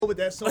With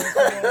that song on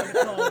the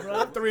call, bro.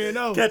 I'm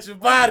 3-0. Catching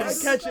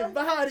bodies. Catching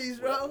bodies,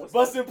 bro.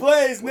 Busting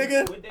plays,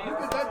 nigga. You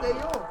got that day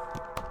off.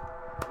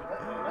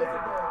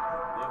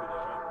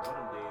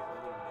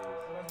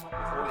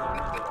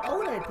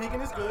 Oh, it ain't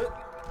peaking. It's good.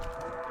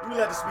 You can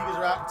let the speakers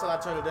rock until I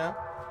turn it down.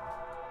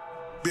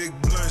 Big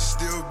blunt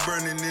still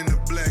burning in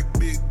the black,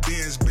 big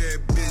Benz, bad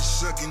bitch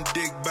sucking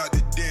dick, bout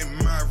to dent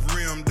my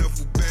rim,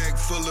 duffel bag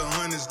full of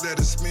hundreds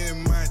that'll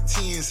spend my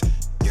tens.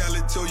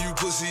 Gala told you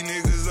pussy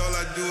niggas, all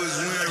I do is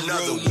win.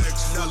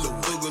 Rolex full of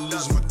booger,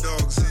 lose my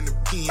dogs in the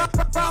pen.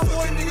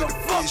 Fucking with a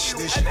bitch,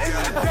 then she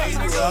got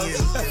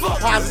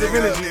a Positive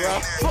energy, bro.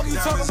 Fuck you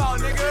talking about,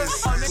 nigga?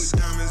 Put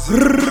diamonds in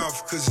my mouth,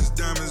 cause it's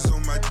diamonds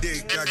on my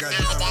dick. I got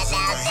diamonds on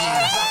my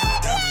hands,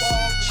 diamonds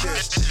on my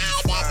chest.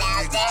 Five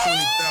niggas,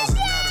 20,000,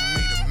 now I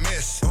made a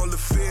mess. All the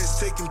feds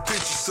taking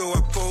pictures, so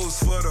I pose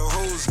for the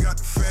hoes. Got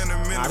the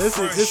phantom in the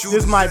front.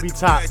 This might be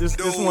top. This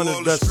one of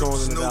the best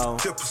songs in the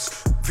album.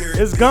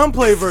 It's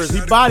Gunplay verse. He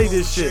bodied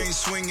this shit.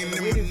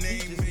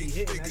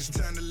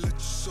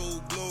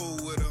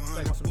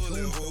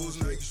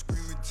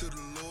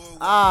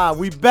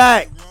 We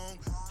back.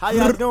 How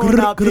y'all doing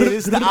out there?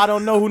 This is the I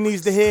Don't Know Who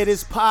Needs to Hear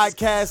This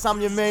podcast.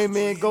 I'm your main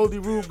man, Goldie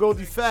Rube,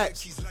 Goldie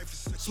Facts.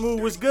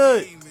 Smooth, what's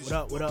good?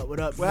 What up? What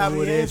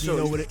happened to intro?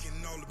 You know what it.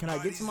 Can I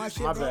get to my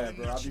shit, My bro? bad,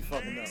 bro. I'll be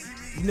fucking up.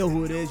 You know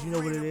who it is. You know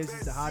what it is.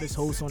 It's the hottest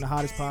host on the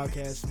hottest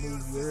podcast.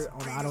 Smooth, you're on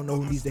the I Don't Know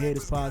Who Needs to Hear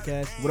This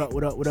podcast.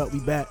 What up? We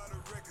back.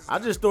 I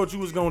just thought you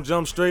was gonna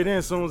jump straight in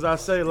as soon as I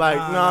say, like,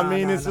 you know what I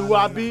mean? It's who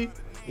I be.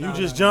 You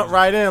just jump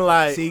right in,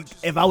 like. See,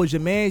 if I was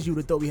your mans, you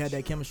would have thought we had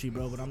that chemistry,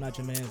 bro. But I'm not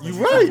your man. You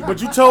right,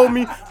 but you told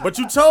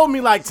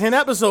me like 10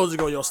 episodes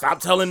ago, yo, stop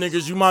telling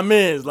niggas you my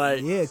mans,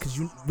 like. Yeah, cause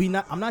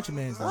I'm not your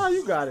man. Oh,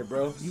 you got it,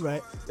 bro. You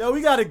right. Yo,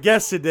 we got a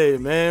guest today,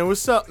 man.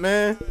 What's up,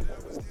 man?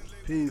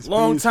 Peace.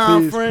 Long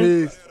time peace,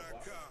 friend. Peace.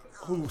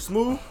 Who,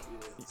 Smooth?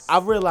 I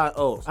realized.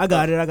 Oh, I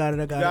got it.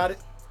 Got it.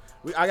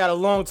 I got a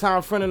long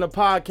time friend in the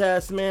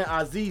podcast, man.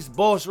 Aziz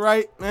Bosch,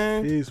 right,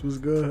 man? Peace. What's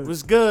good?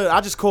 What's good?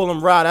 I just call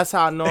him Rod. That's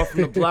how I know him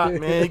from the block,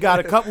 man. He got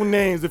a couple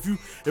names. If you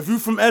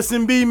from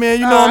SMB, man,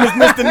 you know him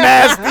as Mr.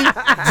 Nasty.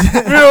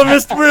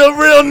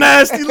 real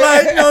nasty,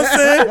 like, you know what I'm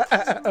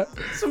saying?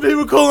 Some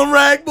people call him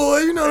Rag Boy,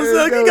 you know what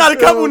I'm saying? He got a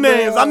couple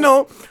names. I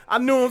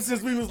knew him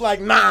since we was like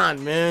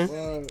 9,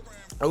 man.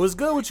 What's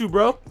good with you,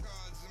 bro?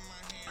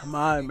 I'm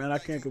alright, man. I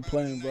can't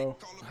complain, bro.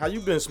 How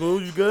you been,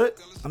 Smooth? You good?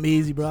 I'm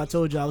easy, bro. I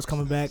told you I was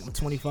coming back. I'm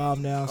 25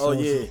 now. So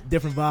yeah.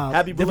 Different vibe.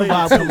 Happy different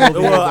belated. vibe coming over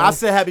here, Well, bro. I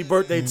said happy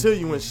birthday to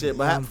you and shit,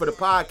 but for the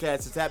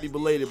podcast, it's happy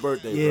belated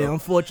birthday, Yeah, bro.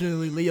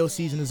 unfortunately, Leo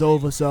season is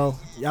over, so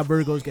y'all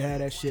Virgos can have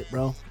that shit,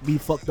 bro. We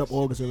fucked up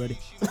August already.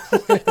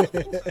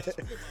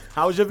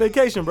 How was your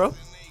vacation, bro?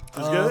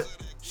 Was good?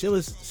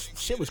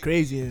 Shit was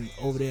crazy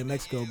over there in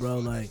Mexico, bro.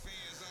 Like,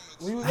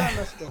 We was at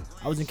Mexico.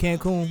 I was in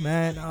Cancun,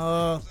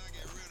 man.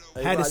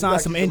 Hey, had to you sign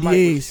gotta some keep the mic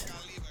NDAs.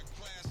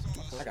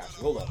 I got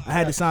you. Hold up. I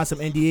had to sign some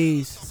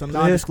NDAs, some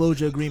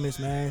non-disclosure agreements,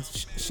 man.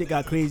 Shit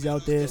got crazy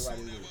out there,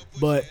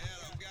 but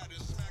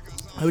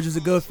it was just a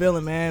good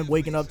feeling, man.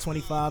 Waking up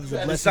 25 is a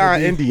blessing.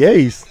 Sign to be.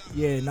 NDAs.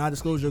 Yeah,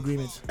 non-disclosure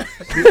agreements.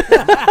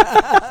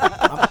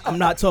 I'm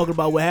not talking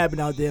about what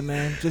happened out there,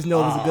 man. Just know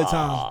it was a good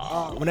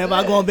time. Whenever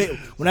I go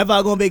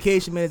on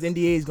vacation, man, it's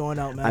NDAs going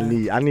out, man.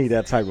 I need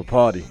that type of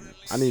party.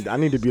 I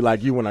need to be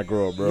like you when I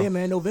grow up, bro. Yeah,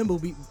 man. November,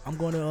 I'm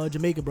going to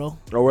Jamaica, bro.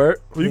 Oh, where?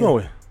 Who you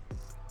going with?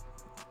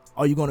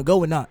 Are you going to go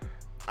or not?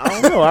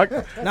 I don't know.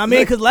 I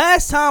mean, because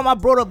last time I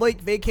brought up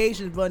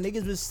vacations, but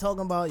niggas was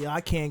talking about, yo,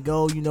 I can't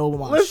go, you know,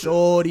 with my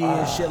shorty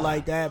and shit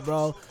like that,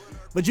 bro.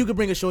 But you could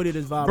bring a shorty to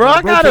this vibe. Bro, I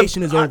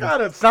over.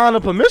 gotta sign a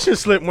permission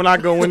slip when I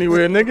go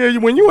anywhere,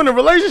 nigga. When you in a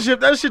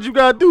relationship, that shit you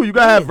gotta do. You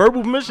gotta have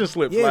verbal permission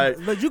slips. Yeah,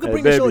 like, but you can hey,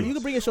 bring baby. a shorty. You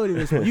can bring a shorty to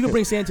this one. You can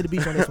bring Sam to the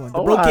beach on this one.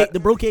 The the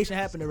brocation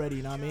happened already.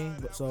 You know what I mean?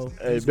 So.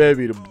 Hey,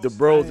 baby, the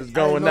bros is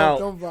going out.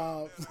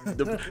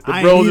 The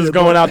I bros ain't is either,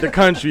 going bro. out the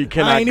country.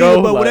 Can I ain't go?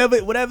 either, but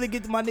like, whatever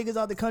get my niggas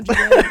out the country,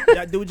 man,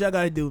 y'all do what y'all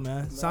gotta do,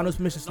 man. Sign those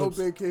permission No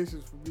slips.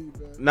 vacations for me,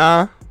 man.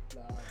 Nah.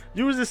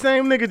 You was the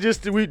same nigga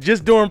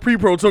just doing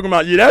pre-pro talking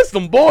about, yeah, that's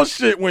some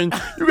bullshit when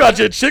you got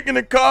your chick in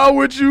the car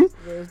with you.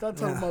 Man, stop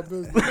talking about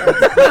business.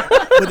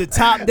 With the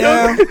top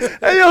down.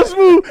 Hey, yo,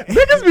 Smooth,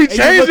 niggas be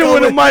changing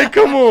when the mic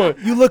come on.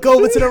 You look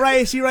over to the right,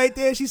 and she right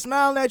there. She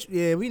smiling at you.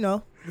 Yeah, we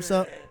know. What's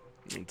up?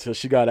 Until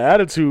she got an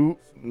attitude.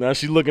 Now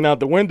she looking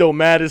out the window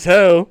mad as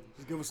hell.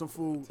 Just give us some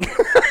food.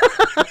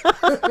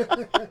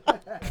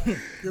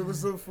 Give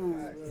us some food,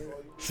 man.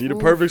 See, the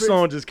perfect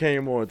song just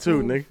came on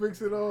too, nigga.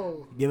 Fix it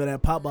all. Give her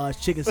that Popeye's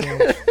chicken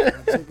sandwich.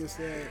 Chicken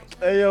sandwich.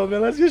 Hey, yo,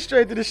 man, let's get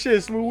straight to the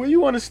shit, Smooth. Where you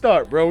want to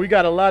start, bro? We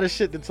got a lot of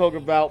shit to talk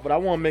about, but I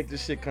want to make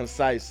this shit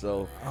concise,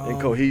 and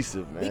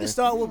cohesive, man. We can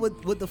start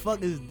with what the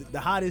fuck is the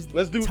hottest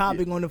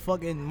topic on the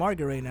fucking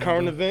market right now.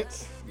 Current bro.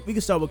 events. We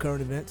can start with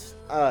current events.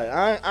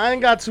 Alright, I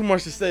ain't got too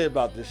much to say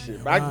about this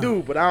shit. But I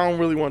do, but I don't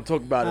really want to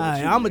talk about it.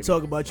 Alright, I'm gonna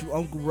talk about you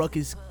Uncle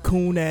Ruckus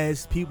coon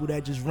ass people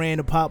that just ran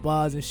the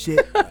Popeyes and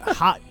shit.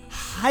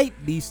 Hype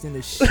beasting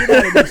the shit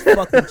out of these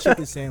fucking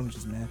chicken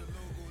sandwiches, man.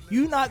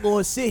 You not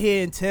gonna sit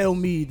here and tell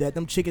me that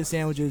them chicken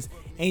sandwiches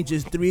ain't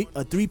just a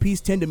 3-piece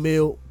tender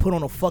meal put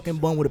on a fucking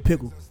bun with a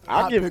pickle.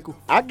 I give it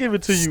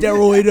to you.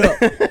 Steroid up.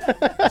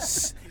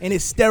 And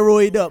it's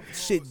steroid up.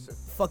 Shit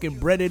fucking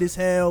breaded as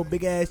hell,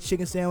 big ass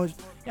chicken sandwich.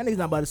 Y'all niggas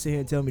not about to sit here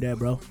and tell me that,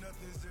 bro.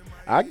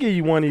 I'll give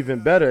you one even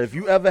better. If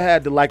you ever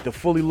had the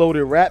fully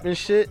loaded wrap and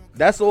shit,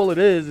 that's all it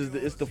is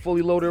it's the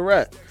fully loaded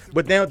wrap.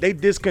 But then they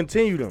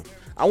discontinued them.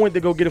 I went to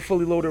go get a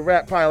fully loaded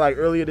wrap probably like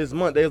earlier this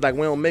month. They was like,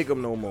 we don't make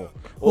them no more.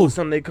 Or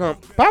something they come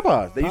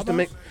Popeyes. They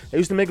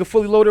used to make a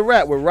fully loaded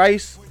wrap with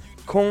rice,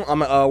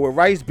 with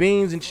rice,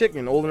 beans, and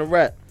chicken all in a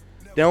wrap.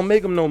 They don't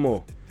make them no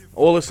more.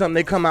 All of a sudden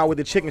they come out with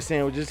the chicken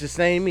sandwich, it's the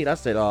same meat. I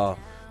said,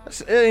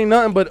 it ain't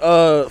nothing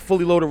but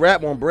fully loaded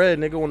wrap on bread,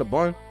 nigga, on the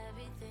bun.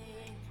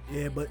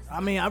 Yeah, but I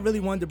mean, I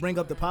really wanted to bring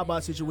up the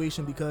Popeyes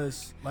situation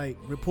because, like,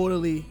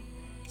 reportedly,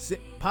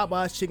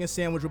 Popeyes chicken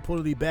sandwich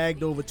reportedly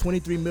bagged over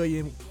 $23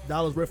 million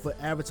worth of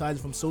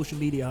advertising from social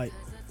media hype.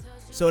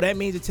 So that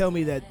means to tell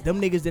me that them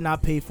niggas did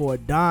not pay for a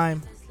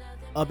dime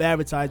of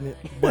advertisement,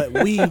 but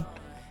we,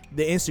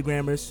 the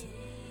Instagrammers,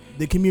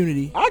 the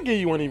community, I'll give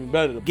you one even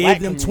better.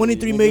 Gave them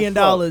 $23 million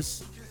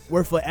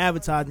worth of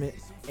advertisement,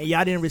 and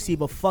y'all didn't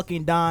receive a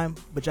fucking dime,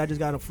 but y'all just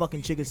got a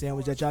fucking chicken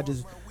sandwich that y'all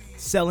just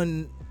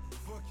selling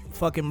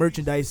fucking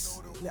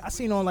merchandise. I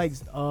seen on like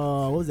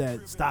what was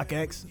that,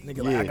 StockX,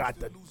 nigga, like, I got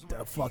the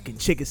fucking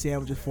chicken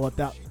sandwiches for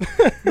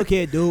 $1,000. Look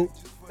here, dude.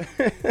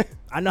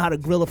 I know how to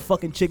grill a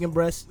fucking chicken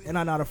breast, and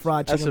I know how to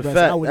fry chicken breast.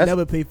 I would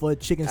never pay for a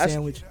chicken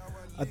sandwich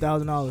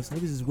 $1,000.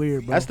 Niggas is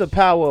weird, bro. That's the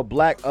power of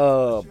black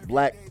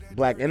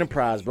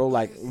enterprise, bro.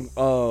 Like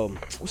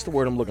what's the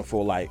word I'm looking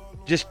for? Like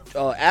just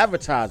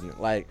advertisement.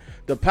 Like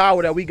the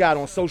power that we got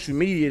on social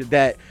media,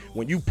 that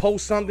when you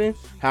post something,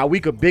 how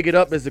we could big it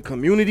up as a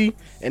community,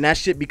 and that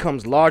shit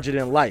becomes larger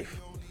than life.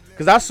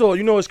 Cause I saw,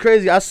 it's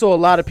crazy. I saw a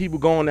lot of people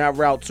going that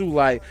route too.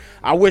 Like,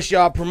 I wish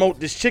y'all promote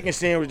this chicken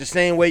sandwich the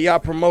same way y'all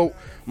promote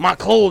my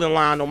clothing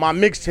line or my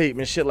mixtape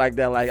and shit like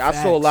that. Like, I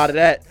saw a lot of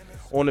that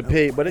on the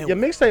page. But your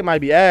mixtape might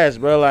be ass,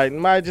 bro. Like,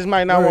 might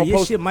not want to post.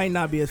 Your shit might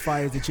not be as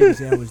fire as the chicken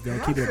sandwich, though.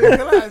 Keep it.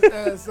 Can I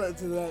add something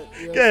to that?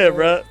 Yeah,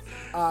 bro.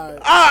 All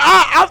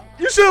right.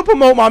 You should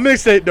promote my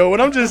mixtape though.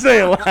 But I'm just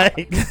saying,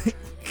 like,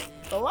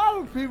 a lot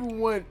of people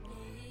want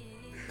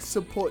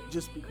support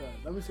just because.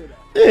 Let me say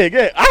that.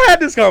 Yeah. I had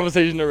this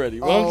conversation already.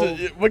 But I'm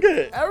just, but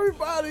good.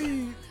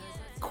 Everybody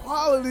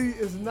quality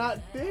is not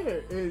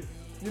there. And,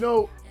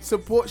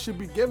 support should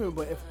be given.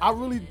 But if I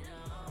really,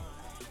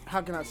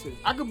 how can I say this?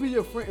 I could be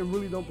your friend and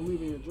really don't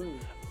believe in your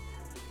dreams.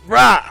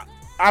 Right.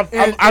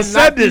 I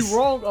said this. Be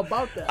wrong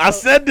about that. I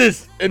said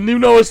this, and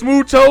what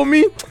Smooth told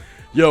me?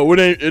 Yo, it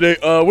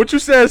ain't. What you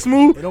said,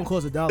 Smooth? It don't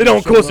cost $1. It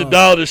don't cost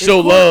 $1 to show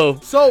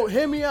love. So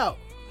hear me out.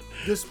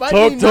 Despite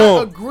me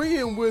not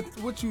agreeing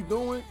with what you're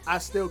doing, I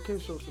still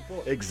can show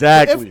support.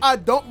 Exactly. But if I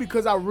don't,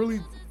 because I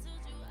really,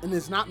 and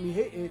it's not me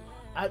hitting,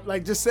 I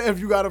like just say if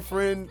you got a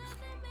friend,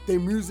 their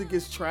music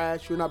is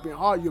trash, you're not being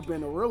hard, you're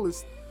being a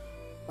realist.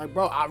 Like,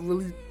 bro, I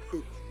really,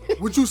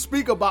 what you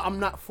speak about, I'm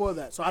not for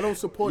that, so I don't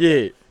support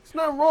that. There's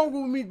nothing wrong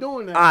with me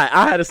doing that.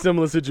 I had a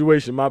similar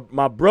situation.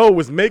 My bro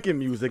was making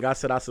music. I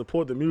said I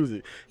support the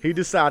music. He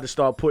decided to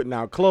start putting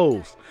out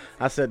clothes.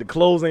 I said the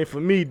clothes ain't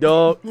for me,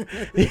 dog.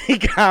 He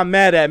got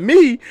mad at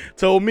me,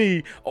 told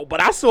me,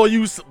 but I saw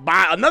you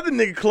buy another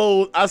nigga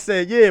clothes. I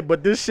said, yeah,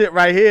 but this shit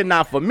right here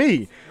not for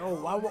me. No,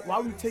 why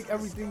would you take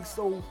everything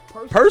so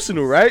personal?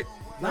 Personal, right?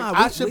 Like,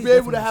 I should be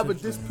able to have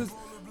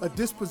a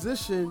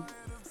disposition.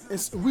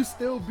 We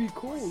still be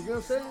cool, you know what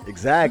I'm saying?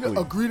 Exactly. We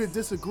agree to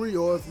disagree,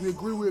 or if we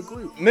agree, we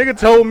agree. Nigga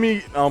told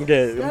me, I'm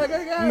good.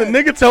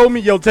 Nigga told me,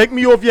 yo, take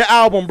me off your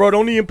album, bro.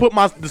 Don't even put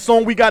the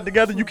song we got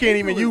together. You can't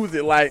even use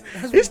it. Like,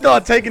 he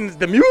started taking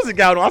the music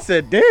out. I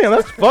said, damn,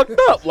 that's fucked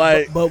up.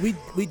 Like, but we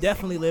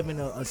definitely live in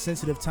a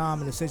sensitive time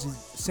and a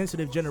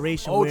sensitive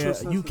generation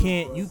where you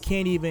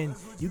can't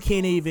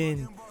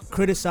even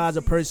criticize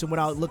a person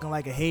without looking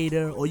like a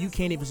hater, or you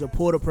can't even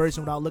support a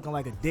person without looking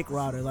like a dick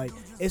rider. Like,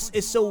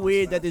 it's so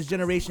weird that this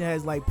generation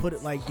has like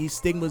put like these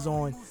stigmas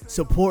on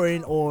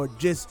supporting or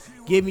just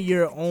giving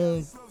your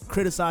own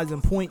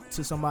criticizing point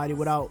to somebody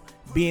without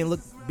being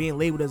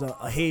labeled as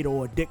a hater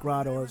or a dick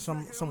rider or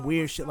some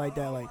weird shit like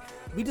that. Like,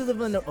 we just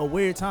live in a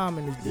weird time,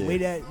 and the way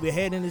that we're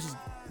heading is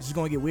just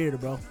gonna get weirder,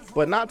 bro.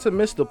 But not to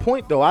miss the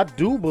point, though, I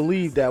do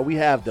believe that we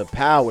have the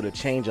power to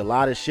change a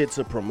lot of shit,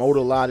 to promote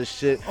a lot of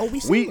shit. Oh,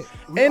 we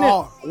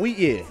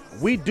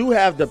do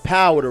have the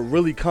power to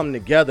really come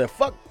together.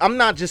 Fuck, I'm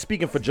not just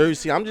speaking for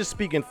Jersey. I'm just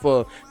speaking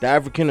for the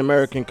African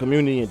American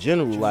community in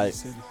general. Like,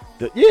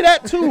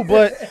 that too.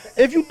 But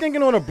if you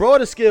thinking on a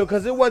broader scale,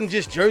 because it wasn't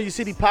just Jersey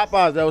City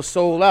Popeyes that was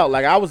sold out.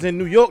 Like, I was in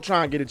New York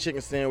trying to get a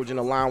chicken sandwich, and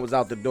the line was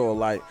out the door.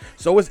 Like,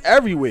 so it's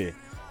everywhere.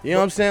 You know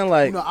what I'm saying?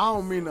 Like, I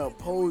don't mean to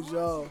oppose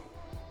y'all.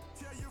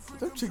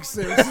 Them chicken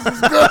sandwiches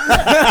is good.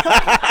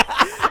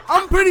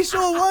 I'm pretty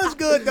sure it was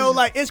good though.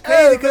 Like, it's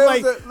crazy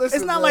because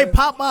it's not like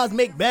Popeyes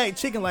make bad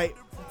chicken. Like,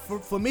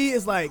 for me,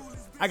 it's like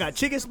I got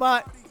Chicken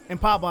Spot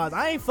and Popeyes.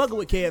 I ain't fucking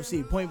with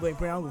KFC. Point blank.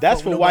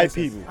 That's for white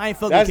people. I ain't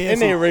fucking with KFC.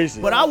 And they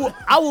racist. But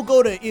I will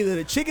go to either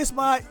the Chicken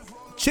Spot,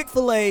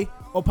 Chick-fil-A,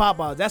 or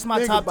Popeyes. That's my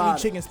Think top 3 about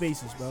it. chicken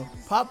spaces, bro.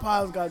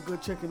 Popeyes got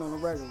good chicken on the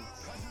regular.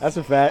 That's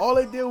a fact. All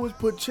they did was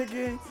put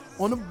chicken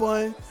on the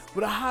bun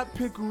with a hot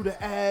pickle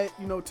to add,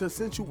 to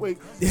accentuate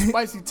the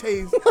spicy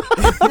taste.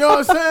 You know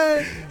what I'm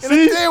saying? And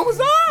See, the thing was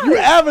on. You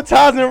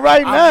advertising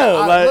right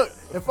now. Like, look,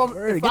 if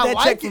Get I that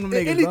like check it, from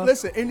them niggas, bro.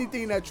 listen,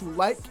 anything that you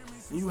like,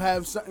 and you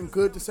have something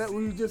good to say. What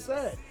you just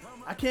said.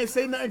 I can't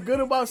say nothing good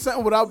about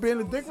something without being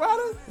a dick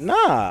rider.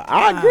 nah,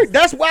 I agree.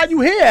 That's why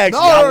you here, actually.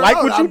 I like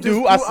what you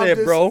do. I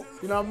said, bro,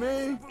 you know what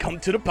I mean? come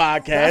to the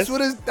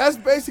podcast. That's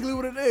basically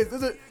what it is.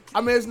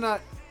 It's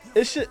not.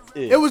 It should.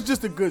 It was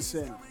just a good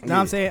sandwich. Know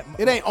what I'm saying?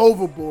 It ain't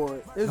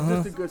overboard. It's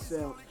just a good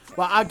sandwich.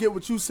 But I get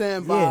what you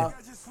saying. Yeah.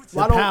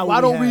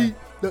 Why don't we?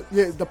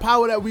 The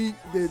power that we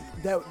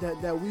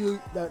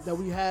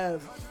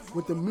have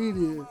with the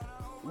media.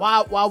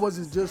 Why was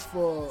it just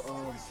for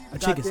a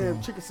chicken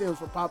sandwich? Chicken sandwich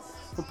for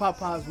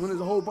Popeyes when there's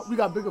a whole? We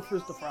got bigger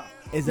fish to fry.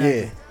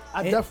 Exactly. Yeah.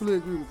 I definitely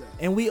agree with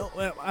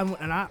that.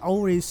 And I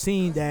always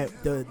seen that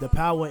the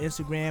power of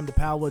Instagram, the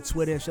power of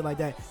Twitter and shit like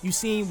that. You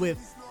seen with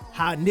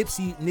how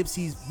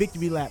Nipsey's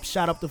victory lap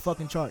shot up the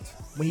fucking charts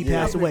when he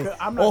passed away.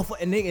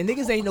 And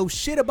niggas ain't know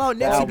shit about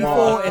Nipsey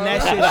before, and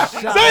that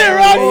shit shot. Say it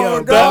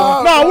right.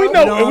 No, we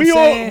know. We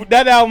all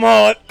that album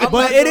hard.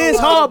 But it is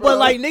hard. But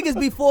like niggas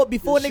before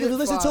niggas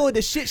listen to it,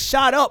 the shit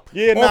shot up.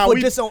 Yeah,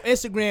 just on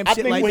Instagram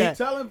shit like that.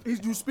 Tell him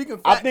you speaking.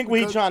 I think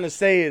what he's trying to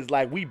say is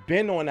like we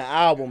been on the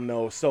album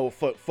though, so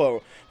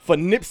for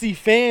Nipsey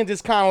fans,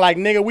 it's kind of like,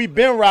 nigga, we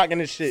been rocking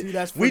this shit.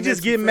 See, we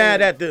just Nipsey get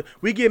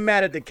fans.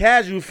 mad at the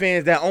casual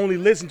fans that only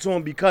listen to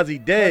him because he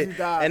dead.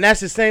 died. And that's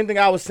the same thing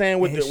I was saying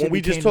with And his when shit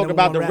we just became talked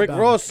about the #1 Rick rap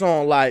Ross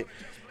song. Like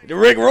the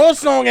Rick Ross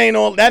song ain't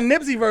all that.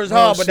 Nipsey verse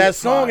hard, but shit that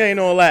song fire. ain't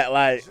all that.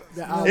 Like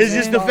it's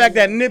just the fact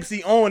that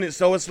Nipsey own it.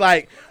 So it's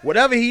like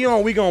whatever he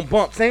on, we gonna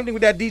bump. Same thing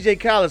with that DJ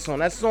Khaled song.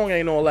 That song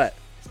ain't all that.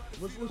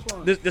 Which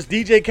one? This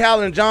DJ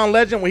Khaled and John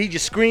Legend where he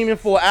just screaming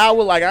for an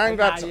hour. Like I ain't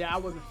got. I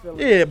wasn't feeling.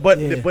 Yeah, but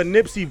Yeah. but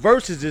Nipsey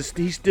versus is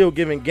he's still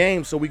giving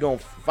game, so we gonna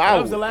follow.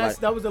 That was the it. last. Like,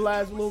 That was the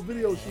last little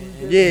video shoot.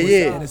 he did.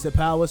 Yeah. And it's the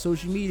power of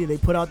social media. They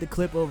put out the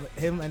clip of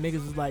him, and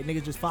niggas was like,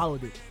 niggas just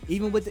followed it.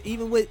 Even with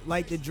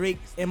like the Drake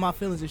and My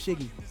Feelings of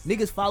Shiggy,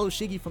 niggas follow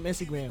Shiggy from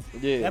Instagram.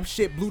 Yeah. That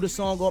shit blew the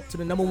song up to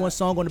the #1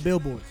 song on the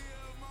billboards.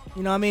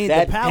 You know what I mean?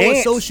 that the power dance,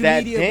 of social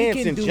that media. dance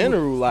we can in do,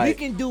 general, like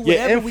we can do your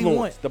whatever we influence,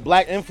 want. the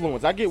black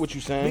influence. I get what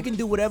you're saying. We can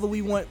do whatever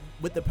we want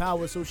with the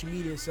power of social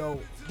media. So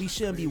we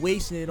shouldn't be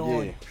wasting it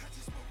on. Yeah.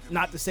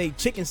 Not to say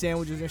chicken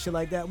sandwiches and shit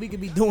like that. We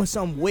could be doing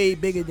something way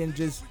bigger than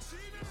just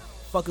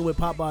fucking with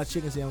Popeyes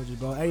chicken sandwiches,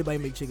 bro. Everybody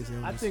make chicken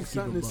sandwiches. I think Keep it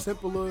something as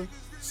buck.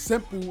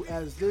 simple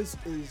as this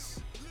is,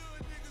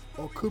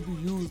 or could be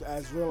used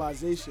as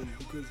realization,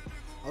 because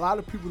a lot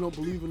of people don't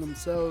believe in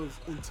themselves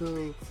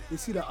until they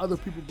see that other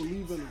people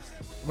believe in them.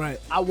 Right.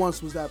 I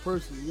once was that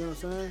person. You know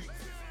what I'm saying?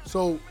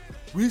 So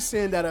we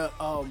saying that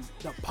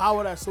the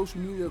power that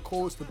social media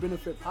calls to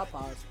benefit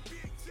Popeyes.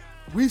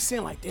 We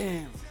saying like,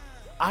 damn,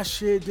 I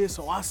shared this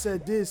or I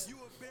said this,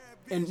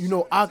 and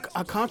I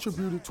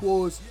contributed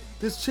towards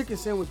this chicken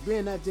sandwich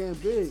being that damn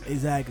big.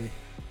 Exactly.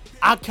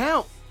 I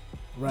count.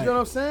 Right. You know what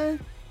I'm saying?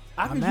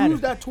 I can matter.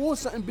 use that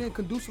towards something being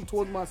conducive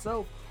towards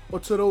myself or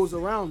to those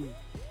around me.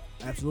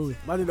 Absolutely.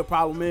 But I think the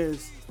problem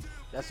is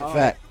That's a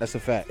fact. That's a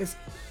fact. it's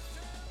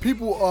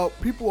people are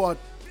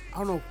I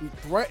don't know if we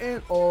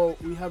threaten or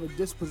we have a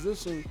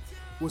disposition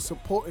with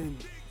supporting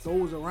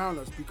those around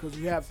us because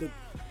we have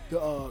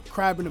the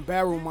crab in the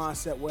barrel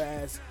mindset,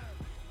 whereas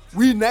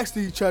we next to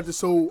each other,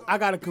 so I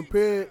gotta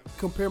compare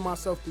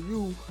myself to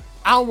you.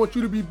 I don't want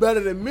you to be better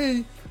than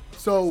me,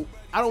 so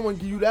I don't want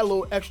to give you that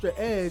little extra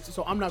edge,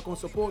 so I'm not gonna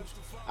support you.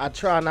 I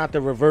try not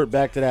to revert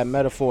back to that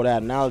metaphor,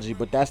 that analogy,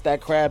 but that's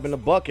that crab in the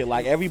bucket.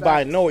 Like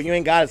everybody know it. You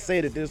ain't gotta say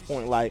it at this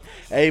point. Like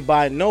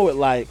everybody know it.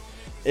 Like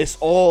it's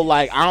all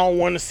like I don't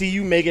want to see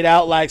you make it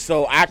out. Like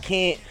so I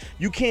can't.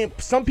 You can't.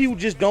 Some people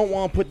just don't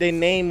want to put their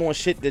name on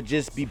shit that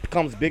just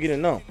becomes bigger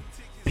than them.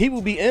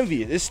 People be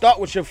envious. It start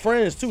with your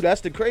friends too.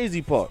 That's the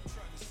crazy part.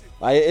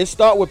 Like it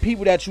start with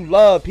people that you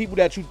love, people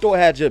that you thought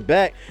had your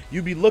back.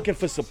 You be looking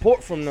for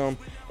support from them,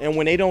 and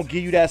when they don't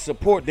give you that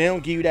support, they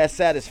don't give you that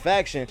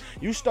satisfaction.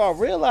 You start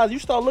realizing, you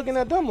start looking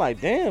at them like,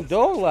 damn,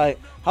 dog. Like,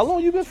 how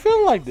long you been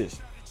feeling like this?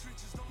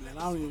 Man,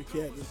 I don't even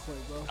care at this point,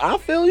 bro. I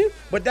feel you,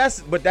 but that's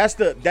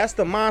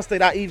the mind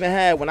state I even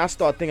had when I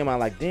start thinking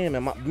about like, damn,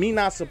 man, me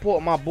not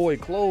supporting my boy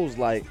Close,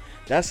 like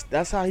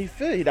that's how he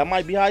feel. That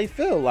might be how he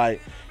feel. Like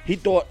he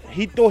thought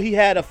he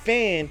had a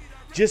fan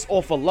just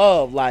off of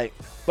love, like.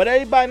 But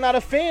everybody not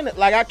a fan.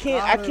 Like I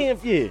can't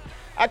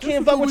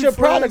fuck with your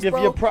product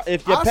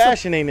if your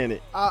passion ain't in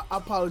it. I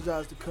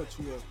apologize to cut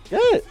you off. Good.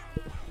 You know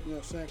what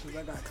I'm saying? Because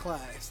I got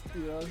class.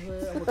 You know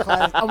what I'm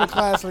saying? I'm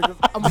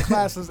a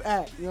classless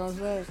act. You know what I'm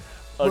saying?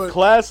 A But-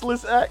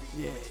 classless act.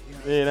 Yeah.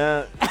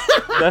 Yeah,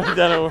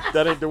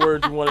 that ain't the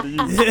word you wanted to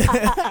use.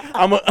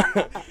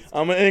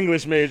 I'm an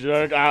English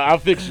major. I'll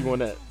fix you on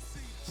that.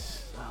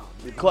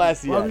 The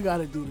classy Why we act.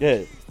 gotta do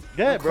this?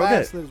 Yeah, I'm bro.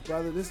 Good. classless,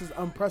 brother. This is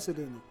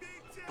unprecedented.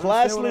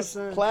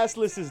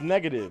 Classless is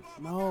negative.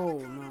 No.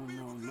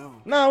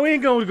 Nah, we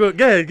ain't gonna go.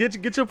 Go ahead,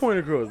 get your point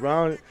across,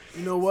 bro.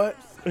 You know what?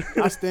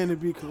 I stand to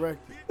be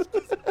corrected.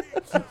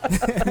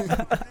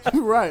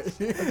 You're right.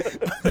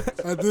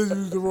 I did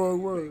use the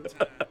wrong word.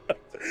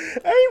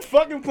 I ain't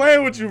fucking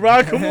playing with you,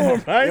 bro. Come on,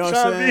 bro. I ain't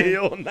trying to be here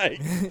all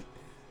night.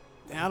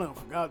 Damn, I don't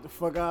forgot what the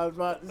fuck I was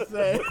about to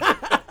say.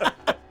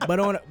 But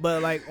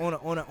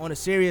on a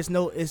serious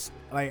note, it's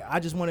like I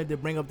just wanted to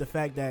bring up the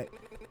fact that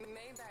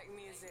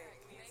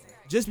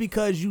just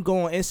because you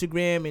go on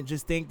Instagram and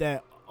just think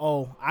that,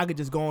 oh, I could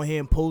just go on here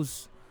and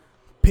post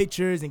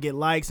pictures and get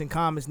likes and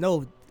comments.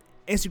 No,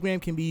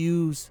 Instagram can be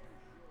used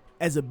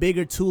as a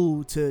bigger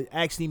tool to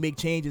actually make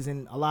changes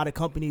in a lot of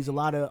companies, a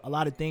lot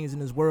of things in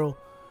this world.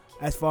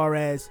 As far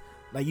as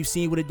like you've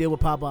seen what it did with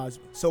Popeyes.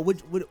 So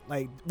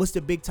what's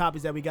the big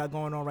topics that we got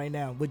going on right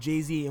now with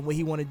Jay-Z and what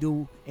he want to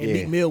do and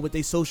Meek Mill with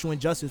their social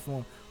injustice for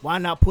him? Why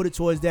not put it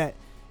towards that?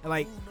 And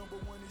like,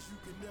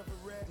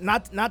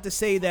 not to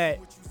say that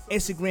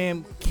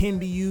Instagram can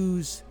be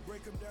used.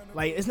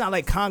 Like, it's not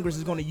like Congress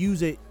is going to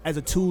use it as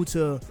a tool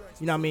to,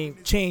 you know what I mean,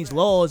 change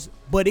laws,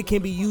 but it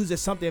can be used as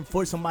something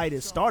for somebody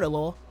to start a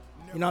law.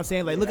 You know what I'm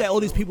saying? Like, look at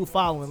all these people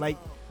following. Like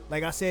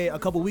I said a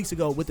couple weeks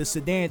ago with the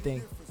Sudan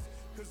thing.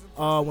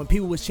 When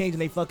people was changing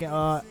their fucking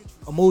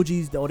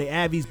emojis or their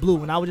Abby's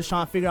blue, and I was just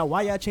trying to figure out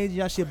why y'all changing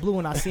y'all shit blue,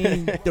 and I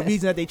seen the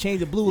reason that they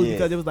changed it blue was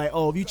because it was like,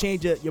 oh, if you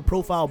change your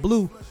profile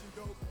blue,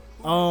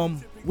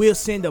 we'll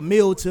send a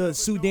meal to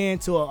Sudan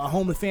to a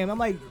homeless family. I'm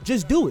like,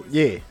 just do it.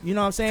 Yeah. You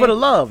know what I'm saying? For the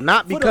love,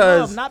 not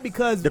because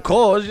the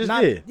cause, just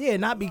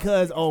not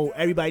because, oh,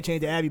 everybody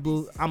changed the Abby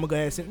blue, I'm gonna go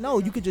ahead and send. No,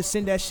 you could just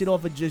send that shit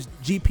off of just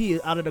GP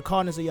out of the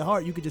kindness of your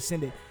heart. You could just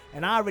send it.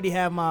 And I already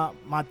have my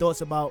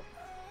thoughts about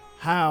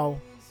how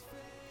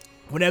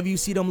whenever you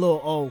see them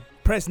little,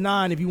 press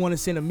 9 if you want to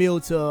send a meal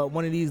to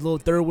one of these little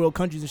third world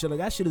countries and shit, like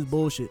that shit is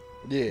bullshit.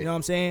 Yeah. You know what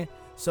I'm saying?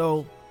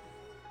 So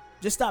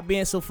just stop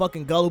being so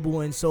fucking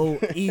gullible and so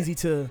easy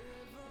to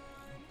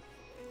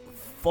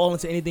fall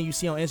into anything you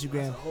see on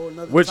Instagram.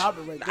 But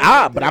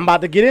I'm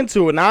about to get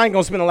into it. Now I ain't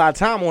gonna spend a lot of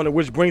time on it,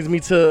 which brings me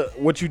to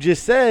what you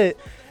just said.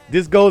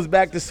 This goes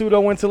back to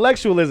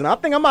pseudo-intellectualism. I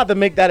think I'm about to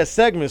make that a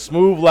segment,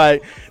 Smooth.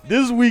 Like,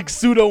 this week's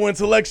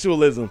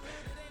pseudo-intellectualism.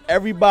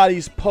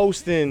 Everybody's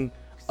posting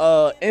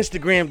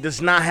Instagram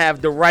does not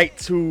have the right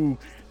to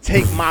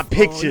take my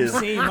pictures.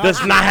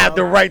 Does not have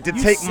the right to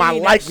take my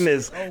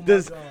likeness.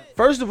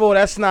 First of all,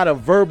 that's not a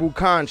verbal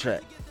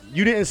contract.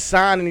 You didn't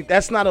sign any.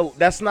 That's not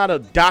a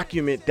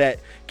document that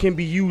can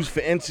be used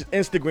for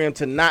Instagram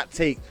to not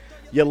take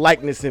your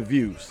likeness and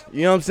views.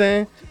 You know what I'm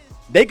saying?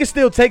 They can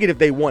still take it if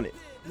they want it.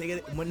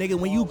 Nigga,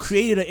 when you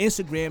created an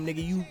Instagram,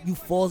 nigga, you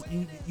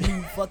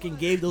fucking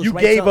gave those rights.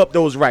 You gave up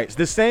those rights.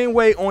 The same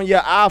way on your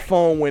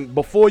iPhone, when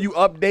before you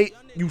update,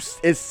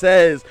 it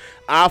says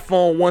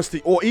iPhone wants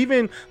to, or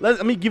even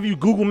let me give you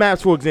Google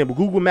Maps for example.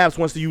 Google Maps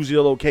wants to use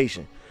your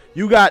location.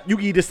 You can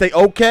either say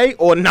okay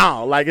or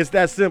nah. Like, it's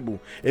that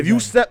simple. If you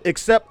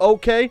accept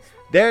okay,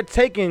 they're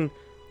taking,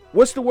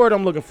 what's the word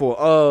I'm looking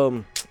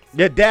for?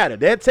 Your data.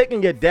 They're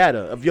taking your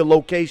data of your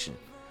location.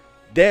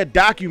 They're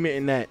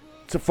documenting that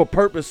for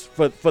purpose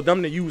for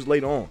them to use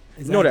later on.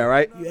 Exactly. You know that,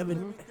 right?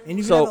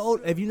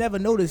 If you never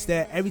noticed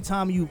that every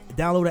time you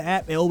download an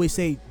app, it always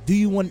say, do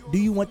you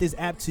want this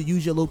app to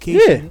use your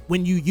location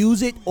when you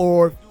use it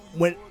or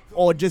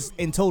just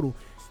in total?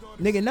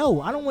 Nigga,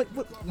 no. I don't want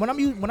when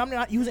I'm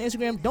not using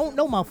Instagram. Don't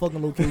know my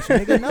fucking location,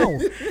 nigga. No.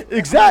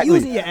 Exactly. I'm not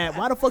using your app.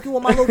 Why the fuck you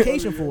want my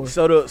location for?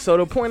 So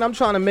the point I'm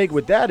trying to make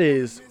with that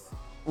is,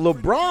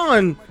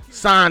 LeBron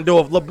signed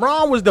off.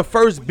 LeBron was the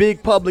first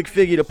big public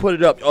figure to put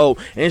it up. Oh,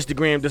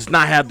 Instagram does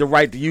not have the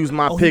right to use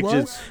my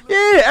pictures.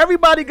 Yeah,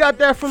 everybody got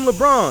that from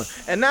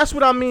LeBron, and that's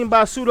what I mean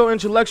by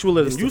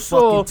pseudo-intellectualism. You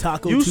saw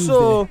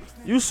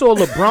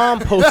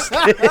LeBron post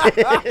it.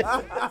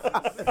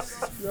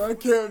 Yo, I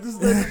can't. This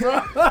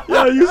nigga.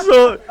 Yo,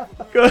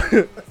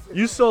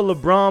 you saw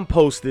LeBron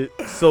post it.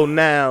 So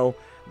now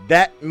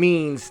that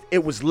means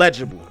it was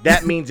legible.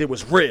 That means it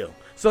was real.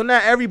 So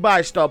now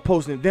everybody start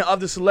posting it. Then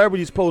other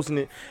celebrities posting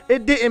it.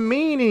 It didn't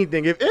mean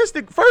anything. First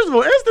of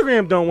all,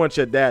 Instagram don't want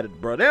your data,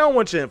 bro. They don't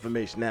want your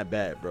information that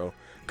bad, bro.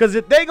 Because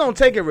if they gonna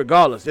take it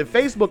regardless. If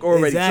Facebook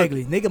already took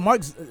it. Nigga,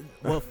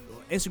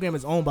 Instagram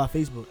is owned by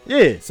Facebook.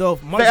 Yeah. So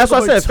that's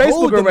what I said.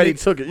 Facebook already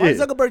took it. Mark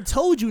Zuckerberg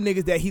told you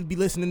niggas that he'd be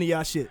listening to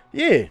y'all shit.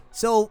 Yeah.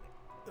 So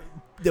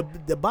the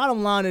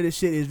bottom line of this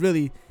shit is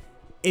really,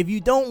 if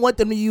you don't want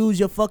them to use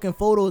your fucking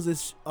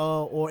photos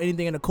or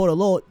anything in the code of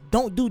law,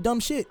 don't do dumb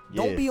shit.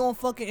 Yeah. Don't be on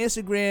fucking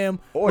Instagram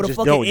with a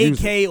fucking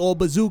AK or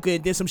bazooka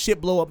and then some shit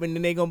blow up and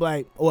then they gonna be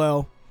like,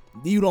 well,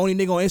 you the only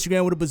nigga on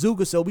Instagram with a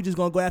bazooka, so we just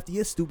gonna go after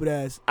your stupid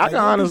ass. I can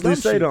honestly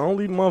say the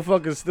only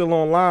motherfuckers still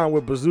online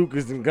with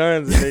bazookas and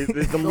guns and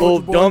they them little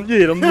dumb,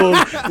 them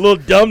little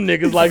dumb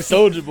niggas like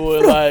Soulja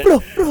Boy, like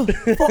fuck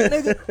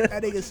nigga,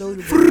 that nigga Soulja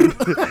Boy.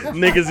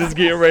 Niggas is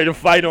getting ready to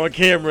fight on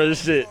camera and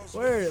shit.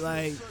 Word,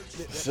 like.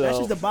 That's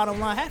just the bottom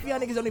line. Half of y'all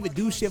niggas don't even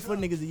do shit for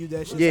niggas to use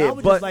that shit. Yeah, so I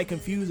was just like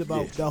confused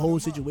about the whole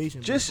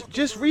situation.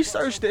 Just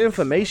research the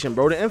information,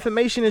 bro. The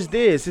information is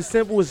there. It's as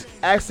simple as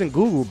asking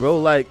Google, bro.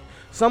 Like,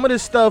 Some of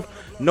this stuff,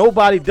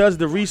 nobody does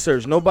the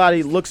research.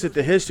 Nobody looks at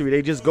the history.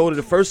 They just go to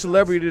the first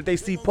celebrity that they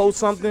see post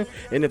something,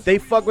 and if they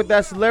fuck with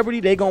that celebrity,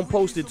 they gonna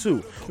post it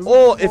too.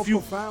 Or if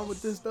you fine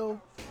with this though.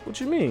 What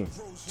you mean?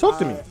 Talk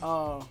to me.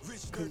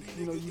 Cause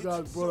you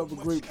guys brought up a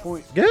great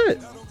point.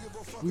 Good.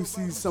 We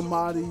see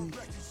somebody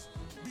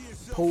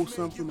post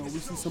something, or we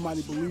see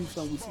somebody believe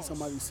something, we see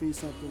somebody say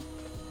something,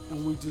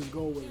 and we just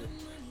go with it.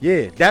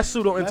 Yeah, that's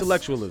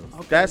pseudo-intellectualism.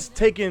 Okay. That's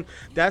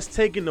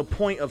taking the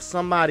point of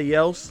somebody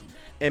else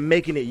and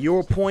making it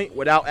your point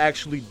without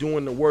actually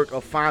doing the work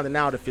of finding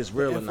out if it's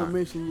real or not.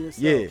 Information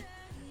yourself. Yeah.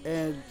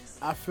 And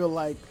I feel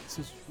like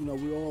since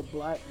we're all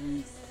black,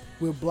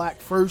 we're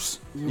black first.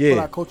 We Yeah.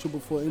 put our culture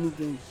before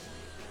anything,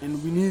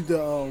 and we need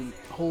to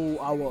hold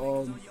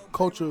our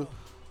culture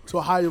to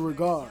a higher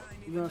regard.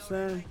 You know what I'm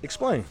saying?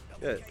 Explain.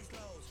 Yeah.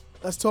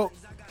 Let's talk.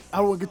 I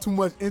don't want to get too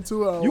much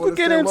into it. You could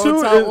get spend into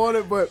more time it. on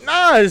it, but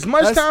Nah, as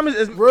much let's- time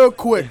as real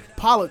quick.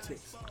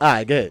 Politics. all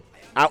right, good.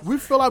 We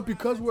feel like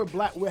because we're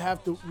black, we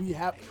have.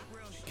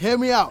 Hear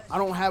me out. I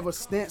don't have a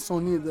stance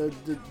on either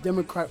the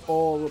Democrat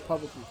or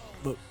Republican,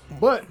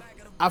 but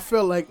I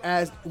feel like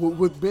as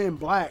with being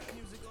black,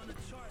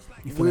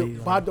 You feel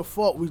like, by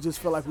default we just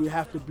feel like we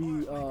have to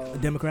be a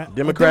Democrat.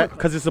 Democrat,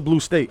 because it's a blue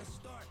state.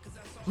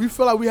 we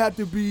feel like we have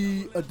to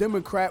be a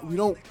Democrat. We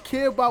don't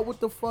care about what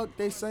the fuck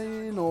they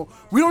saying, or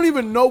we don't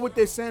even know what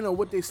they're saying or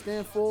what they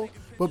stand for.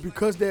 But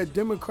because they're a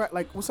Democrat,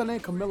 like what's her name,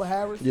 Kamala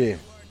Harris? Yeah,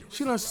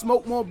 She done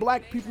smoked more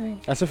black people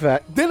that's a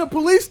fact. than a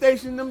police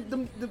station. You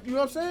know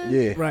what I'm saying?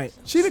 Yeah. Right.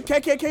 She the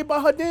KKK by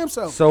her damn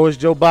self. So is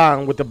Joe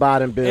Biden with the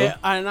Biden bill.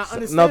 And I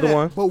understand Another that,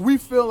 one. but we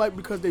feel like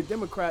because they're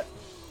Democrat,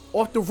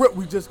 off the rip,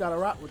 we just gotta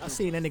rock with I them.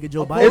 seen that nigga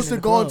Joe Biden. Opposed in to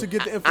the going club. to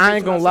get the information. I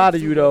ain't gonna lie to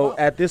ourselves, you though.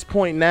 At this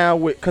point now,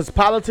 because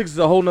politics is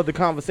a whole nother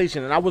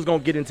conversation, and I was gonna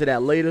get into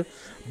that later.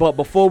 But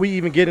before we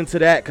even get into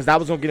that, because I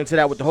was gonna get into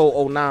that with the whole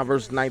 09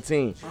 versus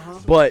 19.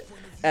 But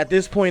at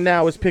this point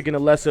now, it's picking the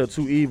lesser of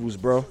two evils,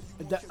 bro.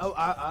 That's how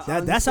I'ma I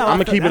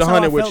felt- keep it that's how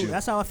 100 I with felt- you.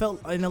 That's how I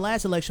felt in the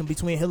last election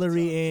between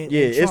Hillary and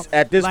Yeah, and Trump. it's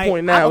at this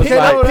point now, I it's picked-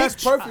 like- no, I that's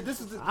picked- perfect. This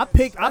is the, I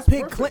picked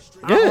perfect. Clinton.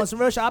 Yeah. On some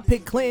real shit, I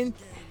picked Clinton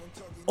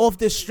off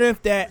the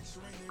strength that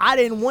I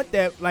didn't want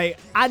that. Like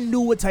I knew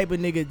what type of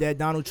nigga that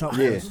Donald Trump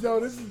Yeah. was. no,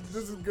 this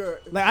is good.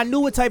 Like I knew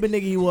what type of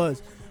nigga he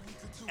was.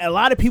 A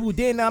lot of people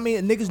didn't. I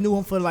mean, niggas knew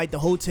him for like the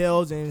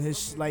hotels and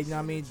his like.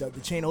 I mean, the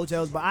chain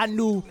hotels. But I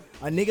knew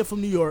a nigga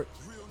from New York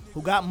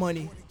who got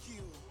money,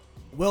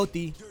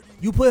 wealthy.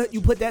 You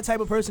put that type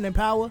of person in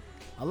power,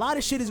 a lot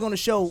of shit is gonna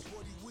show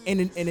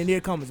in the near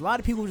comings. A lot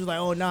of people just like,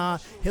 oh nah,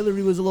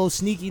 Hillary was a little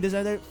sneaky. This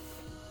that.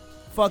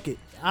 Fuck it.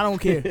 I don't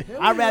care.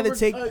 I'd rather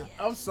take.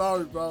 I'm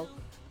sorry, bro.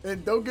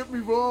 And don't get me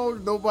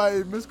wrong.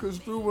 Nobody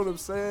misconstrue what I'm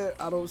saying.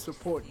 I don't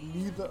support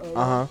neither of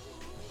them.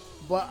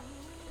 But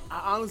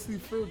I honestly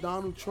feel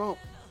Donald Trump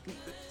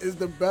is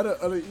the better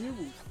of the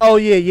evils. Oh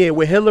yeah,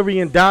 with Hillary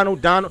and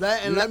Donald.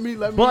 That and let me.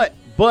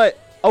 But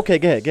okay,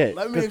 go ahead.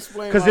 Let me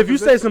explain Because my if you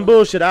say position some on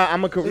bullshit,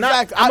 I'm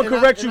gonna Exactly.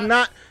 correct you, And I-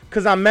 not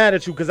because I'm mad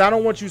at you, because I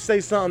don't want you to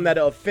say something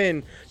that'll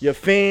offend your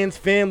fans,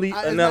 family, It's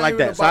and not nothing like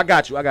even that. So I about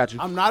got you.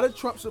 I'm not a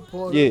Trump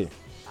supporter. Yeah,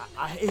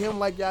 I hate him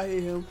like y'all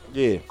hate him.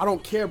 yeah. I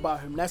don't care about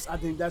him. I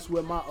think that's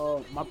where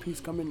my piece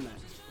come in at.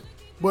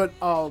 But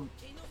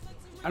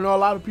I know a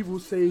lot of people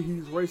say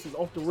he's racist.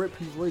 Off the rip,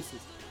 he's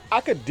racist. I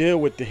could deal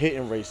with the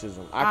hitting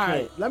racism. I All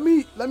can't.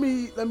 right,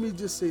 let me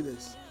just say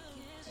this.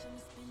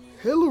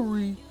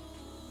 Hillary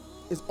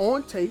is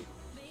on tape.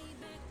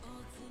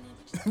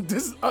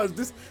 This is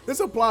us. This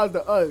applies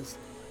to us.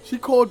 She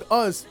called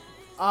us,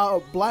 our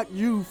black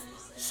youth,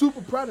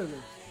 super predators.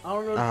 I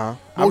don't know. I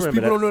Most remember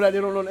people that. don't know that.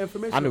 They don't know the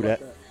information. I knew about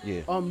that.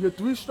 Yeah. Your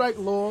 3-strike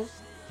law.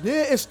 Yeah,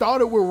 it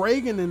started with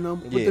Reagan and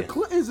them, but Yeah. the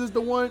Clintons is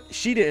the one.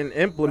 She didn't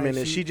implement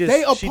it. She just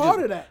They a she part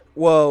just- of that.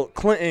 Well,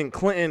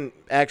 Clinton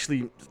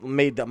actually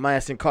made the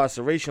mass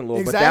incarceration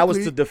law, but that was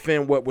Exactly. to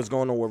defend what was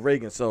going on with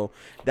Reagan. So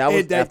that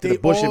was And that after the they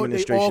Bush all- they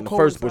administration, all the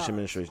first Bush coincide.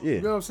 administration. Yeah.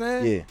 You know what I'm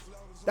saying? Yeah.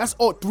 That's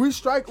all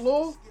 3-strike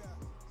law.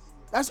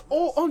 That's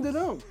all under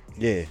them.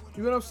 Yeah.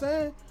 You know what I'm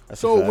saying? That's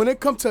a So fact. when it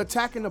comes to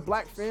attacking the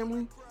black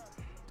family,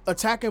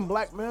 attacking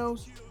black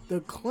males,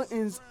 the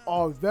Clintons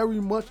are very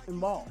much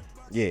involved.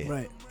 Yeah.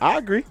 Right. I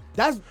agree.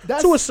 That's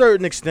To a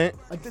certain extent.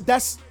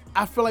 that's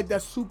I feel like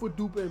that's super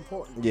duper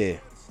important. Yeah.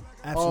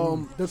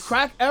 Absolutely. The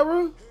crack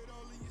era.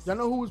 Y'all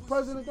know who was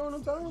president during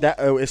them time? That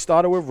it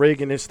started with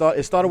Reagan. It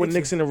started with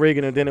Nixon and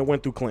Reagan, and then it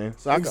went through Clinton.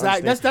 So I can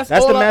Exactly. understand.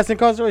 That's the all mass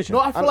incarceration. No,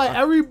 I feel like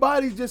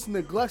everybody just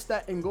neglects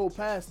that and go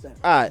past that.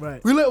 all right.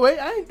 Right. Wait,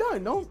 I ain't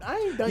done. No, I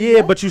ain't done. Yeah,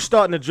 yet. but you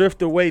starting to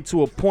drift away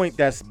to a point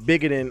that's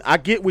bigger than I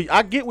get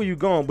where you're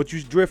going, but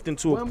you drifting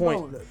to Where a I'm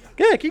point. going?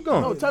 Yeah, keep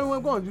going. No, tell me where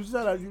I'm going. You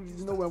said you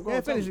know where I'm going.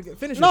 Yeah, Tell finish me. it.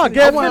 Finish No, it.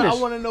 get- Finish it. finish.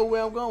 I want to know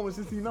where I'm going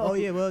since he knows. Oh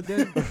yeah, well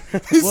then. He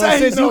well, said he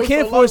since you knows, can't so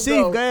let him foresee,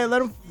 go. go ahead,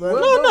 let him.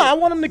 Well, No, I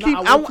want him to keep.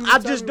 Nah, I want you to I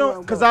tell just me where don't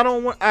I'm because going. I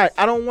don't want.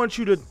 I don't want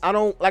you to. I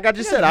don't like I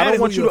just It said. doesn't I don't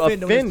matter want who you to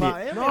offend on this offend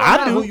pod- it. it don't I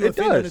matter do. who you It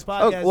offend on does. this Oh,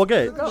 podcast. well,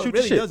 okay. No, it Shoot really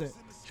your shit. doesn't.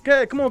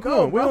 Okay, come on.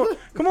 Go, We brother.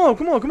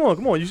 don't,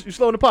 come on. You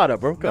slowing the pot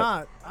up, bro. Go.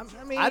 Nah,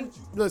 I mean,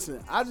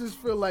 Listen. I just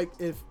feel like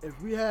if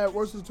we had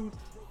worse than two,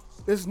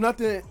 there's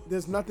nothing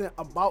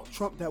about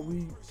Trump that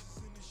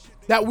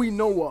we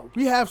know of.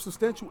 We have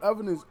substantial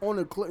evidence on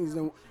the Clintons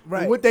and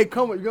what they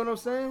come with. You know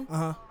what I'm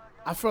saying?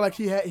 I feel like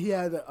he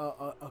had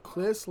a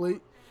clear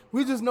slate.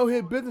 We just know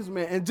he's a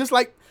businessman, and just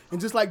like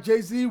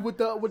Jay-Z with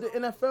the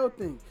NFL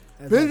thing,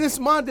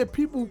 business-minded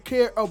people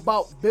care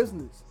about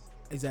business.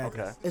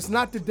 Exactly. Okay. It's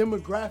not the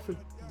demographic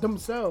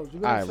themselves. You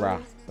know All what right, I'm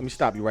Rob. Let me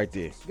stop you right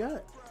there. saying?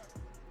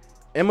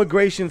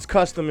 Immigration's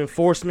custom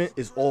enforcement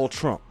is all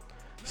Trump.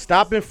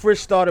 Stop and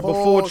frisk started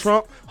before Pause.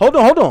 Trump. Hold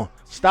on.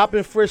 Stop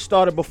and frisk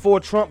started before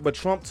Trump, but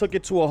Trump took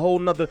it to a whole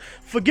nother.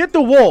 Forget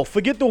the wall.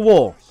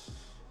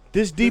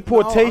 This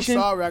deportation,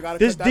 No, I'm sorry, I gotta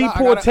this cut that out.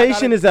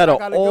 deportation is at I an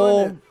gotta go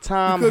in there.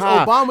 all-time Because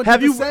high. Obama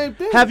did the same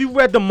thing. Have you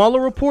read the Mueller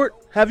report?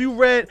 Have you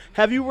read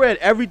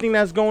everything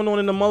that's going on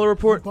in the Mueller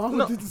report? Obama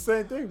No, did the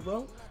same thing,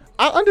 bro.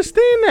 I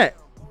understand that,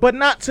 but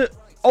not to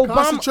Obama.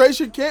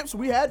 Concentration camps,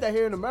 we had that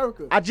here in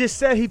America. I just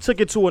said he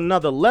took it to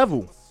another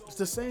level. It's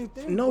the same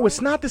thing. No, bro.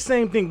 it's not the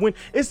same thing. When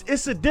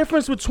it's a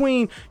difference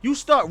between you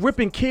start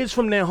ripping kids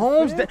from their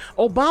homes. Yeah. That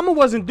Obama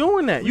wasn't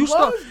doing that.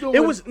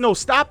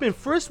 Stop and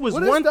frisk was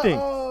What is one the,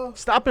 thing.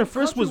 Stop and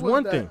frisk country was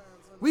one that? thing.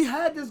 We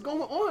had this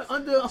going on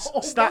under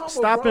Obama,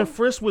 Stop bro. and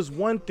frisk was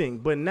one thing,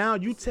 but now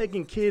you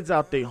taking kids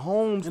out their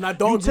homes. And I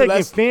don't you agree. you On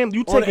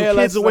the taking air,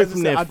 kids away let's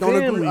from say, their I don't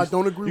agree. families. I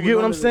don't agree You with get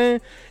what none I'm of this.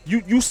 saying?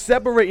 You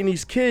separating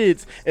these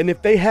kids, and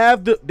if they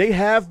have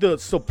the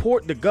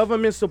support, the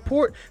government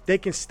support, they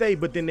can stay.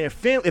 But then their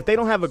family, if they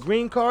don't have a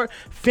green card,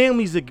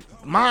 families,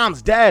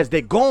 moms, dads,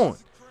 they're gone.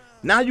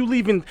 Now you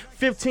leaving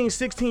 15,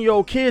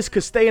 16-year-old kids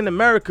could stay in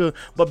America,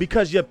 but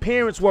because your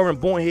parents weren't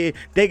born here,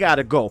 they got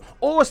to go.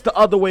 Or it's the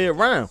other way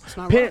around.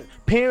 not right.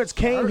 Parents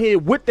came here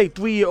with their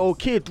 3-year-old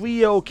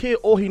kid,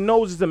 all he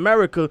knows is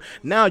America.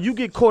 Now you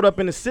get caught up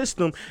in the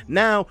system.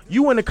 Now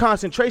you in a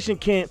concentration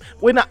camp.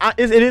 It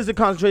is a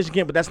concentration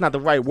camp, but that's not the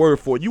right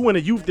word for it. You in a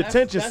youth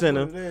detention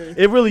center. what it is.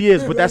 It really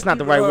is, but that's not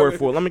the right word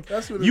for it.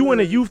 That's what it You in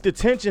a is. youth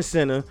detention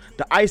center,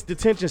 the ICE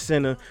detention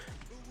center,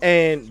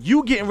 and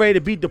you getting ready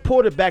to be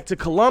deported back to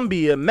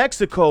Colombia,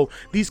 Mexico,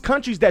 these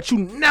countries that you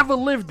never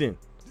lived in.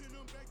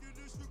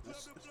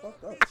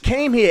 I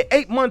came here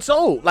 8 months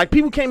old. Like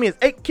people came here,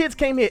 kids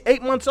came here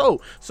 8 months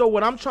old. So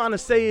what I'm trying to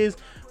say is,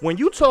 when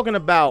you talking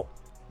about,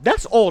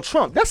 that's all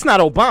Trump. That's not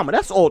Obama.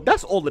 That's all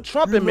the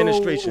Trump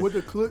administration.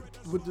 With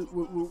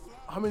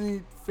how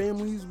many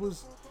families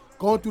was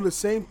going through the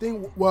same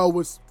thing? Well,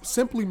 was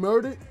simply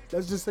murdered.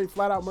 Let's just say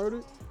flat out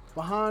murdered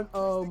behind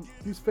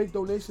these fake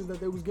donations that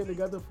they was getting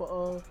together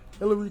for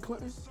Hillary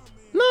Clinton.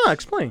 Nah,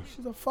 explain.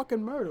 She's a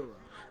fucking murderer.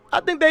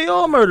 I think they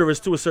all murderers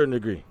to a certain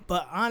degree.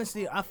 But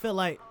honestly, I feel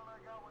like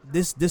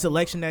this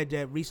election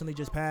that recently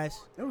just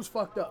passed It was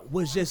fucked up.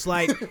 was just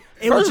like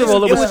First of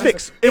all, it was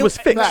fixed. It was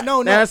fixed.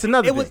 No, That's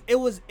another it was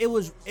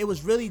thing. it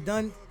was really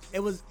done.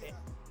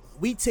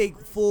 We take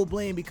full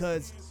blame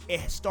because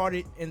it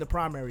started in the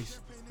primaries.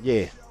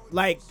 Yeah.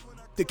 Like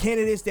the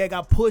candidates that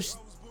got pushed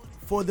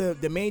for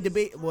the main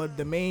debate, well,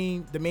 the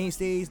main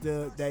stage,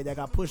 that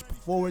got pushed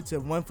forward to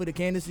run for the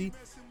candidacy,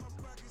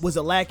 was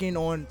a lacking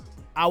on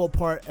our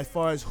part as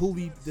far as who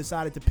we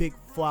decided to pick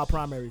for our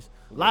primaries.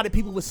 A lot of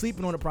people were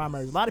sleeping on the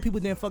primaries. A lot of people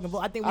didn't fucking vote.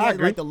 I think we had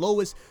agree. like the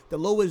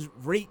lowest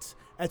rates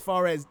as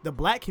far as the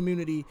black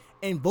community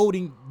in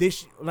voting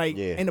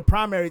in the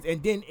primaries,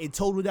 and then it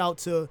totaled out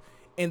to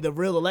in the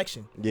real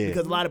election. Yeah.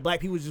 Because a lot of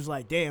black people was just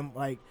like, damn,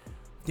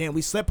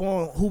 we slept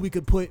on who we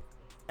could put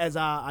as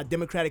our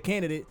Democratic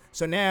candidate.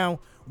 So now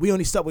we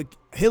only stuck with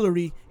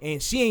Hillary,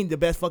 and she ain't the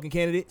best fucking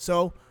candidate.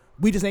 So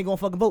we just ain't gonna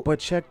fucking vote. But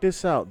check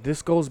this out.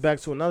 This goes back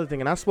to another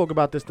thing, and I spoke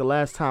about this the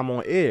last time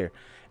on air.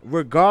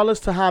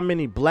 Regardless to how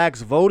many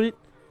blacks voted,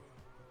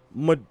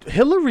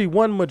 Hillary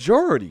won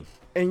majority.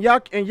 And y'all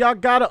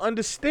gotta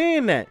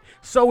understand that.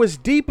 So it's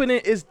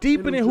deepening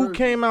who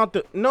came out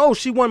no,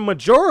 she won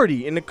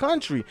majority in the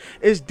country.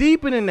 It's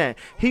deepening that.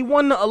 He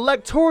won the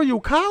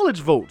electoral college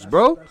votes,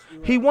 bro.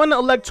 He won the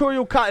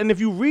electoral college. And if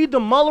you read the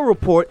Mueller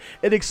report,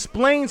 it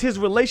explains his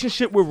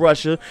relationship with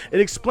Russia. It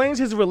explains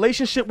his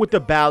relationship with the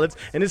ballots.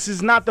 And this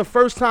is not the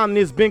first time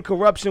there's been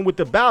corruption with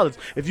the ballots.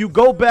 If you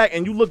go back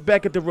and you look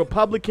back at the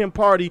Republican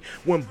Party,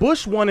 when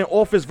Bush won in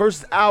office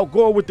versus Al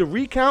Gore with the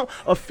recount,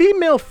 a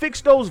female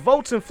fixed those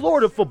votes in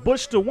Florida for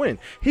Bush to win.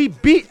 He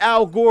beat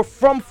Al Gore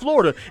from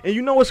Florida. And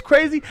you know what's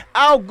crazy?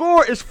 Al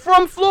Gore is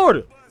from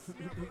Florida.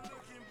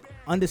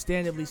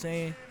 Understandably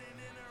saying,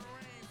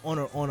 on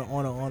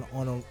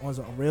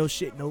a real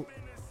shit note,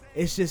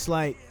 it's just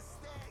like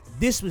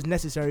this was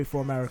necessary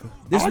for America.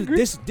 This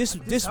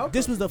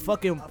was the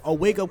fucking a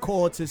wake up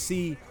call to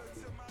see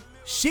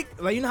shit.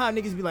 Like, you know how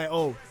niggas be like,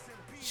 oh,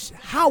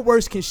 how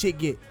worse can shit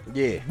get?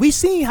 Yeah. We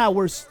seen how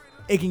worse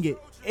it can get,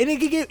 and it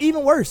can get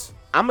even worse.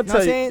 I'm gonna You know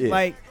what tell I'm you, saying? yeah.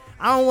 Like,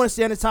 I don't want to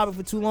stay on the topic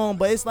for too long,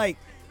 but it's like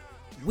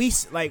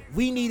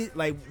we needed,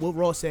 like what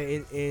Ross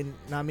said in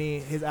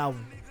his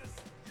album.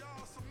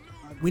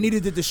 We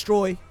needed to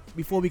destroy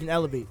before we can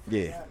elevate.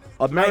 Yeah.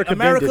 Like,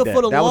 America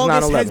for the that was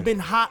longest 9/11. has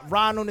been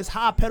riding on this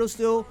high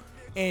pedestal,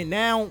 and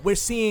now we're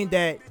seeing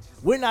that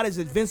we're not as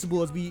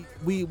invincible as we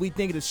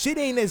think it is. Shit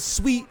ain't as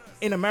sweet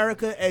in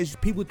America as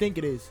people think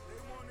it is.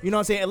 You know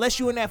what I'm saying? Unless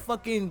you in that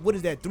fucking, what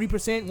is that,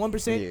 3%,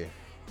 1%? Yeah.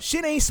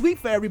 Shit ain't sweet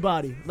for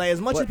everybody. Like, as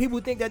much But- as people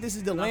think that this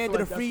is the land of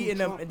the free, and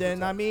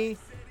then I mean,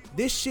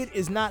 this shit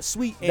is not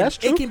sweet, and That's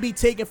true. it can be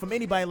taken from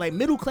anybody. Like,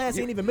 middle class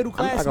ain't even middle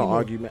class not gonna anymore.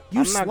 argue, man.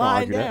 You I'm not gonna sliding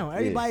argue that. down. Yeah.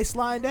 Everybody's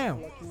sliding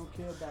down. Like, he don't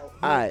care about.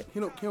 All right. He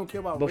don't care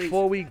about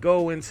Before we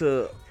go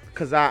into,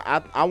 because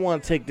I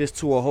want to take this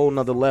to a whole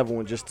nother level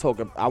and just talk.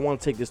 I want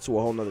to take this to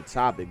a whole nother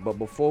topic. But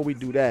before we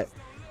do that,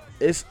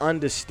 it's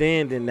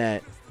understanding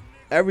that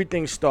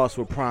everything starts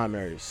with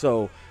primaries.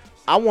 So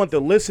I want the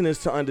listeners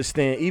to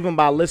understand, even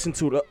by listening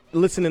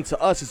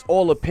to us, it's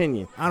all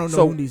opinion. I don't know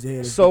so, who these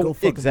is. So Go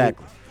fuck 'em,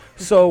 exactly.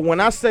 So when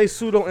I say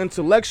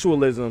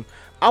pseudo-intellectualism,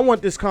 I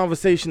want this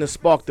conversation to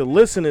spark the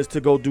listeners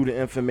to go do the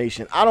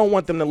information. I don't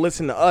want them to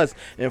listen to us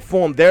and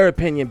form their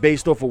opinion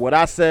based off of what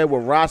I said, what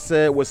Ross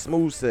said, what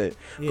Smooth said.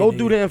 Yeah, Go nigga.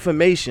 do the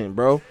information,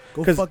 bro.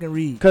 Go 'Cause- fucking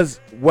read. Because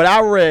what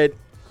I read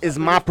is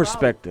my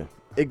perspective.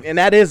 And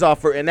that is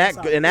offer, and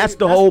that's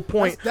the whole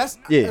point. That's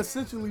Yeah.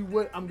 essentially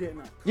what I'm getting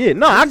at. Yeah,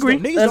 no, I agree,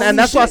 niggas don't and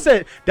that's eat why I shit.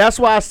 said. That's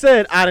why I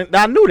said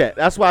I knew that.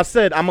 That's why I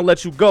said I'm gonna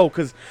let you go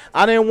because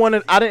I didn't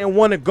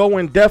want to go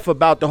in depth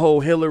about the whole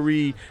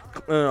Hillary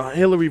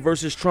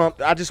versus Trump.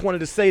 I just wanted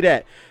to say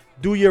that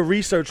do your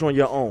research on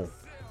your own.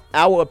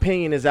 Our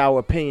opinion is our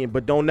opinion,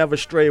 but don't never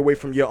stray away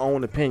from your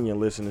own opinion,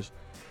 listeners.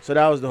 So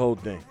that was the whole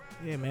thing.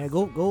 Yeah, man.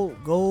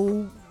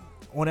 Go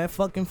on that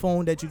fucking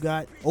phone that you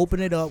got. Open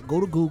it up. Go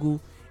to Google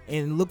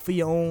and look for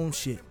your own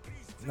shit.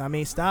 You know what I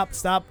mean? Stop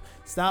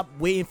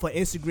waiting for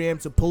Instagram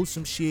to post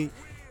some shit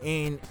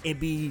and it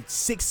be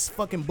 6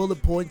 fucking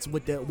bullet points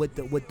with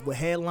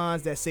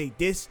headlines that say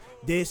this,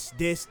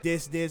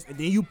 and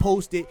then you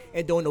post it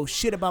and don't know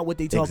shit about what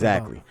they talking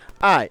Exactly.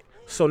 about. All right.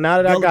 So now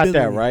that I got that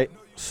Gullibility. right,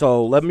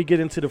 so let me get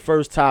into the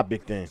first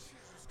topic then.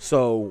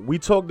 So we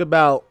talked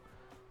about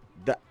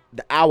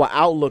our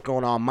outlook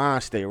on our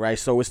mind state, right?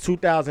 So it's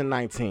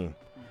 2019.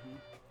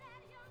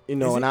 You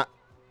know, Is and it?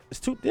 it's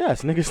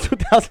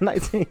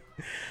 2019.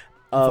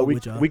 Fuck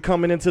with y'all. We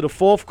coming into the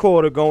fourth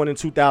quarter, going in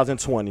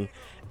 2020,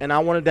 and I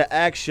wanted to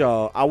ask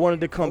y'all. I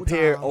wanted to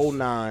compare times.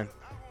 09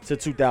 to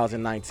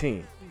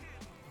 2019.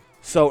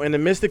 So in the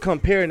midst of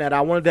comparing that,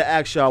 I wanted to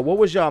ask y'all, what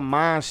was your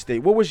mind state?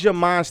 What was your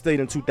mind state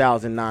in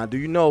 2009? Do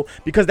you know?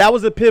 Because that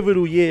was a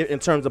pivotal year in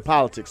terms of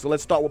politics. So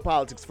let's start with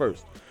politics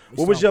first.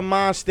 What was your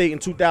mind state in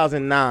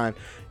 2009?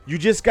 You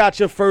just got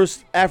your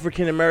first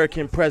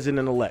African-American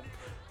president-elect.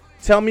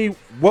 Tell me,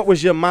 what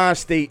was your mind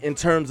state in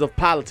terms of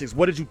politics?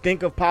 What did you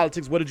think of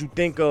politics? What did you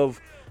think of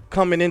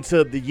coming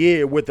into the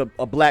year with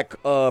a black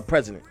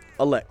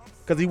president-elect?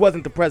 Because he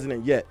wasn't the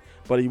president yet,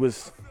 but he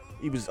was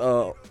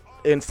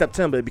in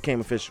September it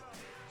became official.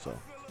 So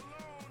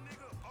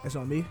That's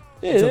on me.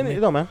 yeah, That's on me. it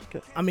don't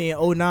matter. I mean,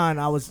 09,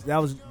 that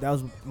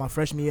was my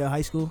freshman year of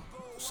high school.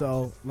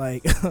 So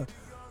like,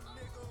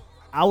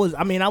 I was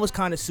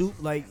kind of soup.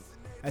 Like,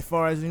 as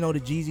far as, you know, the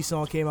Jeezy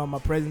song came out, my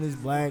president is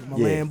black, my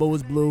Yeah. Lambo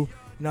is blue.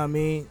 You know what I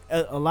mean?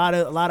 A lot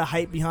of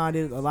hype behind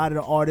it. A lot of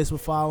the artists were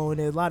following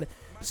it.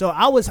 So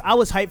I was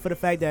hyped for the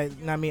fact that, you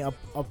know what I mean,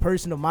 a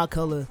person of my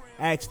color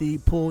actually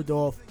pulled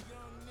off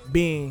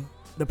being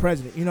the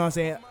president. You know what I'm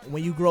saying?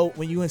 When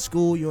you in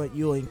school,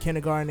 you're in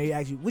kindergarten, they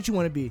ask you what you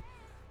want to be.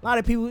 A lot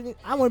of people,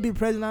 I want to be the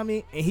president. I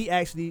mean, and he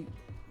actually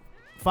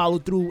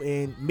followed through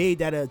and made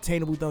that an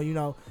attainable thing. You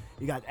know,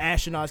 you got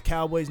astronauts,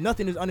 cowboys.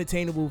 Nothing is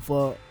unattainable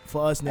for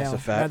us now. That's a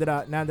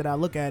fact. Now that I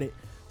look at it,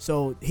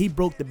 so he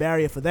broke the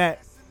barrier for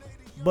that.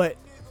 But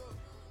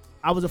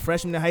I was a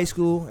freshman in high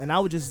school, and I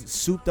was just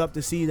souped up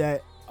to see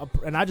that,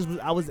 and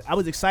I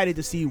was excited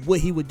to see what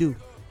he would do.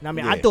 And I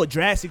mean, I Yeah. thought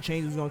drastic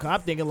changes was gonna come. I'm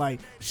thinking like,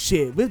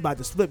 shit, we're about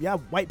to flip. Y'all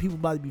white people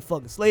about to be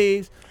fucking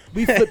slaves.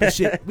 We flipping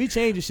shit. We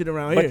changing shit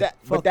around here.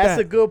 But that's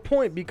a good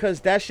point because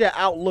that's your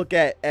outlook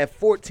at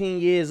 14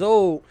 years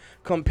old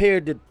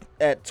compared to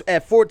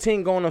at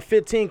 14 going to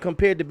 15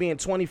 compared to being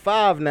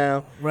 25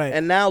 now. Right.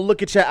 And now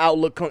look at your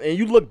outlook and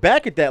you look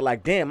back at that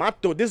like, damn, I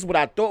thought this is what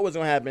I thought was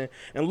gonna happen.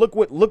 And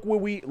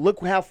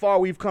look how far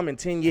we've come in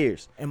 10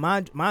 years. And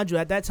mind you,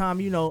 at that time,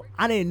 you know,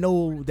 I didn't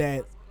know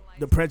that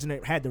the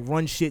president had to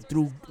run shit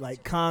through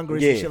like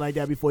Congress and Yeah. shit like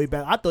that before he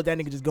back. I thought that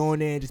nigga just go in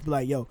there and just be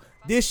like, yo,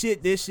 this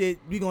shit,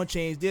 we gonna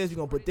change this, we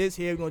gonna put this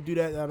here, we gonna do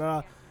that, blah,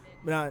 blah.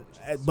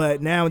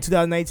 But now in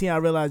 2019, I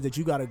realized that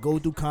you gotta go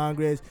through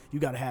Congress, you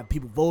gotta have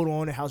people vote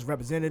on it, House of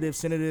Representatives,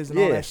 senators, and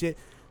all Yeah. that shit.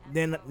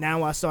 Then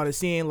now I started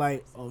seeing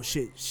like, oh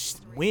shit,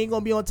 we ain't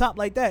gonna be on top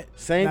like that.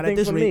 Same Not at thing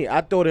this for rate. me.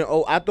 I thought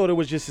it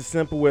was just as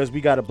simple as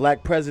we got a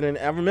black president.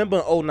 I remember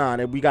in 2009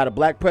 that we got a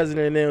black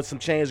president and then some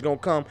change gonna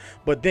come.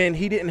 But then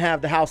he didn't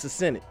have the House of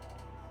Senate.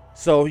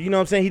 So you know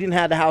what I'm saying? He didn't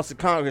have the House of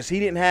Congress.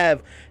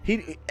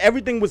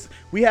 Everything was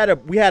we had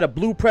a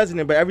blue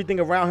president, but everything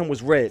around him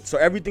was red. So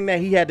everything that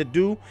he had to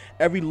do,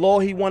 every law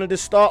he wanted to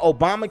start,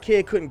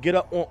 Obamacare couldn't get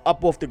up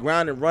off the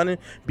ground and running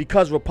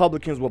because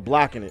Republicans were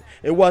blocking it.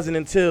 It wasn't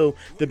until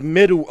the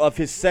middle of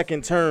his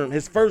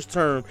first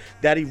term,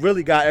 that he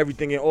really got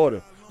everything in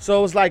order. So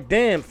it was like,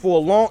 damn,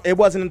 it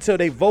wasn't until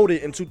they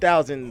voted in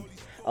 2000.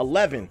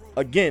 11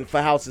 again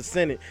for House and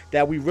Senate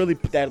that we really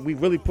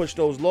pushed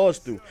those laws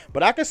through.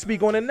 But I can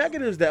speak on the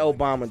negatives that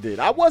Obama did.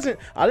 I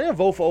didn't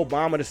vote for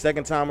Obama the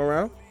second time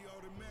around.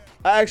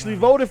 I actually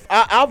voted.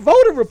 I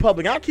voted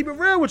Republican. I'll keep it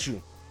real with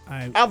you.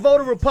 Right. I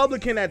voted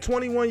Republican at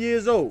 21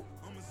 years old.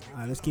 All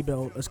right, let's keep it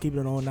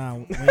on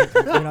now.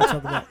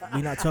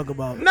 We not talking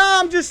about. Nah,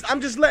 I'm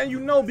just letting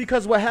you know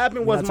because what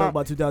happened was Not talking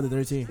about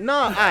 2013.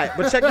 Nah, all right,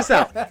 but check this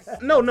out.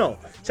 No,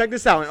 check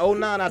this out. In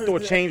 09, I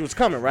thought change was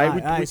coming, right? All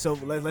right, so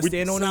let's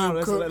stay in 09.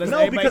 Let's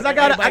no, because I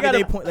got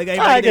a point. Like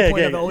everybody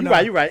point of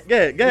 09. You're right. Go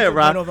ahead,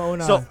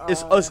 Rob. So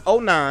it's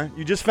 09.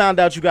 You just found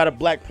out you got a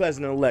black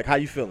president-elect. How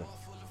you feeling?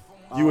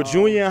 You a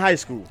junior in high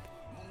school.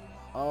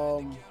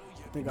 I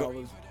think I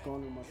was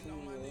going in my senior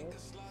year.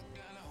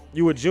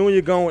 You a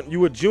junior.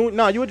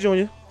 No, you a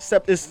junior.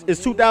 Except it's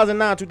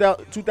 2009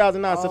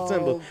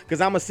 September,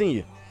 because I'm a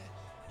senior.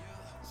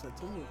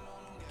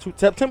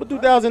 September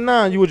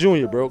 2009, you a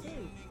junior, bro.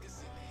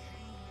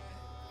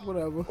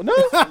 Whatever. No.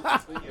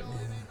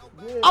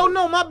 Oh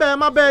no, my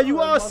bad. You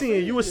are a senior.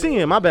 You a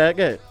senior. My bad.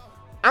 Go ahead.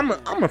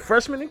 I'm a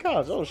freshman in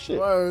college. Oh shit.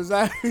 Where is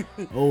that?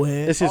 Oh,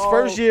 head. It's his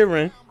first year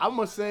in. I'm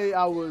gonna say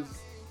I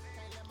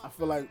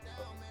feel like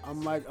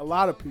I'm like a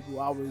lot of people.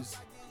 I was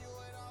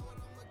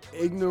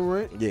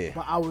ignorant, Yeah.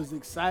 but I was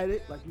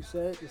excited, like you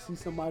said, to see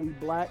somebody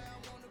black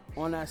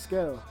on that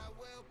scale.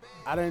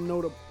 I didn't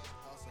know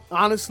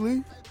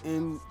honestly,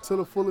 and to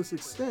the fullest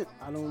extent,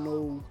 I don't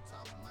know,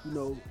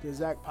 the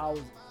exact powers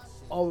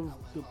of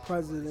the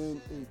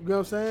president. And, you know what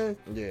I'm saying?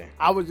 Yeah.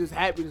 I was just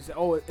happy to say,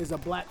 oh, it's a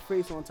black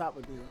face on top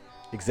of there.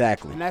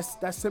 Exactly. And that's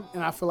simple.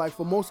 And I feel like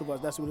for most of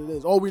us, that's what it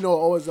is. All we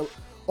know, is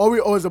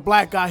a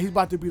black guy. He's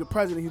about to be the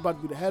president. He's about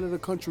to be the head of the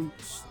country.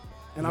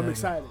 And I'm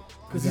excited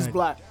because he's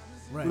black.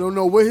 Right. We don't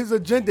know what his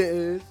agenda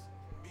is.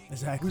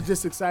 Exactly. We're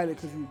just excited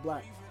because he's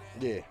black.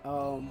 Yeah.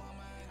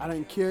 I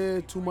didn't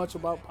care too much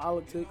about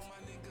politics.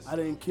 I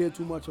didn't care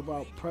too much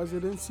about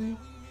presidency.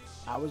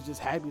 I was just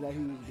happy that he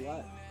was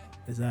black.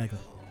 Exactly.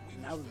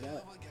 And that was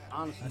that.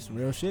 Honestly. That's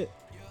real shit.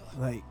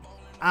 Like,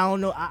 I don't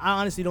know. I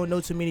honestly don't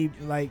know too many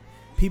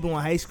people in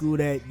high school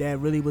that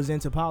really was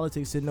into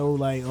politics to know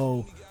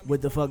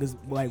what the fuck is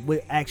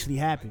what actually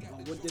happened.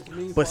 What this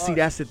means But for see, us.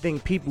 that's the thing.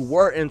 People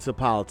were into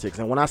politics.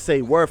 And when I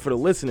say were for the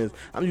listeners,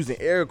 I'm using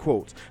air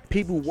quotes.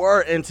 People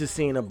were into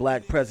seeing a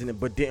black president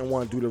but didn't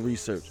want to do the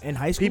research. In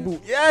high school?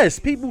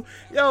 People,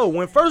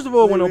 when first of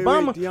all, when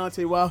Obama.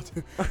 Deontay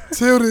Wilder.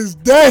 Till this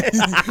day.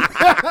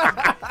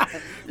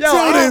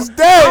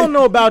 I don't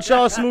know about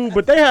y'all, Smooth,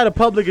 but they had a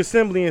public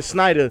assembly in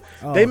Snyder.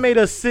 Oh. They made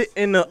us sit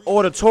in the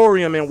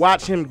auditorium and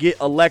watch him get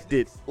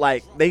elected.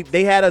 Like,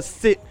 they had us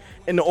sit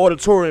in the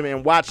auditorium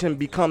and watch him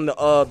become the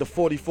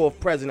 44th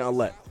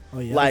president-elect. Oh,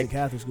 yeah. Like, I was in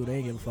Catholic school. They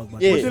ain't give a fuck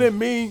about Yeah.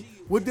 that.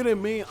 What did it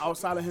mean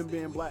outside of him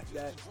being black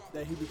that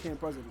he became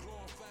president?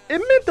 it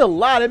meant a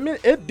lot.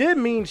 It did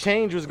mean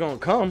change was going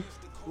to come.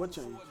 What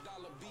changed?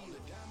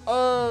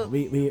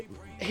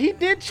 He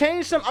did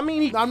change some. I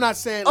mean, No, I'm not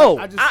saying.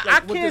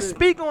 I can't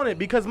speak on it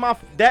because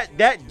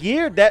that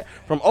year, that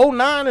from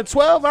 09 to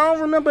 12, I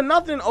don't remember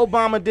nothing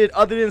Obama did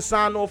other than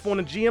sign off on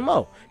the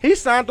GMO. He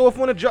signed off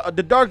on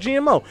the dark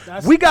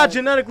GMO. We got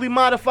genetically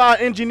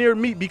modified engineered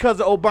meat because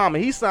of Obama.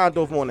 He signed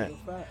off on that.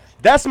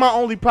 That's my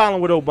only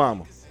problem with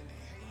Obama.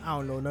 I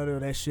don't know none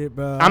of that shit,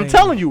 bro. I'm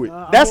telling you it.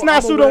 That's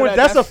not pseudo.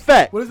 That's a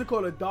fact. What is it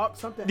called? A dark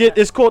something? Yeah,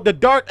 it's called the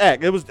DART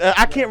Act. It was I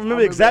can't remember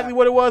remember exactly that.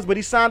 what it was, but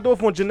he signed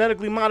off on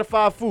genetically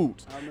modified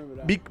foods. I remember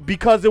that.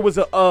 Because it was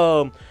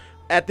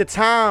at the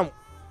time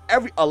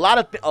a lot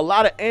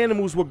of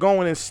animals were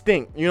going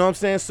extinct. You know what I'm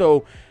saying?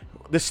 So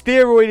the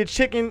steroided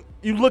chicken,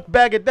 you look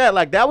back at that,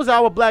 like that was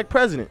our black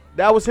president.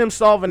 That was him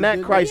solving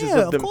that crisis.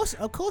 Yeah, of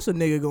of course a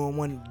nigga gonna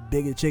want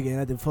bigger chicken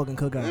at the fucking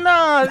cookout.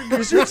 Nah,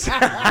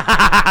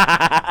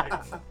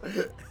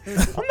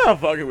 I'm not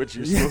fucking with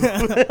you,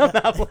 Smooth. I'm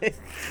not playing.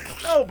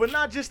 No, but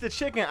not just the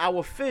chicken,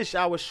 our fish,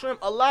 our shrimp.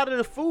 A lot of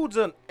the foods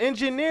are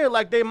engineered,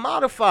 like they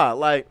modified.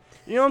 Like,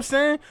 you know what I'm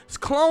saying? It's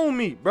clone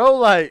meat, bro.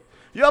 Like,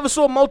 you ever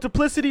saw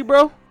Multiplicity,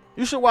 bro?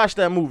 You should watch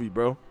that movie,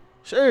 bro.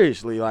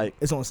 Seriously, like.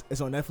 It's on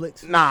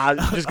Netflix. Nah, you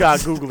just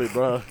gotta Google it,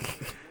 bro.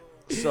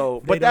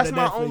 So, but They that's know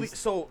my the only. Netflix.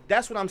 So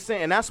that's what I'm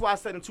saying. That's why I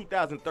said in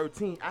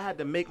 2013 I had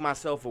to make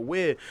myself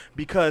aware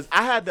because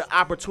I had the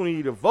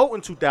opportunity to vote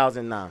in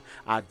 2009.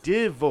 I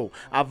did vote.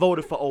 I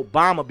voted for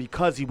Obama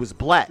because he was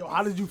black. Yo,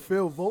 how did you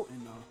feel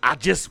voting though?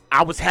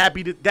 I was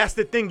happy that. That's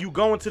the thing. You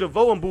go into the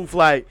voting booth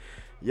like,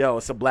 yo,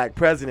 it's a black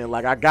president.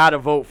 Like I gotta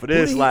vote for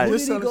this.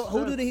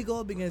 Who did he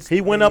go up against?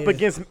 He went up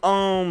against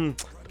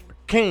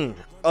King.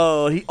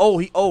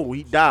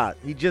 He died.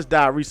 He just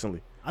died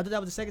recently. I thought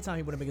that was the second time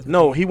he went up against.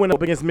 No, he went up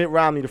against Mitt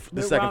Romney the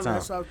Mitt second Romney, time.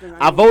 that's what I was thinking.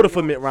 I voted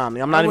for Mitt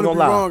Romney. I'm not even gonna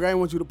lie. Wrong. I didn't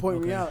want you to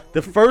point me out.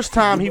 The first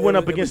time he went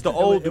up It was- against the it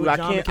was- old it dude, was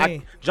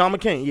John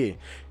McCain,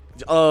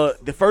 yeah.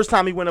 The first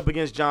time he went up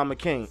against John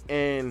McCain,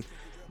 and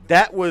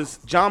that was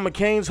John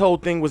McCain's whole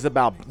thing was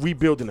about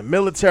rebuilding the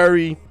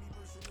military,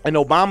 and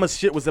Obama's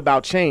shit was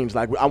about change.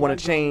 Like I want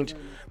to change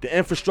the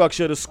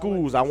infrastructure of the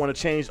schools. I want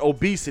to change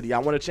obesity. I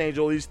want to change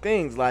all these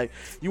things. Like,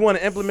 you want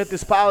to implement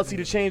this policy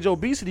to change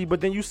obesity,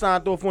 but then you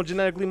signed off on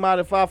genetically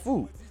modified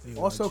food.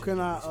 Also, can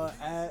I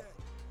add?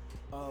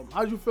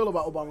 How do you feel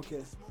about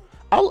Obamacare?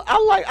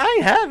 I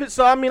ain't have it,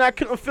 so I mean I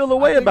couldn't feel a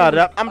way about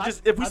it. I'm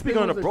just, if we speak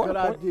on a broader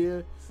point.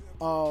 Idea.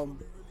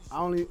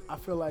 I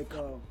feel like.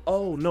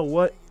 Oh no,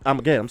 what?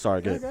 I'm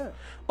sorry. Good. Yeah.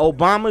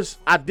 Obama's.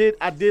 I did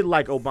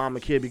like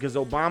Obamacare because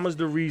Obama's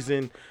the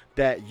reason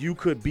that you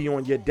could be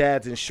on your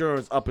dad's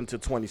insurance up until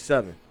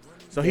 27.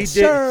 So he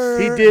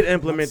did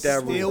implement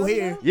that rule. Still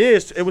here.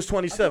 Yes, it was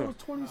 27. I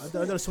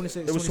thought it was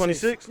 26. It was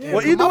 26. Yeah,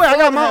 Well, either way, I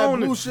got my had own.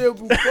 Blue Shield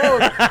Blue Cross.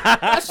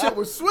 That shit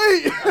was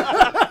sweet.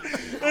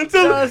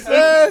 Until You know what I'm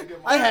saying?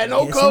 I had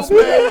no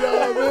copay,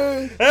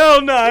 man.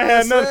 hell no, I had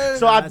what I'm nothing. saying?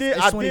 So I It's did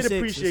 26.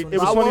 appreciate. It's It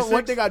was But 26.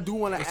 one thing I do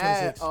want to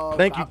add. 26.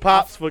 Thank you,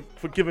 pops, for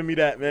giving me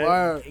that, man.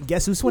 Word.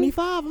 Guess who's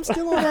 25? I'm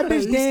still on that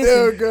bitch He's dancing.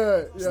 still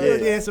good. Still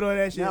Yeah. dancing on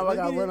that shit. Now I Look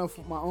got at to it. run off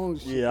my own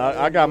shit.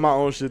 Yeah, I got my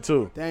own shit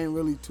too. They ain't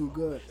really too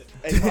good.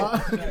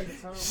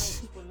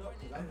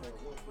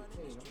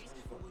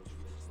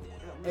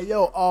 Hey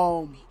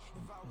yo,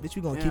 Bitch,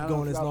 we gonna Man, keep I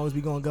going don't as know. long as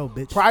we gonna go,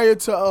 bitch. prior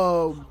to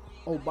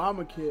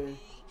Obamacare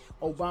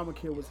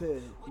was here.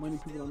 Many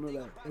people don't know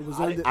that. It was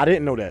under, I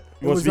didn't know that.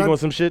 You want was to speak un- on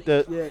some shit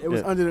that? yeah, it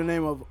was under the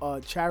name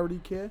of Charity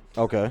Care,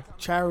 Okay.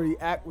 Charity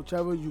Act,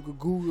 whichever. You could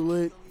Google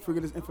it,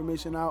 figure this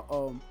information out.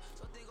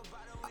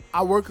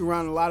 I work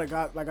around a lot of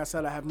guys. Like I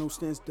said, I have no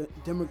stance,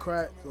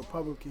 Democrat,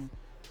 Republican,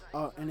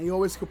 and they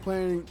always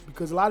complaining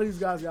because a lot of these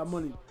guys got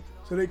money,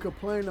 so they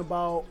complain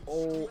about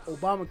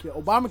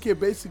Obamacare. Obamacare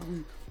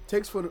basically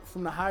takes from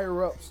the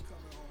higher ups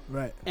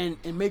Right. and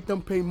make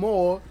them pay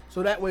more,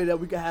 so that way that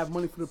we can have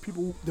money for the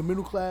people, the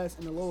middle class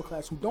and the lower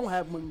class who don't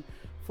have money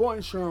for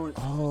insurance.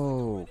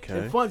 Oh, okay.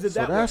 It funds it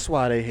So that way. that's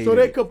why they hate So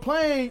they it.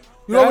 complain.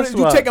 You know, That's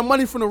you why. taking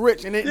money from the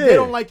rich, and they Yeah.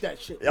 don't like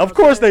that shit. You know Of what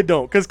course I'm they saying?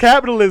 don't, because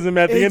capitalism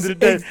at the end of the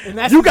day, And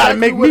that's you gotta exactly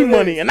make what me it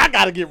money, is. and I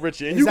gotta get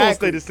richer, and you gonna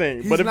stay the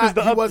same. He's But if not, it's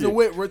the he up, wasn't yeah.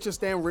 with richer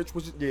staying rich,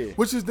 Yeah.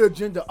 which is the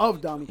agenda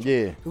of Donald Trump.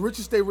 Yeah. The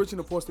richest stay rich and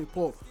the poor stay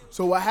poor.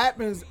 So what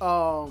happens?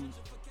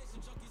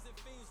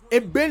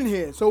 It been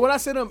here. So when I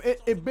said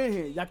it been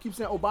here. Y'all keep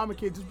saying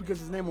Obamacare just because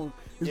his name on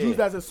it's Yeah. used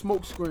as a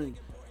smoke screen.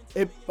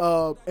 It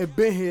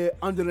been here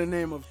under the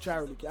name of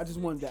Charity Care. I just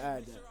wanted to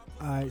add that.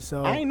 All right,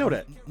 so I ain't know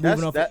that.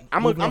 moving off-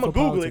 I'm moving gonna off of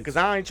Google it politics. because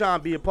I ain't trying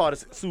to be a part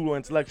of pseudo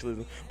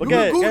intellectualism. But You go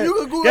can ahead, Google- go ahead. you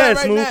can Google Go ahead, that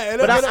right Smooth. now. But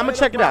I'm It'll gonna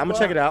check it out. I'm gonna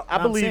pop check it out. I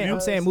I'm believe saying, you. I'm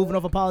saying moving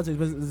off of politics.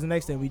 This is the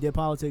next thing. We did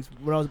politics.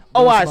 What else?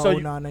 Oh, what else alright, about so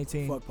you-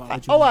 09-19? Fuck What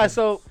politics. you Oh, been all right. doing?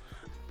 So,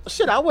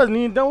 shit, I wasn't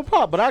even done with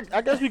pop, but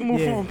I guess we can move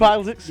Yeah. forward from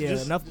politics. Yeah,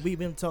 Just- enough. We've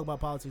been talking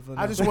about politics for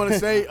I enough. just want to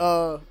say,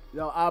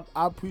 I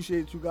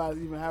appreciate you guys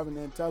even having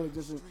the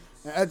intelligence and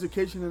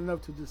education enough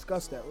to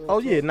discuss that. real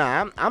Oh talk. yeah,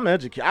 nah, I'm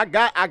educated. I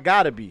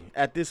gotta be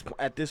at this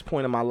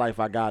point in my life.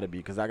 I gotta be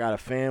because I got a I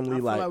family.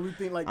 feel Like we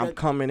think like I'm that.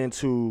 coming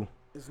into.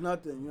 It's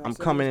nothing. You know what I'm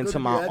saying? coming It's good into to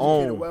be my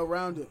educated, own.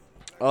 well-rounded.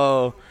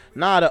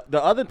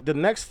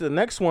 The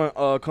next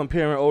one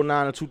comparing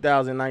 09 to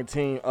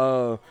 2019.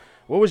 What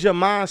was your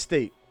mind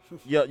state?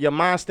 Your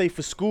mind state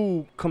for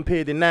school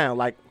compared to now?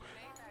 Like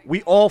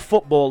we all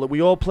football,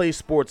 we all play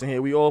sports in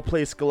here, we all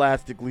play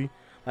scholastically.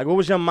 Like what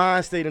was your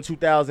mind state in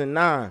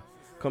 2009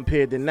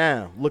 compared to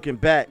now? Looking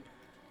back,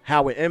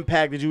 how it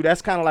impacted you.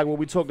 That's kind of like what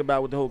we talked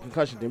about with the whole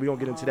concussion thing. We gonna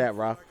get into that,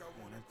 Rob.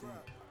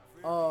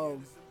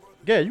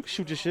 Yeah, you can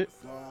shoot your shit.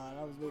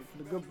 That was good for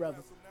the good brother.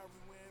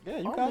 Yeah,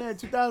 you Oh got man,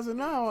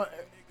 2009.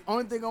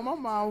 Only thing on my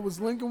mind was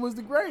Lincoln was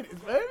the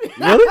greatest, baby.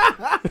 Really?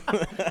 That's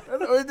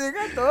the only thing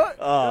I thought.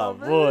 Oh, You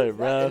know, boy, man.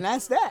 bruh. And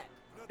that's that.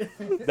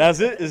 That's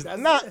it. It's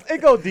not.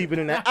 It go deeper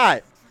than that. All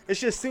right.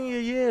 It's your senior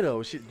year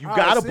though. Shit, you All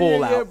gotta right, ball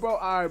senior year, out. bro.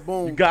 All right,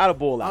 boom. You gotta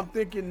ball I'm out.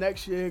 thinking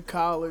next year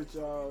college.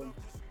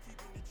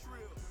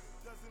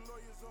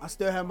 I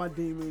still have my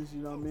demons,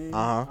 you know what I mean?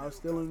 Uh-huh. I was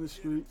still in the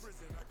streets.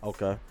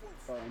 Okay.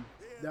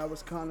 That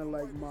was kind of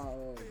like my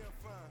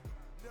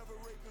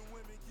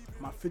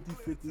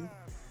 50-50.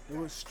 It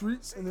was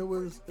streets and it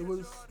was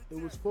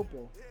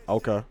football.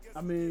 Okay.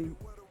 I mean,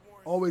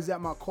 always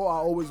at my core, I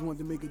always wanted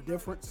to make a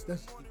difference.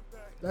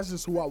 That's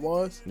just who I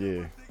was.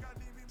 Yeah.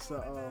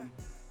 So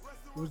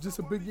it was just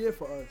a big year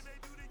for us.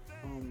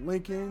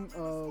 Lincoln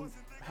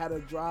had a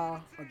dry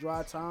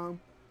time.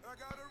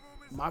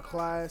 My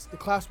class, the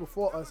class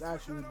before us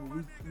actually, but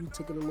we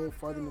took it a little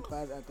further. In the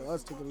class after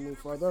us took it a little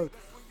further.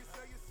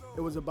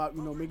 It was about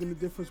making a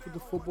difference with the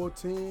football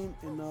team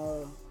and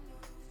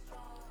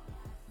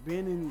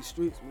being in these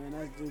streets,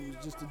 man.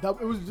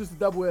 It was just a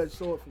double-edged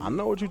sword for me. I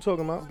know what you're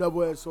talking about.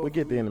 Double-edged sword. We'll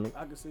get for there me. in a minute.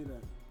 I can see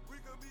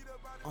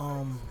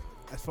that.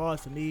 As far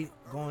as for me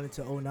going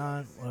into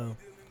 09,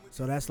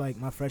 so that's like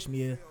my freshman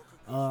year.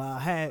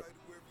 That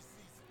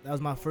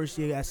was my first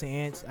year at St.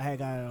 Anne's. I had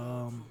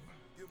got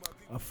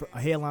a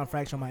hairline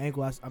fracture on my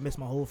ankle. I missed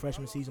my whole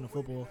freshman season of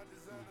football.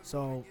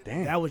 So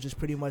Damn. that was just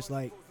pretty much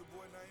like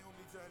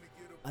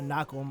a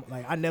knock on.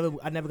 Like I never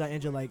got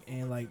injured like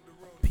in like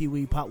Pee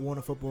Wee Pop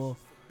Warner football,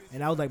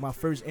 and that was like my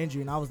first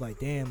injury. And I was like,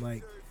 damn,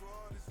 like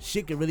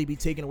shit could really be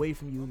taken away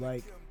from you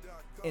like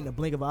in the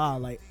blink of an eye.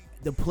 Like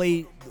the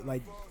play,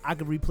 like I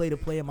could replay the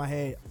play in my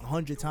head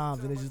 100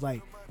 times, and it's just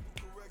like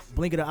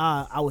blink of the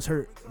eye, I was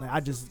hurt. Like I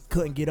just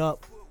couldn't get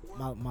up.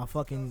 My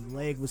fucking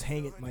leg was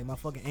hanging, like my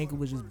fucking ankle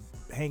was just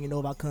hanging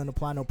over. I couldn't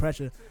apply no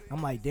pressure.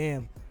 I'm like,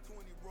 damn,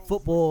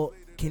 football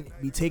can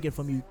be taken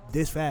from you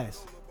this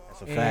fast.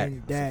 That's a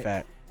fact. That's a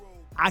fact.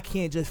 I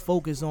can't just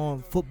focus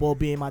on football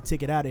being my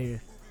ticket out of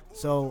here.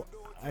 So,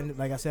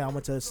 like I said, I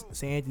went to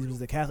St. Anthony's, which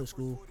was a Catholic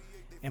school,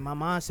 and my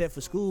mindset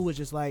for school was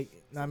just like,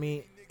 I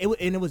mean, it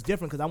was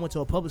different because I went to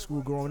a public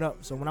school growing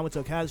up. So when I went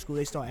to a Catholic school,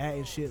 they start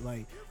adding shit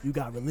like you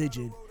got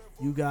religion,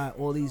 you got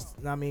all these.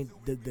 I mean,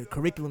 the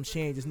curriculum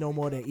change. There's no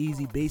more that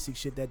easy basic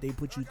shit that they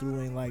put you through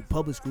in like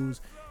public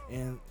schools.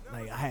 And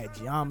like I had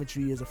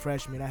geometry as a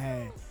freshman. I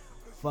had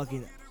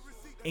fucking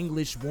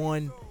English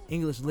 1,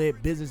 English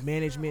lit, business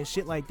management,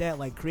 shit like that,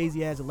 like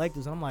crazy ass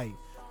electives. I'm like,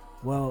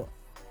 well,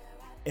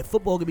 if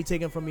football could be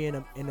taken from me in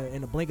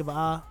a blink of an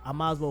eye, I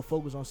might as well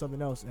focus on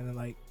something else. And then,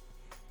 like,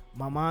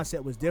 my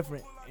mindset was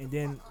different. And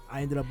then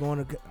I ended up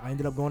going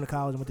to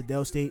college. I went to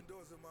Del State.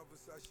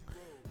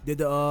 Did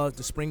the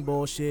spring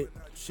ball shit.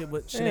 Shit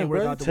ain't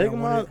work out the way I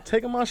wanted.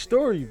 Taking my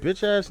story,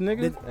 bitch ass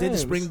nigga. Did the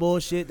spring ball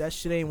shit. That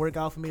shit ain't work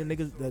out for me. The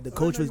niggas, the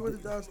coach was. You went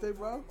to Del State,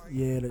 bro?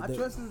 Yeah. I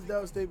trusted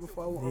Del State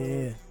before I went.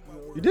 Yeah.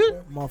 You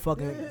did?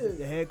 Motherfucking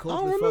the head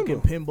coach was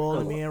fucking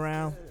pinballing me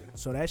around.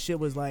 So that shit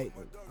was like,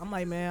 I'm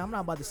like, man, I'm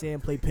not about to sit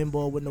and play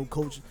pinball with no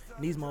coach.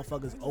 And these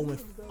motherfuckers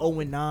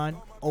 0-9,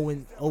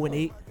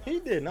 0-8. He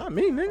did, not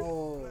me, nigga.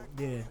 Oh,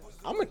 Yeah.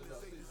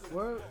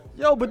 word.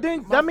 Yo, but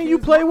then that mean you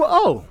play with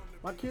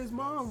My kid's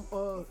mom,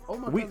 my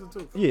We- cousin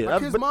too. yeah, My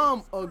kid's but-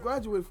 mom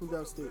graduated from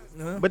Del State.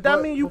 But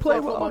that mean you before play I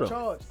with fought my Odo.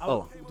 charge,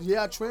 Oh.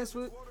 Yeah, I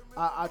transferred.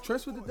 I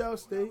transferred to Del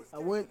State. I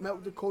met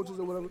with the coaches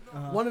or whatever.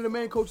 One of the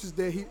main coaches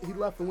there, he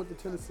left and went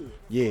to Tennessee.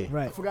 Yeah. I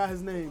Right. forgot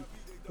his name.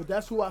 But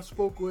that's who I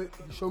spoke with.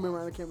 He showed me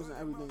around the campus and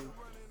everything.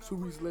 2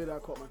 weeks later, I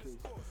caught my case.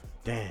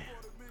 Damn.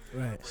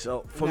 Right.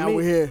 So for Now me,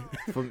 we're here.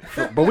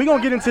 but we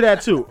gonna get into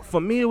that too. For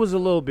me, it was a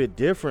little bit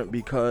different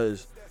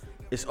because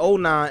it's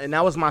 09, and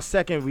that was my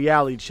second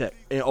reality check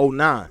in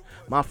 09.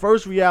 My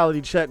first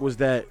reality check was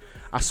that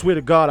I swear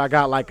to God, I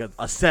got like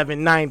a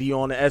 790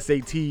 on the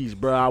SATs,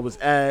 bro. I was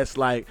ass,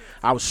 like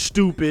I was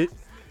stupid.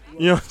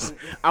 You know,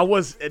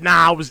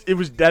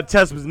 that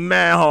test was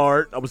mad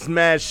hard. I was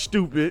mad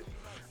stupid.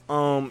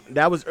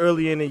 That was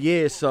early in the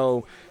year,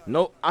 so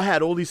no, I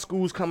had all these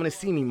schools coming to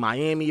see me.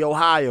 Miami,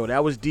 Ohio,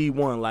 that was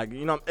D1. Like,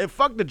 you know, and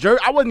fuck the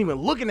Jersey. I wasn't even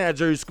looking at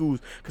Jersey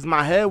schools because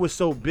my head was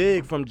so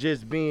big from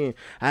just being.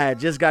 I had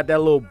just got that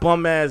little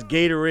bum ass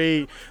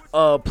Gatorade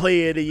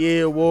Player of the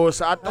Year award,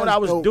 so I thought I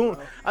was doing.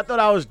 I thought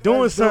I was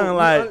doing something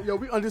like.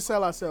 We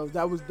undersell ourselves.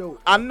 That was dope.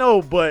 I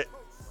know, but.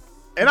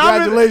 And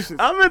Congratulations.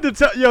 I meant to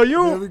tell you.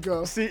 Here we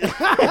go. See, Here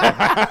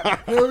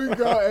we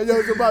go. And yo,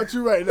 it's about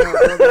you right now,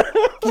 brother.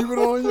 Keep it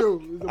on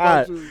you. It's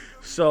about you.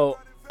 So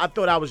I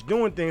thought I was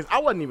doing things. I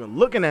wasn't even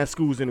looking at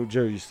schools in New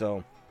Jersey.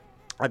 So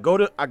I go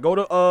to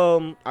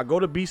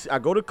BC. I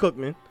go to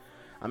Cookman.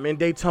 I'm in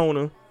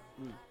Daytona,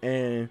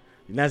 and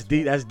that's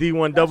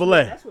D1 double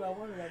A. That's what I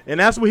wanted. And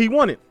that's what he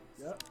wanted.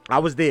 Yep. I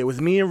was there. It was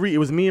me and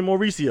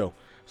Mauricio.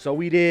 So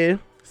we did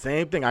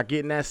same thing. I get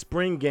in that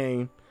spring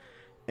game,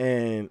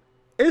 and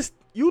it's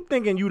you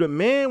thinking you the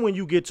man when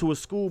you get to a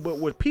school, but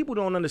what people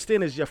don't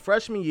understand is your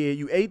freshman year,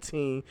 you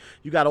 18,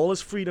 you got all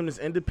this freedom, this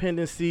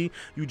independency,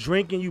 you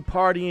drinking, you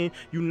partying,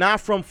 you not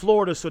from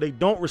Florida, so they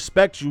don't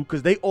respect you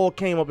because they all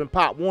came up in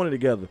Pop Warner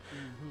together.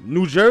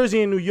 New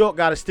Jersey and New York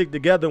got to stick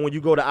together when you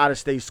go to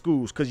out-of-state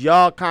schools because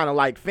y'all kind of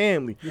like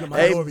family. You the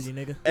minority,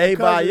 nigga.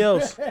 Everybody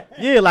else,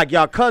 yeah, like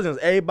y'all cousins.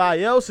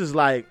 Everybody else is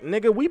like,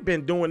 nigga, we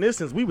been doing this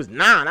since we was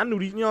 9. I knew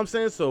these, you know what I'm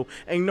saying? So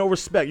ain't no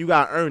respect. You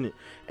got to earn it.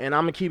 And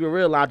I'm going to keep it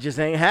real. I just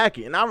ain't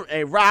hacking. And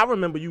I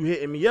remember you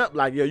hitting me up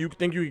like, yo, you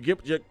think you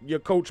could get your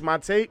coach my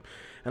tape?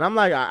 And I'm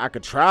like, I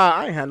could try.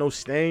 I ain't had no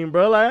stain,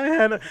 bro. Like,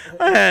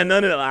 I had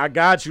none of that. Like, I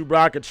got you, bro.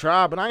 I could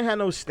try, but I ain't had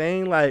no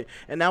stain. Like,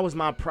 and that was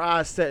my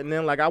pride setting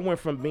in. Like, I went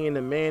from being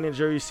the man in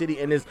Jersey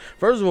City, and this,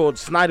 first of all,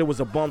 Snyder was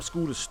a bum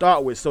school to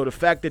start with. So the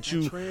fact that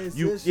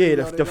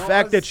the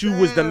fact that you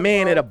was the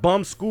man at a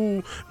bum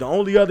school, the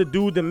only other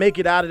dude to make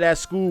it out of that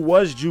school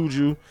was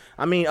Juju.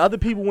 I mean, other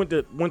people went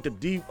to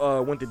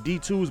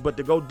D2s, but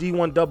to go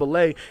D1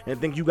 AA and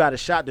think you got a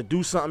shot to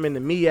do something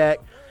in the MEAC.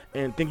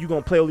 And think you're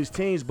going to play all these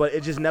teams, but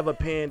it just never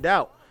panned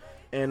out.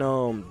 And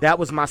that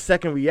was my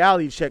second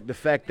reality check, the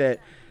fact that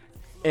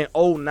in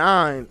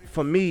 09,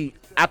 for me,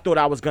 I thought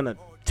I was going to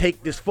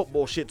take this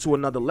football shit to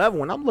another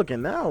level. And I'm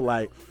looking now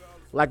like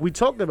we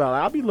talked about,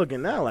 I'll be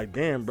looking now like,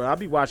 damn, bro, I'll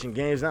be watching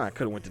games now. I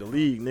could have went to the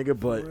league, nigga,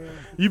 but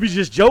you be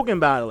just joking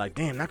about it like,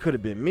 damn, that could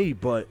have been me.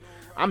 But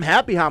I'm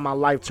happy how my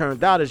life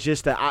turned out. It's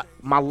just that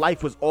my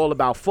life was all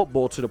about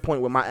football to the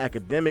point where my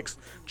academics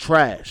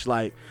trash.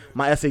 Like,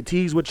 my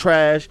SATs were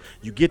trash.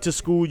 You get to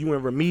school, you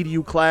in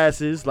remedial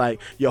classes. Like,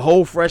 your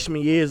whole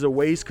freshman year is a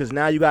waste because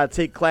now you got to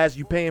take classes.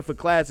 You paying for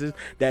classes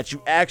that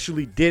you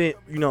actually didn't,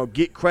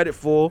 get credit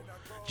for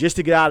just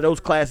to get out of those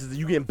classes.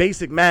 You getting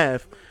basic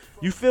math.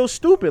 You feel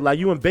stupid, like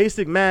you in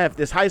basic math,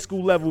 this high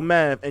school level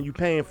math, and you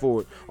paying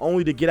for it,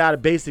 only to get out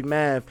of basic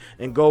math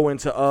and go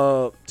into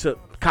to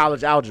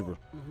college algebra.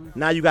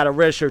 Now you got to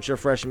redshirt your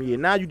freshman year.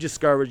 Now you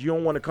discouraged. You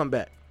don't want to come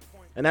back,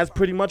 and that's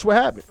pretty much what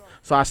happened.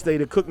 So I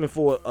stayed at Cookman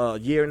for a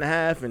year and a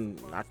half,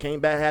 and I came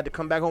back, had to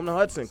come back home to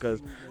Hudson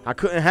because I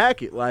couldn't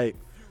hack it. Like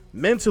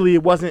mentally,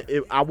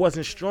 I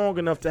wasn't strong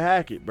enough to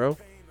hack it, bro.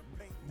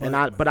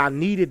 But I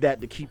needed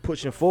that to keep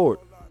pushing forward.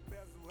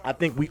 I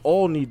think we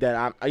all need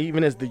that. I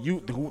even as the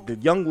youth, the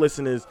young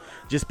listeners,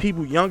 just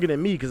people younger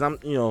than me, because I'm,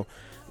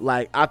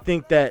 like I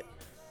think that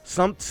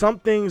some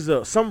things,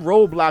 some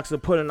roadblocks are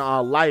put in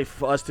our life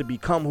for us to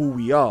become who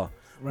we are.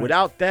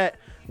 Right.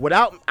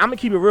 Without, I'm gonna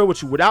keep it real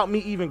with you. Without me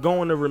even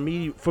going to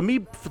remedial, for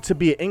me to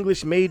be an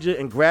English major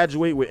and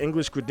graduate with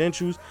English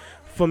credentials,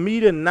 for me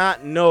to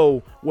not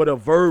know what a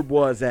verb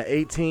was at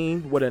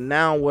 18, what a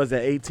noun was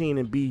at 18,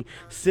 and be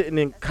sitting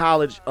in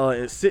college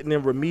and sitting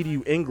in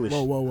remedial English.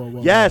 Whoa.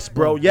 Yes,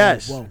 bro.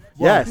 Yes.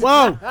 Yes.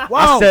 Whoa.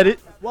 I said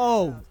it.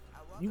 Whoa.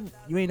 You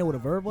ain't know what a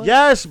verb was?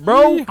 Yes,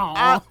 bro.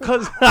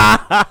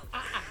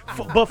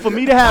 But for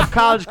me to have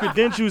college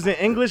credentials in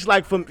English,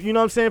 like for you know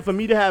what I'm saying, for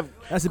me to have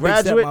that's a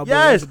graduate, big step, my boy.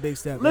 yes. That's a big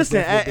step. Listen,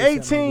 at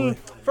 18,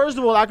 first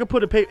of all, I could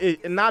put a paper,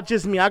 and not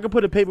just me, I could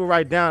put a paper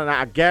right down, and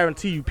I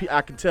guarantee you,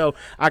 I can tell,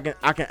 I can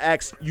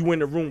ask you in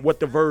the room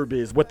what the verb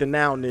is, what the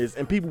noun is,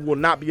 and people will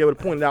not be able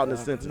to point it out in the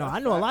sentence. No, I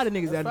know a lot of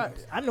niggas that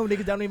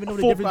don't even know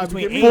the difference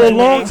between for a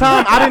long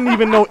time. I didn't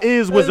even know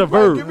is was a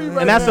verb,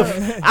 and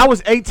I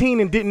was 18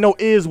 and didn't know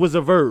is was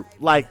a verb.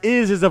 Like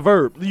is a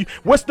verb.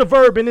 What's the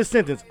verb in this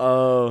sentence?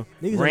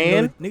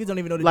 Niggas don't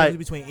even know the difference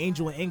between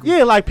angel and English.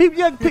 Yeah, like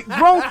people,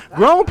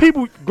 grown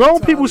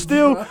people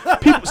still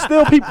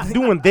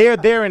doing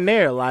there and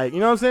there. Like, you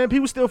know what I'm saying?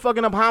 People still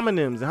fucking up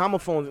homonyms and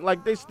homophones.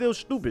 Like, they still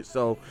stupid.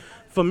 So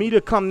for me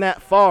to come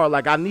that far,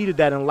 like, I needed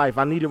that in life.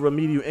 I needed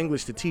remedial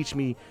English to teach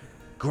me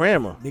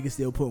grammar. Niggas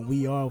still putting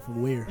we are for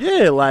where.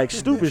 Yeah, like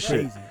stupid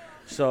shit.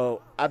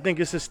 So I think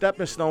it's a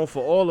stepping stone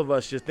for all of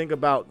us. Just think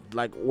about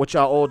like what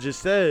y'all all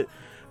just said,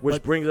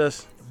 which brings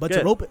us. But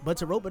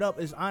to rope it up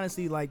is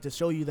honestly like to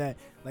show you that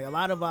like a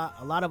lot of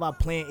our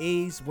plan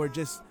A's were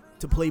just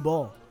to play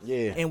ball.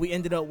 Yeah. And we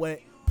ended up with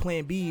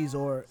plan B's,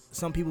 or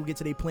some people get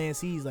to their plan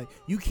C's. Like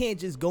you can't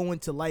just go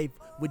into life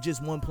with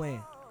just one plan. You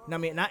know what I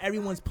mean? Not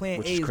everyone's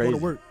plan A is going to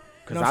work.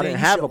 Because I didn't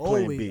have a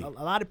plan B. A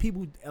lot of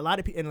people,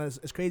 and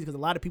it's crazy because a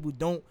lot of people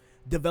don't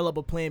develop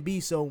a plan B.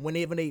 So when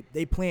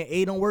they plan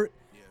A don't work,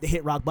 they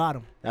hit rock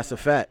bottom. That's a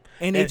fact.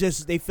 And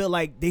they feel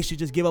like they should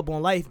just give up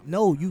on life.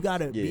 No, you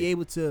gotta be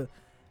able to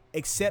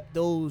accept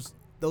those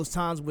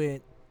times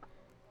when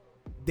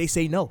they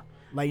say no.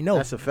 Like no,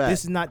 that's a fact.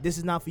 This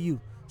is not for you.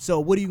 So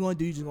what are you gonna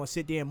do? You just gonna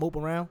sit there and mope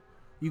around?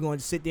 You gonna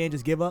just sit there and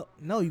just give up?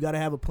 No, you gotta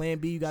have a plan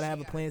B. You gotta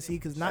have a plan C,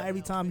 because not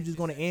every time you're just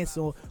gonna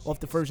answer off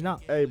the first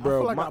knock. Hey, bro, I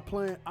feel like I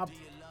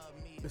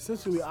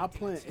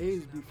plan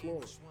A's be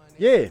flawed.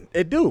 Yeah,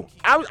 it do.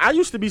 I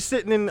used to be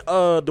sitting in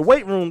the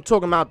weight room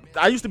talking about.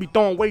 I used to be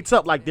throwing weights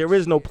up like there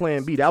is no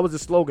plan B. That was the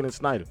slogan in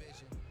Snyder.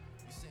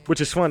 Which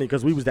is funny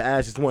because we was the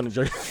ashes one in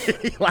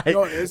Jersey. Like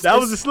that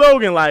was the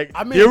slogan. Like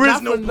there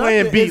is no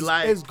plan B.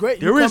 Like it's great.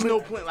 There is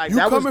no plan. Like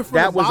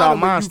that was our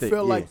mind state. You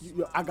feel like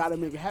I gotta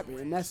make it happen,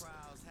 and that's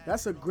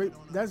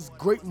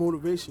great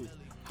motivation.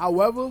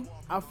 However,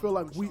 I feel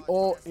like we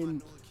all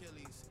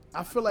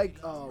I feel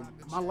like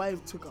my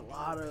life took a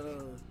lot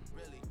of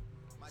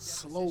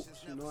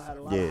slopes. You know, I had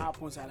a lot of high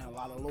points. I had a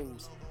lot of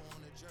lows.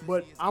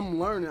 But I'm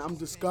learning. I'm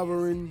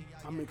discovering.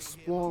 I'm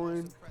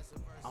exploring.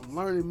 I'm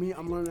learning me.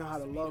 I'm learning how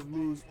to love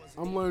me.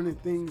 I'm learning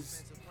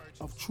things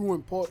of true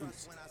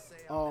importance.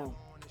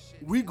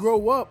 We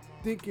grow up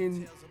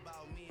thinking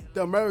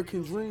the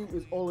American dream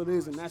is all it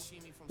is, and that's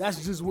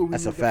just what we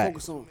need to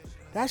focus on.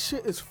 That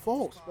shit is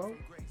false, bro.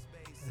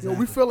 Exactly.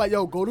 We feel like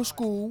go to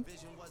school.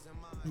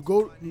 You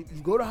go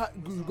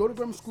to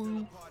grammar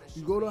school.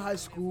 You go to high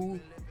school.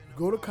 You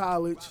go to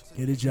college.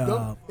 Get a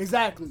job.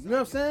 Exactly. You know what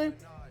I'm saying?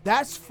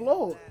 That's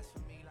flawed.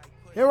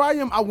 Here I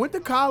am. I went to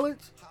college.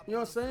 You know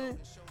what I'm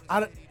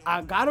saying?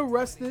 I got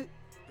arrested.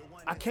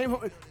 I came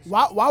home.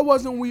 Why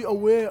wasn't we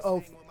aware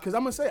of? Because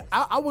I'm gonna say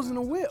I wasn't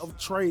aware of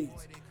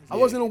trades. I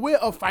wasn't aware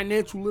of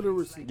financial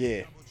literacy.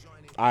 Yeah,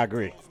 I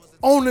agree.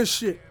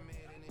 Ownership.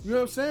 You know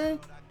what I'm saying?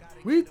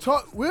 We're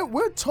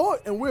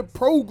taught and we're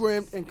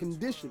programmed and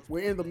conditioned.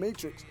 We're in the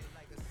matrix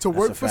to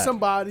work for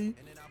somebody,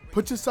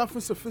 put yourself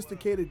in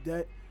sophisticated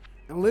debt,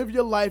 and live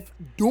your life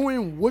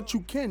doing what you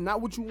can,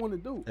 not what you want to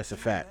do. That's a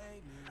fact.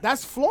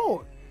 That's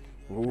flawed.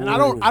 Ooh. And I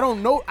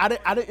don't know. I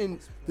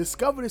didn't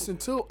discover this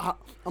until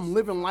I'm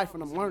living life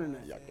and I'm learning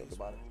that.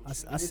 I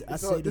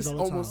say this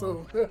all the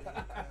time.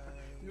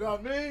 You know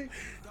what I mean?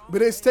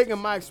 But it's taking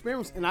my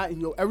experience, and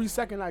every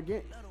second I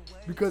get,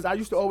 because I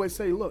used to always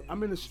say, look,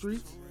 I'm in the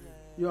streets.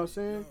 You know what I'm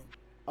saying?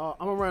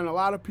 I'm around a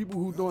lot of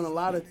people who doing a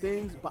lot of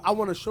things, but I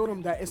want to show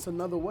them that it's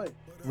another way.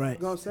 Right.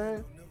 You know what I'm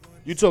saying?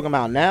 You talking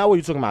about now or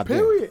you talking about then?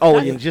 Period. Oh,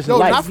 Not- yeah, just no,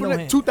 life. not from No,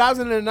 the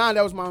 2009.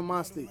 That was my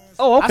mind state.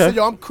 Oh, okay. I said,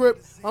 yo, I'm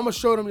Crip. I'm gonna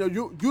show them, yo,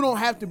 you don't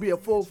have to be a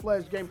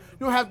full-fledged game.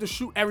 You don't have to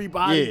shoot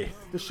everybody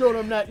to show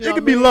them that. You know It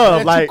could what be I mean? love,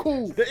 That like you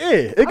cool. yeah,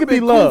 it I've could be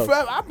been love. Cool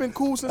forever. I've been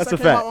cool since That's I a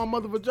came fact. out my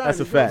mother vagina. That's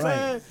a You know what I'm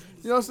fact. saying?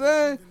 You know what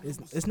I'm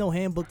saying? It's no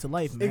handbook to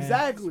life, man.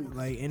 Exactly.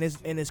 Like, and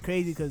it's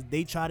crazy because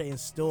they try to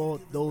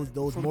instill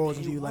those morals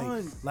into you,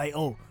 day like,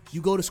 oh,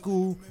 you go to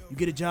school, you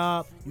get a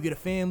job, you get a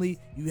family,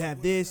 you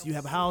have this, you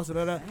have a house, da,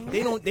 da, da.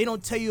 They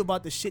don't tell you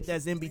about the shit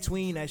that's in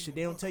between that shit.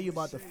 They don't tell you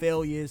about the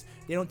failures.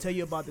 They don't tell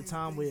you about the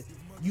time where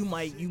you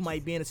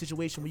might be in a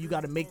situation where you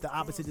got to make the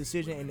opposite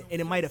decision,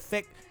 and it might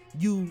affect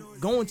you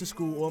going to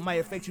school, or it might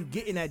affect you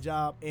getting that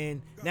job,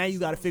 and now you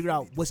got to figure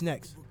out what's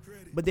next.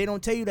 But they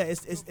don't tell you that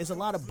it's a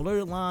lot of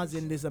blurred lines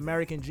in this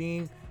American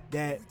dream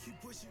that,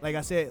 like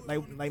I said,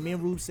 like me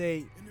and Rube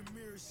said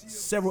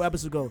several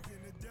episodes ago,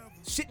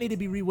 shit need to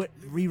be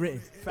rewritten.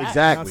 Fact. Exactly. You know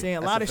what I'm saying? A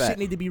That's lot a of fact. shit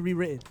need to be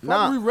rewritten.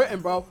 Fuck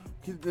rewritten, bro.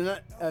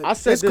 I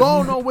said it's this-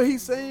 going on what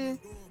he's saying,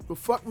 but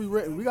fuck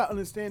rewritten. We gotta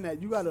understand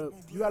that you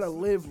gotta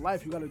live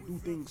life. You gotta do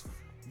things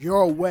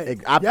your way.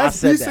 I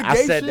said be that. I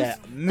said sagacious that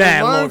and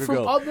mad learn long from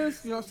ago. others.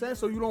 You know what I'm saying?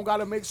 So you don't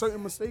gotta make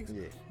certain mistakes,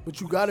 but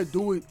you gotta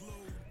do it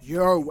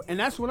your way. And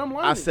that's what I'm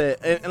learning. I said,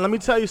 and let me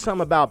tell you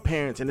something about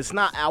parents, and it's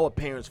not our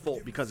parents'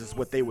 fault because it's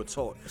what they were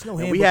taught. no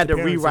And we handbook had to to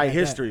parents rewrite like that.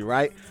 history,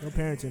 right? No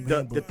parenting The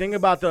handbook. thing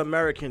about the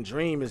American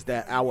dream is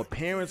that our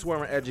parents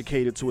weren't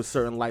educated to a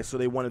certain life, so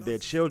they wanted their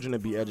children to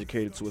be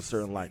educated to a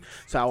certain life.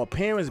 So our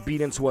parents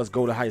beat into us,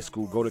 go to high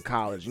school, go to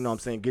college, you know what I'm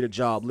saying, get a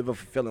job, live a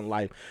fulfilling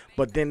life.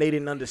 But then they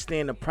didn't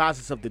understand the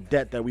process of the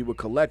debt that we were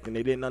collecting.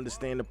 They didn't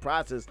understand the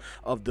process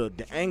of the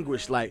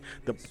anguish, like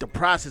the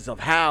process of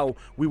how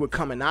we were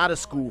coming out of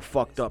school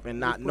fucked up and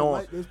not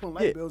knowing. They was putting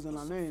light bills in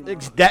our name.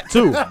 That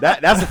too.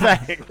 That's a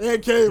fact.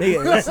 And cable.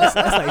 Nigga, that's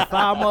like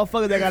 5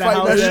 motherfuckers that got a Fight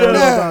house. that there.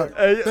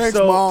 shit now. Thanks,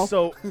 Mom.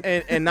 So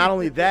and not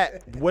only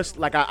that, what's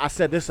like I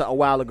said this a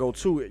while ago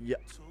too.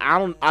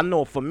 I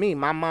know for me,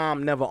 my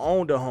mom never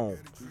owned a home.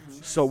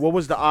 So what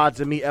was the odds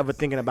of me ever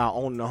thinking about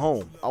owning a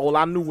home? All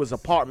I knew was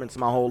apartments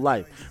my whole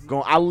life.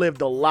 I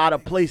lived a lot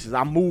of places.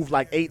 I moved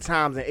like 8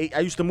 times, and I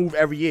used to move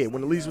every year.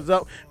 When the lease was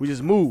up, we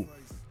just moved.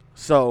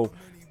 So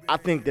I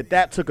think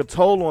that took a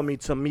toll on me,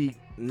 to me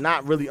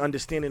not really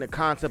understanding the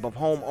concept of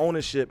home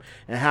ownership,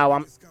 and how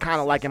I'm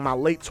kind of like in my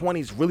late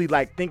 20s really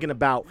like thinking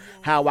about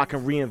how I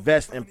can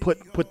reinvest and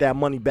put that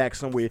money back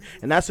somewhere.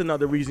 And that's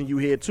another reason you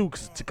here too,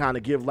 to kind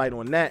of give light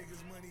on that,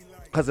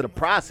 because of the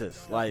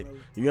process. Like,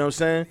 you know what I'm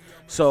saying?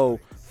 So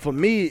for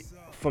me,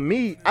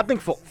 I think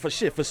for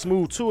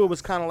Smooth too, it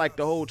was kind of like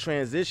the whole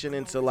transition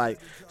into like,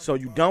 so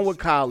you done with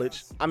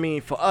college. I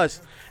mean, for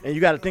us, and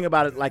you got to think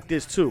about it like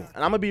this too.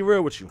 And I'm gonna be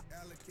real with you.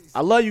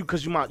 I love you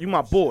because you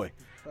my boy.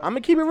 I'm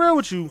gonna keep it real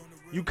with you.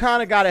 You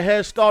kind of got a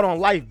head start on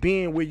life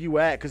being where you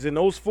at, because in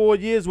those 4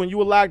 years when you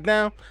were locked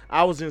down,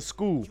 I was in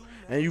school,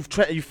 and you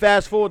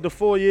fast forward to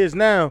 4 years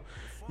now,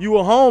 you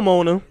a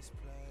homeowner.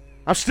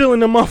 I'm still in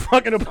the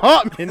motherfucking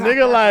apartment,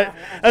 nigga. Like,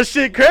 that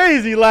shit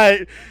crazy.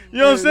 Like, you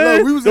know what I'm saying?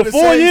 Look, we was in the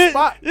 4 same years.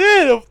 spot.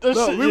 Yeah, the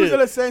Look, shit, we was yeah. in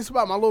the same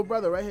spot. My little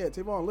brother right here.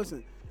 Tavon,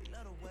 listen.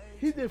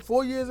 He did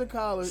 4 years of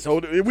college. So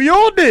we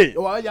all did.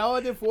 Well,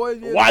 y'all did 4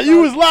 years. While of you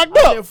college. was locked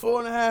I up. did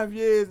 4.5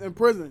 years in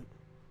prison.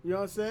 You know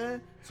what I'm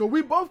saying? So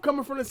we both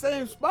coming from the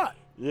same spot.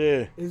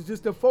 Yeah. It's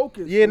just the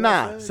focus. Yeah, you know what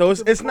I'm nah. saying? So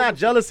Just it's the not focus.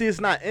 jealousy, it's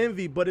not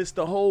envy, but it's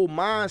the whole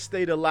mind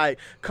state of like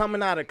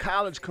coming out of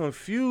college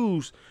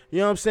confused. You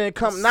know what I'm saying?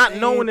 Not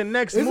knowing the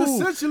next It's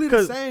move. essentially the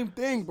 'Cause- same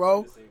thing,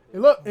 bro.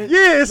 And look,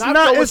 Yeah, it's not-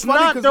 though, it's funny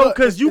not, 'cause though, look,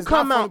 'cause you it's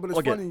come not funny, out- But it's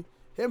okay. funny.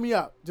 Hear me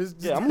out. Just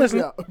Yeah, I'm hear me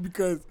listening. out.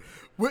 Because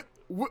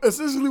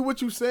essentially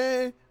what you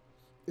saying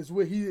is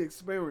what he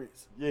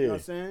experienced. You know Yeah. what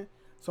I'm saying?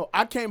 So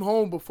I came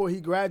home before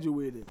he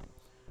graduated.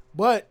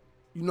 But,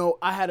 you know,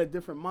 I had a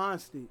different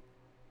mind state.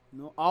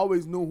 You know, I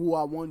always knew who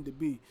I wanted to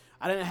be.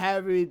 I didn't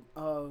have it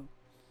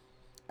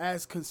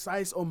as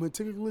concise or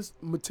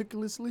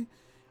meticulously,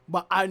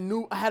 but I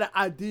knew I had an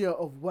idea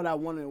of what I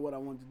wanted and what I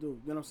wanted to do.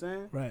 You know what I'm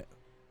saying? Right.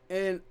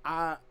 And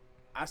I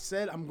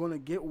said I'm gonna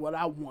get what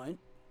I want,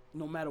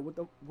 no matter what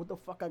the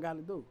fuck I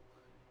gotta do.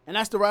 And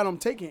that's the route I'm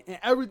taking. And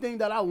everything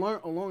that I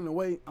learned along the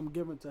way, I'm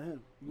giving to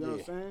him. You know what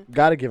I'm saying?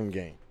 Gotta give him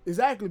game.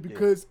 Exactly,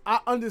 because I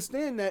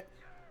understand that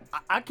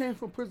I came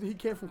from prison, he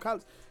came from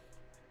college.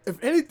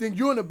 If anything,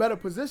 you're in a better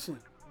position.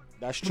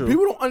 That's But true.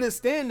 people don't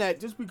understand that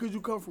just because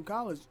you come from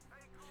college.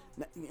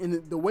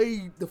 And the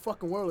way the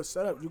fucking world is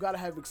set up, you gotta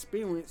have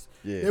experience.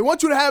 Yeah. They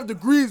want you to have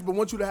degrees, but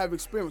want you to have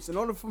experience. In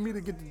order for me to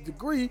get the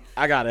degree,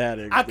 I gotta have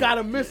it. I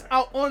gotta miss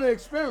out on the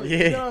experience. Yeah,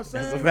 You know what I'm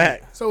saying? that's a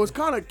fact. So it's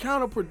kind of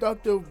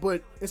counterproductive,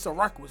 but it's a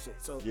requisite.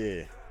 So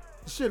Yeah.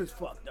 the shit is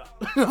fucked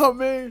up. You know what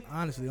I mean?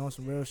 Honestly, on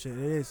some real shit,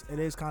 it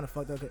is kind of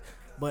fucked up.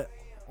 But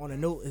on a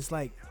note, it's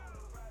like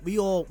we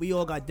all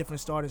got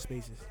different starting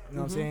spaces. You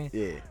know what I'm saying?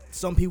 Yeah.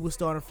 Some people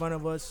start in front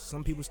of us,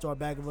 some people start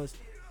back of us,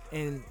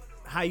 and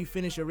how you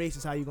finish your race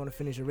is how you're gonna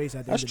finish your race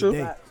at the That's end of the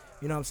true. day.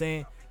 You know what I'm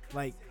saying?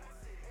 Like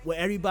what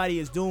everybody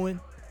is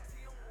doing,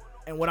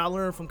 and what I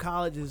learned from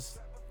college is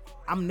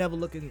I'm never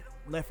looking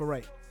left or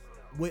right.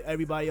 what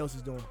everybody else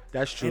is doing.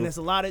 That's true. And it's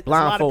a lot of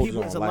Blindfolds people.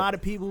 on, It's a like- lot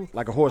of people.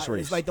 like a horse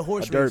race, It's like the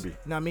horse a race. derby. You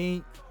know what I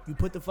mean? You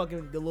put the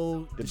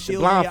The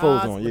shield on your blindfolds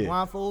eyes, on, the yeah.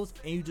 blindfolds,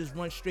 and you just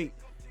run straight.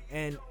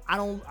 And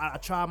I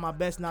try my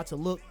best not to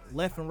look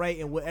left and right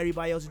and what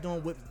everybody else is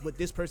doing, what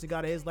this person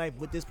got in his life,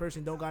 what this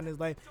person don't got in his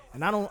life,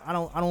 and I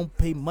don't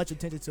pay much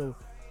attention to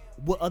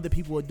what other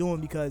people are doing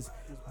because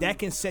that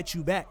can set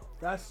you back.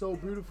 That's so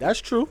beautiful. That's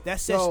true.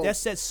 That Bro.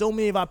 sets so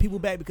many of our people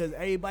back because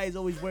everybody's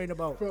always worrying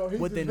about Bro, he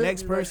what the just hit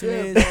next me right person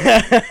there, is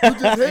You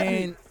just hit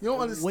me. and You don't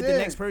understand. what the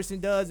next person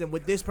does and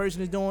what this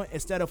person is doing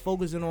instead of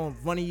focusing on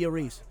running your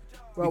race.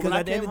 Bro, Because when I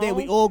at the end of the came day,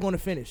 we home- all going to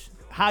finish.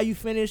 How you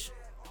finish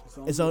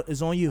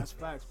is on you. That's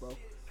facts, bro.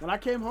 When I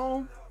came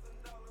home,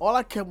 all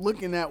I kept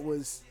looking at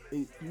was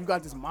you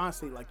got this mind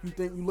state. Like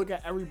you look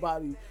at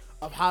everybody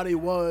of how they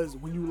was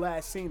when you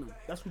last seen them.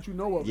 That's what you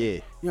know of. Yeah. You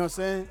know what I'm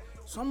saying?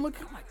 So I'm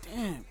looking I'm like,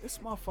 damn, this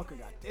motherfucker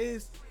got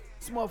this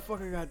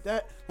motherfucker got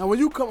that. Now when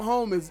you come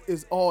home,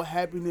 it's all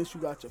happiness. You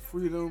got your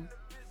freedom.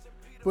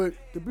 But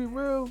to be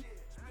real,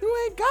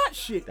 you ain't got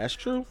shit. That's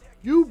true.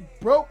 You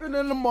broken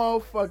in the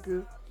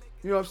motherfucker.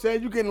 You know what I'm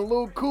saying? You getting a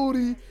little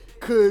cootie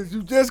because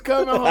you just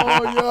coming home.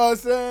 You know what I'm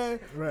saying?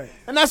 Right.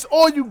 And that's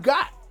all you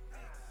got.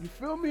 You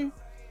feel me?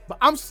 But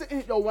I'm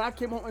sitting, yo, when I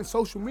came home and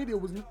social media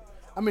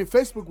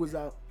Facebook was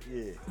out.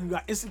 Yeah. You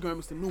got Instagram,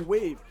 it's the new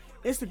wave.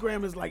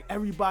 Instagram is like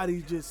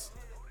everybody just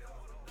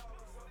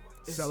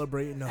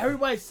Celebrating nothing.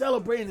 everybody's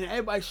celebrating and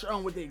everybody's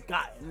showing what they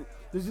got. And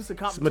there's just a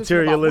competition.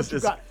 materialist-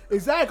 About what you got.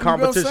 Exactly.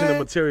 competition you know what I'm of saying?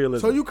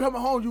 materialism. So you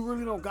coming home, you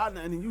really don't got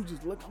nothing, and you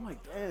just look. I'm like,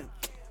 damn,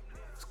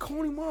 this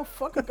corny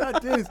motherfucker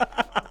got this.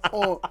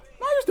 Or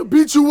I used to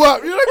beat you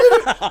up. You know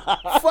what I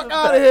mean? Fuck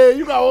out of here.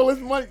 You got all this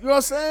money. You know what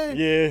I'm saying?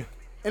 Yeah.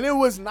 And it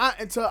was not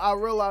until I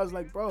realized,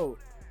 like, bro,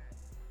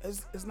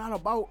 it's not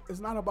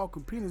about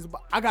competing. It's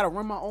about I gotta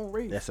run my own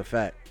race. That's a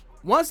fact.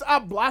 Once I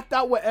blocked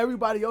out what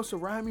everybody else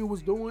around me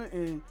was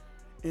doing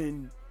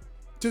and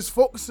just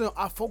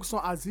I focused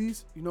on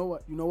Aziz. You know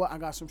what? I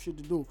got some shit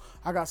to do.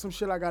 I got some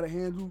shit I gotta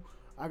handle.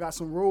 I got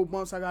some road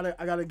bumps I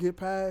gotta get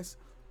past.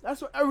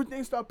 That's what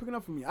everything started picking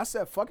up for me. I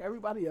said, fuck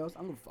everybody else.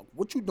 I'm gonna fuck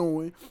what you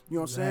doing. You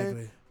know what I'm saying?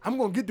 Exactly. I'm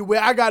gonna get to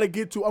where I gotta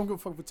get to. I'm gonna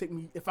fuck if it take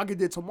me if I get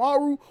there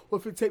tomorrow or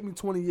if it take me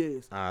 20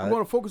 years. All I'm right.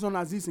 gonna focus on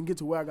Aziz and get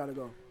to where I gotta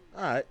go.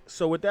 All right.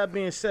 So with that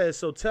being said,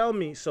 so tell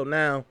me, so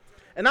now,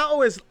 and I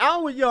always,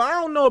 yo, I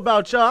don't know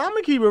about y'all. I'm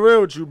gonna keep it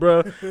real with you,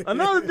 bro.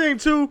 Another thing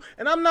too,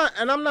 and I'm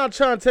not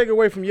trying to take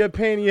away from your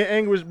pain and your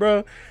anguish,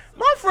 bro.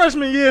 My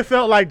freshman year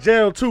felt like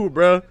jail too,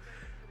 bro.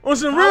 On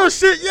some real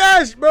shit,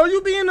 yes, bro.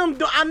 You be in them.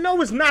 I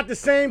know it's not the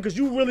same because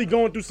you really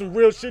going through some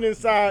real shit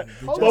inside.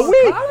 But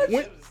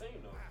college?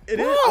 it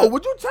Bro, is.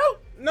 would you tell?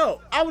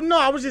 No,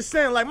 I was just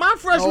saying, like, my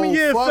freshman No,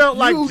 year fuck felt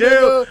like you, jail.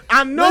 nigga.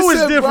 I know Listen,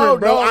 it's different,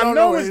 bro. No, I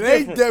know it's it ain't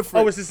different.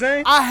 different. Oh, it's the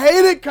same? I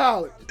hated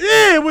college.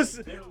 Yeah, it was.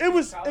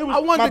 I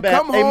wanted my to bad.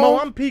 come Hey, Mo, home.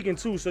 I'm peeking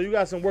too, so you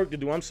got some work to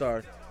do. I'm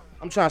sorry.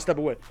 I'm trying to step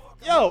away.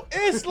 Yo,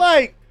 it's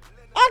like,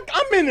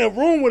 I'm in a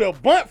room with a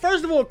bunch.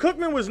 First of all,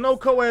 Cookman was no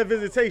co-ed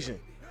visitation.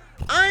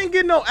 I ain't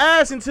getting no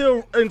ass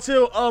until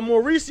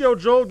Mauricio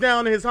drove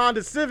down in his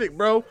Honda Civic,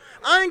 bro.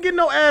 I ain't getting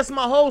no ass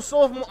my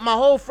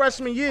whole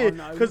freshman year,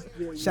 nah, cause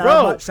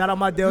Shout out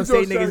my Dale You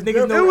State know niggas. what I'm Niggas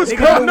saying? know it was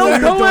niggas know no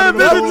what we was co-ed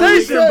doing in the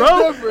visitation, That's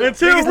bro. different.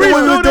 Until Niggas we know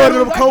what we was doing in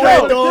them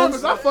co-ed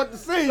dogs. I fucked the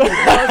scene. You know what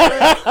I'm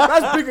saying?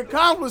 That's big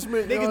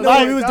accomplishment. Niggas you know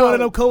what we was doing in in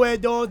them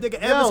co-ed dogs. Nigga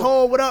Evans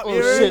Hall, what up? Oh,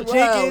 You heard? shit.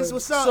 Jenkins, Wow.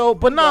 what's up? So,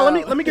 but nah, Wow.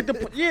 let me get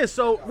the yeah.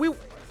 So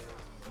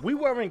we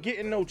weren't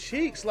getting no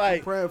cheeks.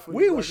 Like praying for you,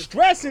 we was brother.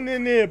 stressing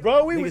in there,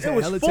 bro. Niggas It had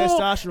was hella full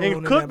testosterone in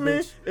in that Cookman.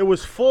 bitch. It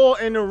was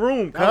 4 in the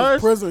room, That was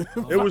cuz. prison.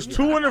 It was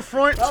 2 in the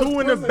front, That was 2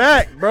 in the prison.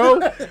 back,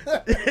 bro.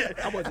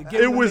 I wasn't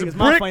giving It them was niggas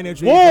my brick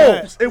financial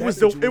walls.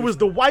 aid It was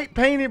the white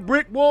painted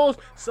brick walls.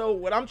 So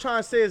what I'm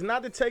trying to say is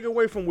not to take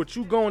away from what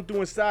you going through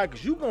inside,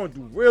 cause you going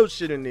through real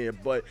shit in there.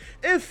 But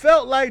it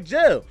felt like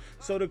jail.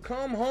 So to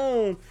come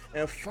home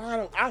and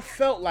I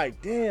felt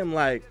like, damn,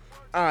 like,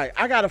 all right,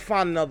 I gotta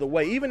find another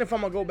way. Even if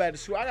I'm gonna go back to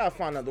school, I gotta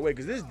find another way.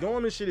 Cause this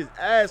dormant shit is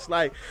ass.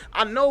 Like,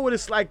 I know what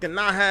it's like to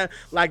not have,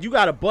 like, you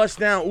gotta bust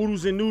down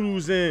oodles and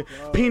noodles and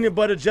peanut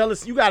butter jelly.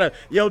 You gotta,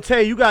 yo,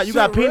 Tay, you got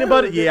peanut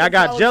butter? Yeah, I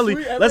got jelly.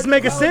 Let's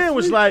make a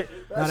sandwich. Like,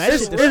 Nah, that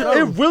shit the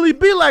it really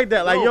be like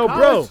that. Like, yo, bro.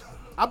 college,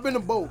 I've been to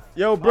both.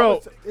 Yo, bro.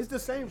 It's the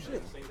same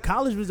shit.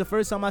 College was the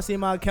first time I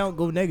seen my account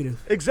go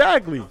negative.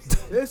 Exactly.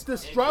 It's the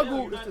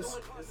struggle. It's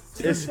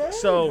the same,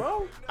 So, bro.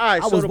 all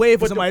right. I so was the- waiting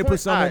for but the somebody to point- put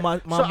something all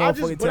on my so I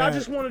motherfucking But I tab.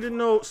 just wanted to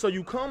know, so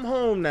you come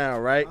home now,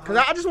 right? Because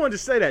I just wanted to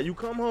say that. You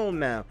come home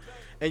now,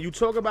 and you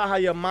talk about how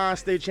your mind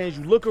state changed.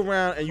 You look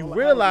around, and you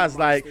realize,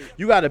 like,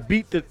 you got to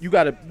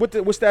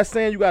what's that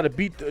saying? You got to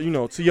beat,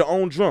 to your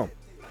own drum.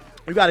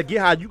 You got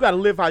to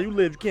live how you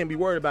live. You can't be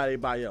worried about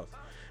anybody else.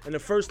 And the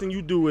first thing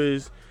you do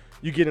is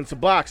you get into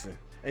boxing,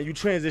 and you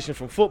transition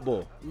from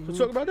football. So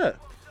talk about that.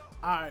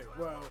 All right,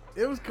 well,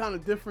 it was kind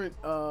of different.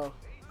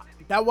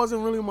 That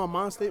wasn't really my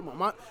mind state.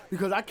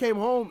 Because I came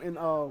home and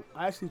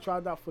I actually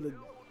tried out for the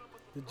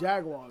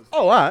Jaguars.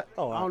 Oh, all right.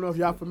 I don't know if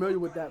y'all familiar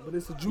with that, but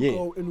it's a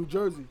JUCO in New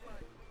Jersey.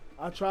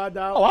 I tried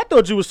out. Oh, I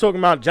thought you was talking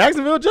about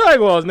Jacksonville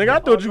Jaguars, nigga. I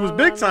thought you was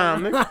big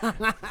time,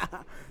 nigga.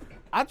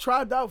 I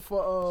tried out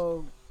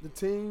for the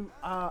team.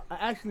 I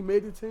actually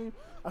made the team.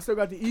 I still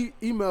got the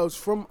emails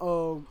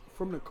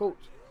from the coach.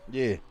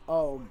 Yeah.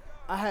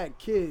 I had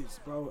kids,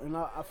 bro, and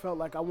I felt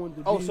like I wanted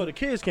to. Oh, be, so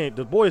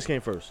the boys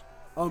came first.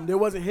 There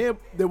wasn't him.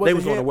 They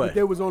was him, on the way. But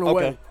they was on the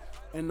Okay. way.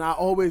 And I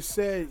always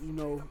said, you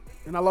know,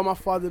 and I love my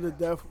father to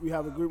death. We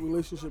have a great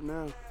relationship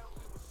now.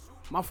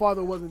 My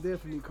father wasn't there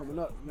for me coming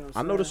up. You know what I'm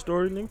I know saying? the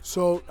story, nigga.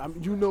 So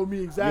you know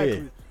me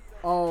exactly.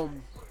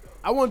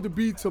 I wanted to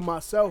be to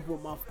myself.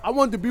 I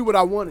wanted to be what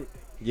I wanted.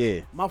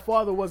 Yeah. My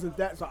father wasn't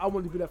that, so I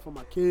wanted to be that for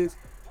my kids.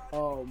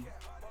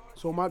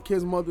 So my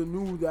kid's mother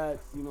knew that,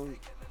 you know,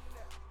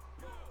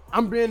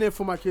 I'm being there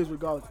for my kids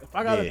regardless. If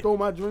I gotta throw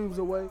my dreams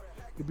away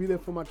to be there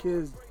for my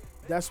kids,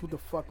 that's what the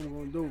fuck I'm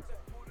gonna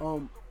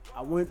do.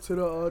 I went to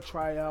the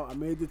tryout. I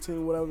made the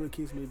team, whatever the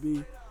case may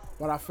be.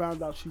 But I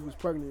found out she was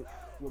pregnant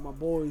with my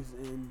boys,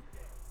 and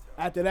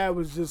after that it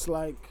was just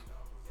like,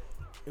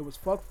 it was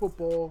fuck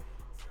football.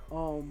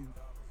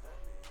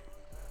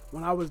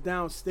 When I was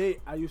downstate,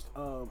 I used to,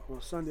 on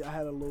Sunday I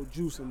had a little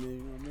juice in there. You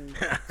know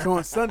what I mean? So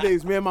on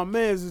Sundays, man, my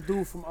man's this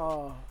dude from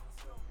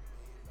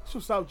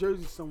South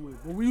Jersey somewhere.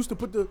 But we used to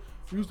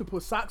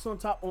put socks on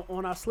top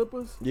on our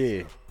slippers.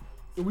 Yeah.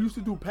 And we used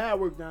to do pad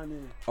work down there.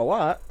 Oh, all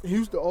right. And he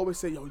used to always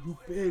say, "Yo, you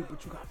big,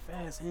 but you got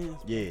fast hands.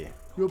 Yeah.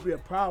 You'll be a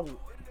problem."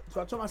 So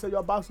I told myself, "Yo,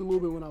 I boxed a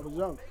little bit when I was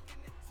young."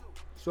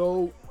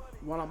 So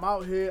when I'm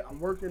out here, I'm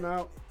working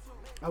out.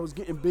 I was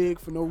getting big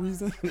for no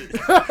reason. Big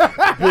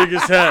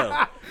as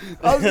hell.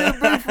 I was getting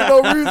big for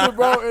no reason,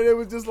 bro. And it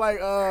was just like,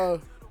 you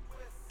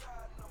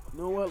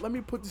know what? Let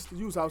me put this to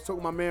use. I was talking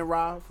to my man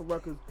Rob from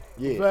Rutgers.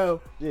 Yeah.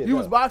 Well, Yeah, he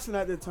was no. boxing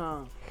at the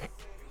time.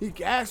 He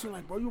asked me,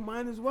 like, bro, you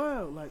might as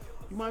well. Like,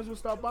 you might as well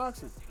start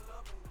boxing.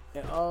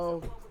 And, I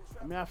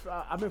mean,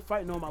 I've been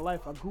fighting all my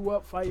life. I grew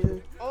up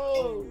fighting.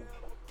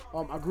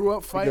 I grew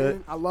up fighting.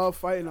 good? I love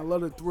fighting. I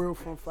love the thrill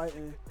from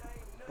fighting.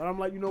 But I'm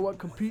like, you know what?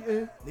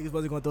 Competing. Niggas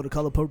wasn't gonna throw the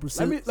color purple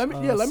Let me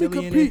silly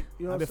compete. in it.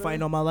 You know what I've been I'm fighting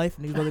saying? all my life.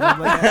 Niggas wasn't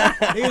gonna let that.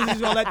 Niggas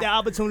just gonna let that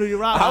opportunity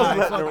rock. I was All right,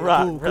 letting fuck it it.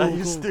 rock, Cool, bro. cool,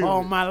 You cool. stupid.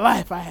 All my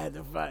life I had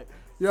to fight.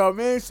 You know what I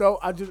mean? So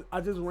I just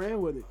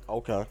ran with it.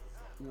 Okay.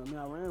 You know what I mean?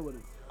 I ran with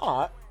it. All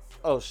right.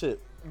 Oh,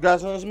 shit. You got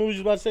something smooth you was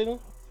about to say then?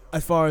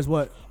 As far as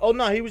what? Oh,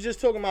 no, he was just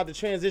talking about the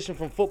transition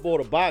from football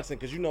to boxing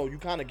because, you know, you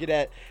kind of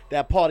get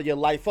that part of your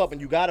life up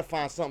and you got to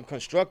find something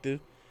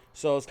constructive.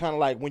 So it's kind of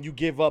like when you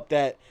give up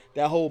that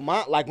whole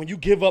mind, like when you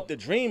give up the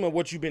dream of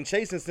what you've been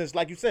chasing since,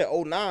 like you said,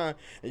 09,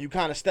 and you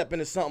kind of step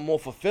into something more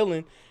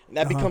fulfilling, and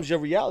that becomes your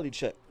reality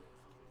check.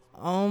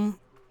 I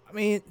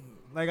mean,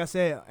 like I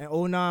said,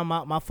 in 09,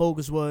 my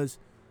focus was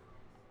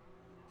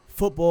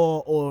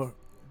football or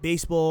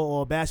baseball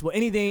or basketball,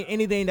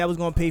 anything that was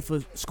gonna pay for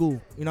school.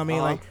 You know what I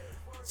mean? Like,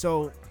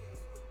 so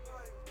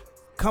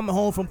coming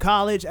home from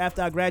college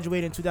after I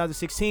graduated in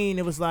 2016,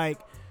 it was like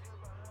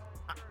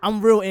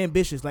I'm real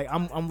ambitious. Like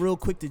I'm real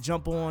quick to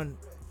jump on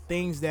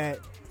things that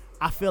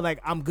I feel like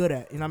I'm good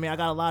at. You know what I mean? I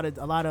got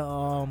a lot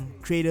of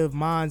creative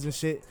minds and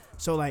shit.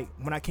 So like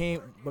when I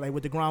came like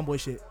with the Grind Boy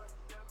shit,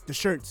 the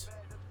shirts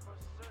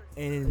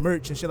and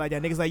merch and shit like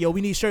that. Niggas like, yo,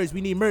 we need shirts, we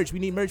need merch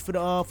for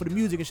the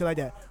music and shit like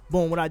that.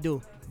 Boom, what I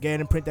do? Get ahead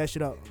and print that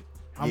shit up.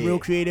 I'm real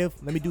creative.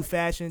 Let me do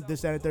fashion,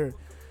 this, that, and third.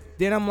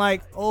 Then I'm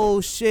like, oh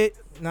shit,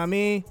 you know what I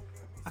mean?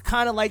 I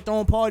kind of like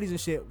throwing parties and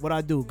shit. What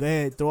I do? Go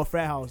ahead, throw a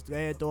frat house. Go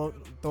ahead, throw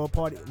a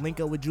party. Link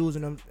up with Jules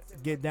and them.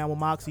 Get down with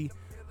Moxie.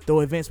 Throw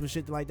events with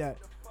shit like that.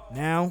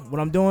 Now, what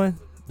I'm doing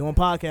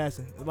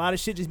podcasting. A lot of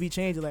shit just be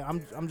changing. Like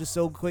I'm just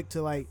so quick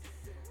to like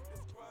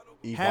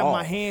have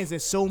my hands in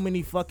so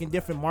many fucking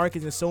different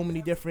markets and so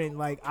many different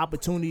like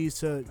opportunities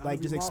to like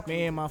just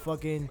expand my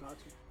fucking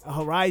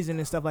horizon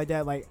and stuff like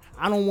that. Like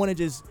I don't want to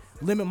just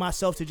limit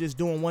myself to just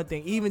doing one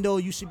thing, even though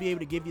you should be able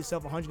to give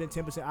yourself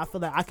 110%. I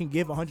feel like I can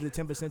give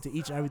 110% to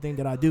each and everything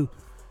that I do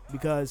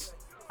because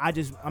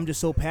I'm just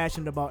so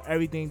passionate about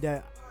everything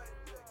that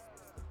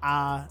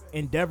I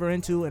endeavor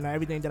into and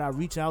everything that I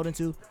reach out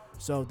into.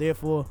 So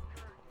therefore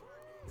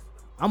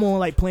I'm on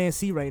like plan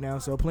C right now.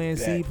 So plan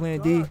C,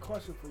 plan D.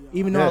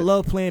 Even though I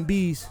love plan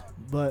B's,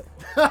 but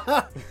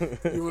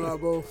You and I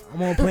both.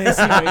 I'm on plan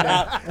C right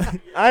now.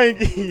 I ain't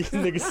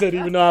nigga said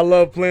even though I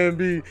love Plan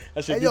B,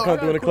 I should Hey, do yo, I come got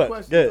through a in the quick clutch.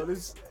 question, Yeah. though.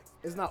 This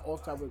it's not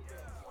off topic.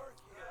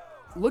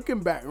 Looking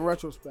back in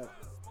retrospect,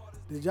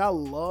 did y'all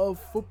love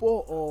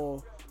football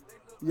or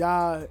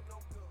y'all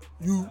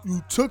you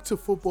took to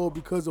football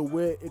because of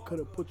where it could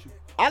have put you?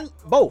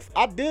 Both.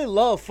 I did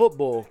love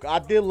football. I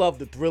did love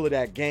the thrill of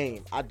that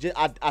game. I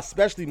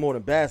especially more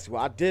than basketball.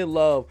 I did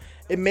love.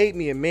 It made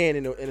me a man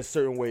in a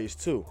certain ways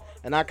too.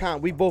 And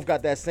we both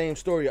got that same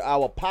story.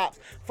 Our pops.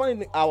 Funny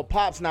thing, our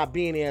pops not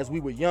being there as we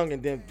were young,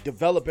 and then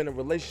developing a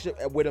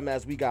relationship with him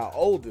as we got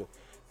older.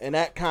 And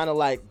that kind of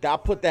like I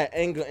put that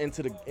anger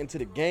into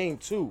the game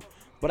too.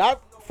 But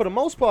for the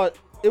most part,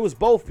 it was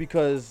both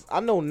because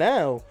I know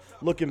now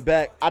looking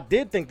back, I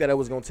did think that it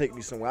was gonna take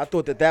me somewhere. I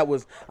thought that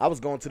I was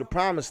going to the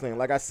promised land.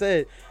 Like I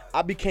said,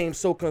 I became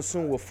so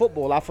consumed with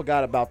football, I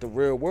forgot about the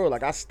real world.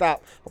 Like I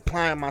stopped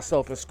applying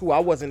myself in school. I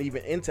wasn't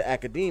even into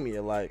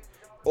academia. Like,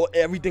 or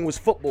everything was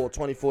football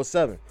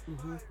 24/7.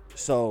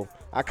 So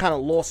I kind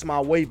of lost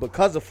my way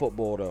because of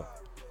football, though.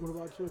 What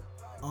about you?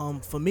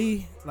 For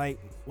me, like,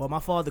 well, my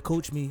father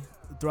coached me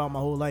throughout my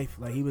whole life.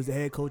 Like, he was the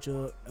head coach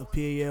of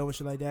PAL and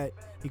shit like that.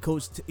 He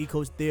coached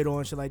theater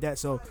and shit like that.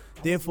 So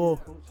therefore,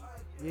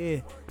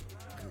 yeah,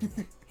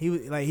 he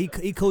was like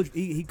he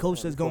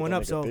coached us going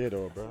up. So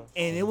and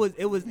it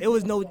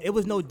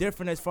was no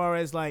different as far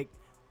as like.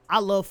 I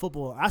love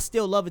football. I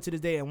still love it to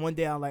this day. And one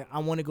day I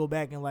want to go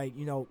back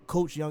and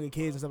coach younger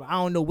kids and stuff. I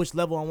don't know which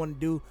level I want to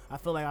do. I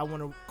feel like I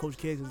want to coach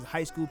kids because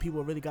high school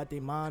people really got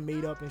their mind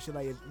made up and shit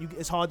like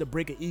it's hard to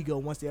break an ego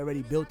once they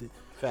already built it.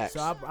 Facts.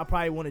 So I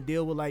probably want to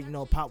deal with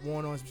Pop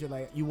Warner or some shit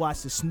like you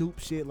watch the Snoop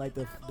shit like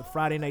the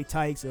Friday Night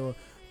Tykes or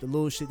the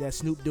little shit that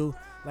Snoop do.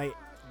 Like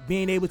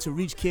being able to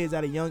reach kids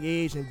at a young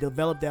age and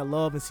develop that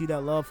love and see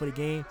that love for the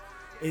game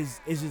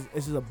is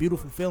just a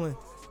beautiful feeling.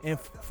 And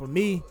for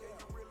me,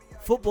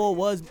 football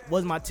was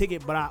my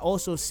ticket, but I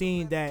also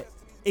seen that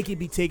it could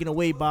be taken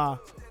away by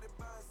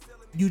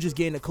you just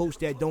getting a coach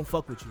that don't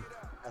fuck with you.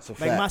 That's a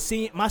fact.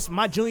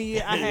 My junior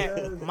year, I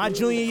had my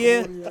junior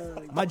year,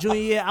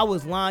 I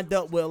was lined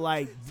up with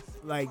like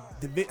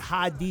the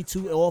high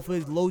D2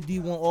 offers, low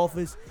D1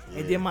 offers,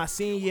 and then my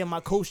senior year, my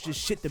coach just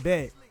shit the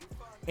bed.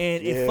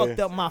 And it fucked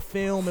up my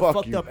film, it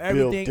fucked up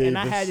everything, and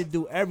I had to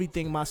do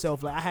everything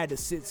myself. Like I had to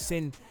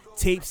send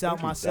tapes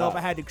out myself.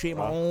 I had to create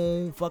my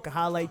own fucking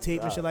highlight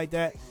tape and shit like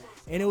that.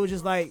 And it was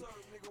just like,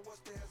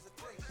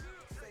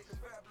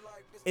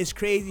 it's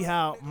crazy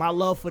how my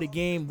love for the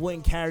game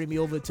wouldn't carry me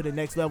over to the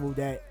next level.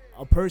 That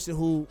a person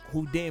who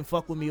didn't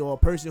fuck with me or a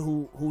person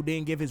who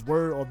didn't give his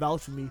word or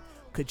vouch for me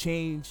could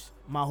change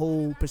my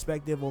whole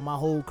perspective or my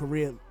whole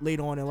career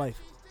later on in life.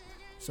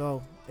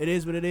 So it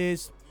is what it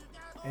is.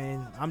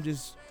 And I'm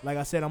just, like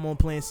I said, I'm on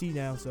plan C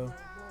now. So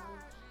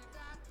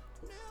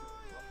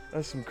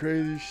that's some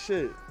crazy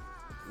shit.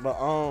 But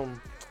I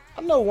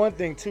know one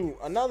thing too.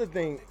 Another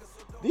thing.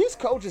 These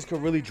coaches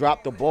could really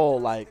drop the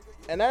ball,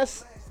 and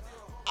that's,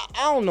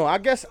 I don't know. I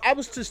guess I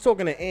was just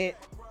talking to Ant.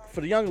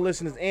 For the younger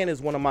listeners, Ant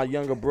is one of my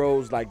younger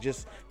bros.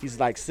 He's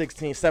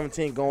 16,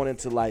 17 going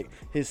into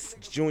his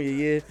junior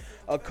year.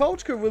 A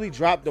coach could really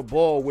drop the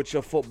ball with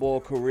your football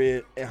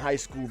career in high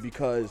school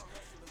because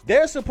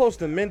they're supposed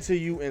to mentor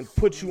you and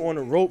put you on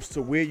the ropes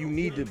to where you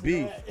need to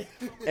be.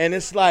 And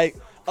it's like,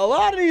 a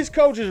lot of these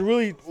coaches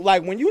really,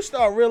 when you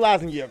start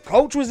realizing your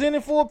coach was in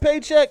it for a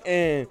paycheck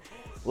and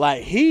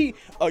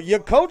your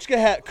coach could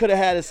have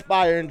had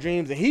aspiring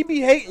dreams, and he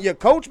be hating. Your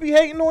coach be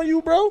hating on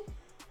you, bro.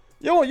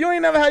 Yo, you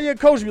ain't never had your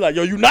coach be like,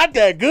 yo, you not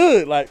that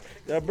good.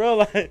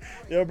 Bro,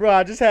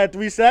 I just had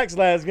 3 sacks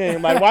last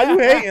game. Why you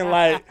hating?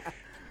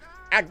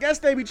 I guess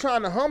they be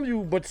trying to hum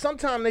you, but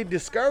sometimes they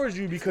discourage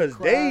you because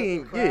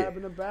they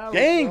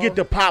ain't get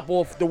the pop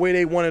off the way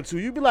they wanted to.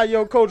 You be like,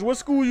 yo, coach, what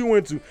school you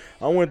went to?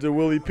 I went to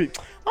Willie P.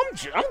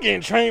 I'm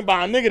getting trained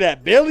by a nigga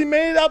that barely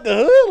made it out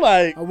the hood.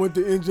 I went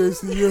to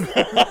NJCU.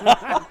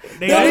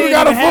 They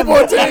got a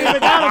football team.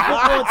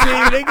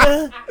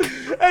 Nigga.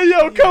 Hey,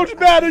 yo, Coach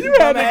Batter, you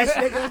had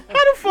niggas. How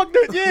the fuck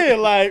did?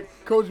 Yeah,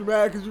 Coach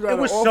mad because you got. It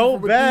was so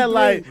bad.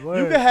 You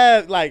could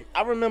have I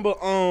remember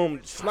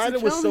Snyder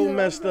was so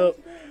messed up.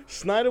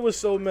 Snyder was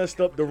so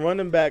messed up. The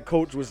running back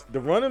coach was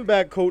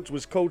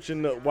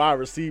coaching the wide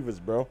receivers,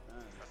 bro.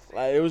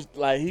 It was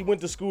he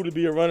went to school to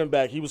be a running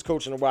back. He was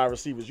coaching the wide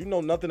receivers. You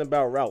know nothing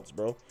about routes,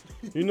 bro.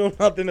 You know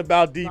nothing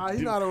about deep. Nah,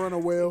 he's not a runner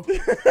well.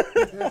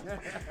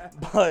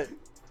 But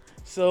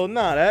so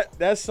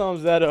that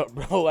sums that up,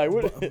 bro.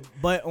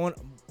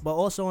 But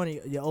also on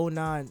your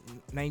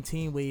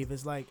 09-19 wave,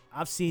 it's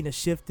I've seen a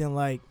shift in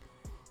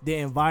the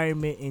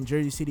environment in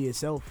Jersey City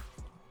itself.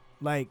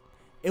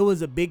 It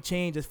was a big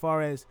change as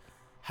far as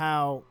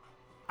how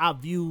I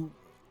view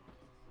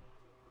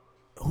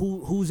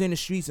who's in the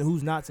streets and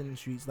who's not in the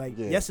streets.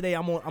 Yesterday,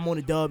 I'm on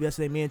the dub.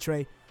 Yesterday, me and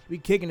Trey, we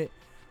kicking it,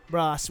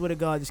 bro. I swear to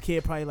God, this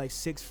kid probably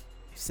 6,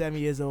 7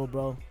 years old,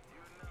 bro.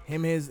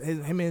 Him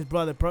and his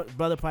brother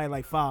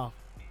probably 5.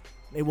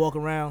 They walk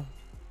around,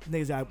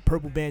 niggas got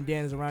purple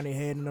bandanas around their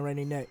head and around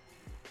their neck,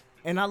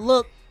 and I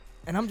look,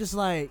 and I'm just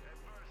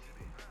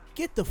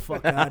get the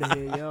fuck out of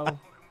here, yo.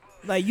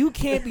 You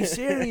can't be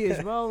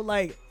serious, bro.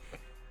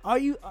 Are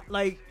you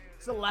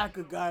it's a lack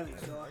of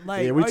guidance, dog.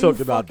 Yeah, we talked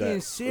about that. Are you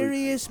fucking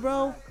serious,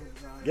 bro?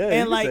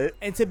 Yeah,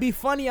 and to be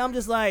funny, I'm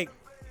just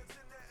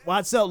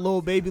what's up,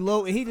 little baby,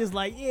 low? And he just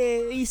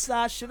yeah, East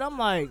Side shit. I'm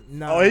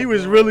nah. Oh, he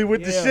was really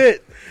with the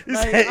shit.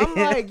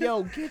 I'm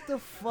yo, get the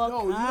fuck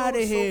out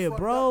of here,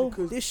 bro.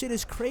 This shit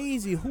is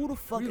crazy. Who the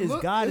fuck is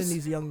guiding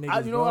these young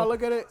niggas, you know how I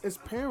look at it? It's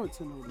parents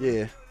in them.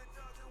 Yeah.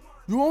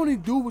 You only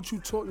do what you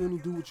taught. You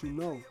only do what you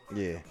know.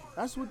 Yeah.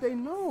 That's what they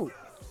know.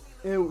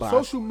 And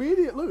social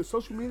media,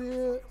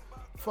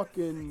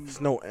 fucking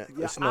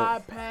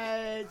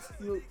iPads.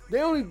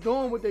 They only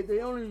doing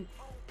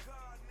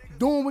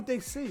what they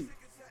see.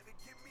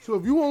 So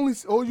if you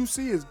all you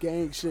see is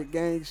gang shit,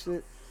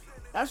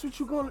 That's what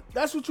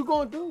you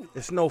gonna do.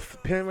 It's no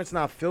parents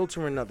not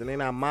filtering nothing. They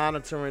not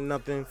monitoring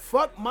nothing.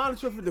 Fuck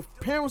monitoring for the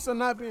parents are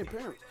not being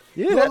parents.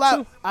 Yeah, You know, that like,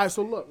 too. all right,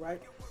 so look,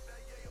 right?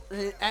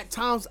 And at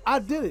times I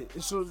did it.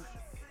 And so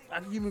I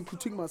can even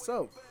critique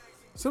myself.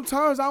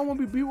 Sometimes I want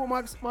to be with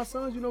my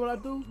sons. You know what I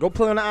do? Go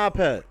play on the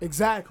iPad.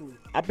 Exactly.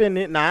 I've been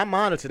there. Nah, I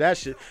monitor that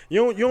shit.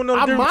 You don't know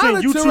the I difference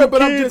monitor between YouTube it,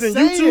 but I'm kids just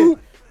and saying. YouTube.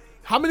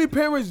 How many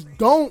parents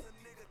don't,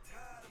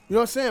 you know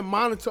what I'm saying,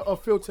 monitor or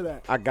filter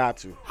that? I got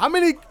to. How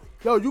many,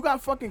 you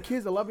got fucking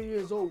kids 11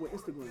 years old with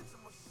Instagram.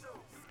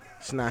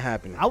 It's not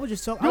happening. I was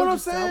just talking. You know what I'm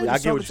saying? Yeah, I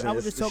get what you're I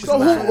was saying. just talking. So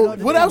to my friend the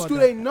other what day else about do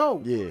that. they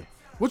know? Yeah.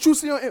 What you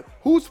see on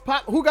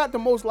who got the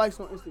most likes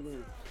on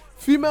Instagram?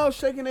 Females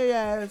shaking their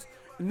ass,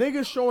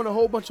 niggas showing a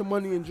whole bunch of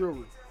money and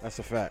jewelry. That's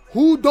a fact.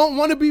 Who don't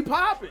want to be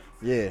popping?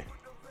 Yeah.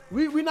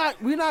 We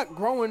not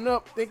growing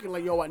up thinking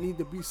like, yo, I need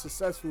to be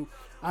successful.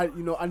 I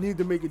need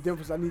to make a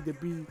difference. I need to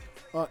be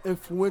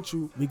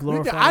influential. We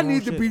glorify I the need wrong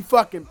to shit. be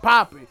fucking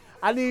popping.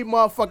 I need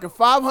motherfucking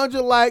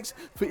 500 likes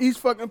for each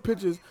fucking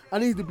pictures. I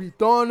need to be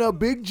throwing up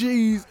big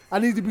G's. I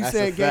need to be That's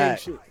saying a gang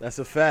fact. shit. That's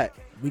a fact.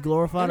 We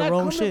glorify And the that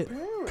wrong come to shit.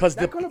 parents. Cause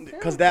That come to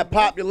parents, cause that bro.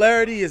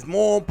 popularity is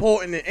more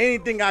important than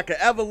anything I could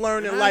ever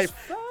learn in That's life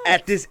facts.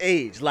 at this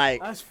age.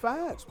 Like, That's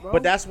facts, bro.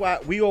 but that's why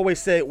we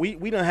always say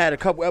we done had a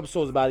couple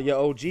episodes about your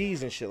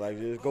OGs and shit like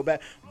this. Go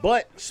back,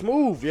 but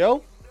Smooth,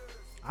 yo,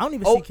 I don't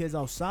even Oh. see kids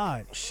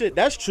outside. shit,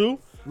 that's true.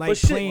 Like but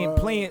shit,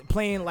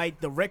 playing like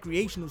the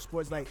recreational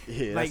sports, like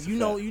Yeah, like that's a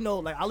you know,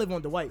 like I live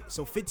on Dwight,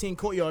 so 15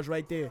 courtyards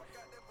right there.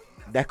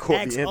 that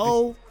court be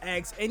empty.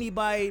 Ask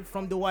anybody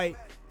from Dwight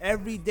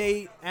every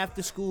day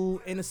after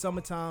school in the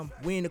summertime.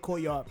 We in the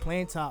courtyard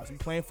playing tops, we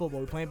playing football,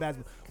 we playing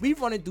basketball. We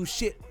running through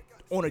shit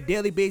on a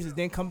daily basis.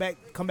 Then come back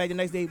the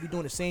next day, we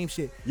doing the same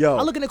shit. Yo.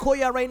 I look in the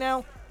courtyard right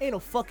now, ain't no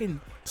fucking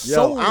Yo,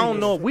 soul. I in don't there.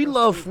 know. We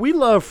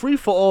love free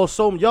for all.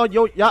 So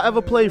y'all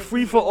ever play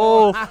free for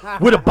all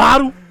with a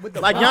bottle?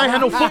 Like y'all ain't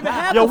had no football.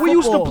 have Yo, no we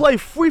used to football. play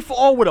free for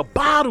all with a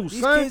bottle,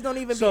 These son. kids don't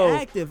even So, be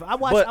active. I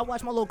but-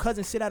 watch my little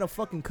cousin sit at a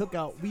fucking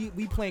cookout.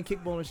 We playing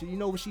kickball and shit. You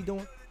know what she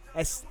doing?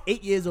 At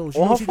 8 years old, she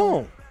on know her what she doing?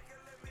 phone.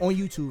 On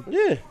YouTube.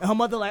 Yeah. And her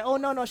mother like, oh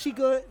no, she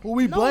good. Who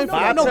we blame for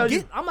that? No, I tell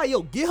you- I'm like,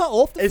 yo, get her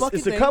off the fucking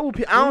It's a thing. couple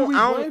people. Who we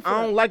blame for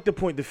I don't that? like to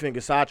point the finger,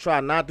 so I try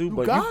not to. you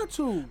But got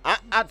to. I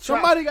try.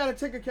 Somebody got to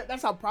take account.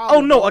 That's our problem.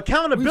 Oh no, bro.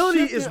 accountability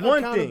We is shifting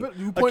one thing. accountability.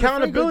 You point the finger,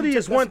 Accountability you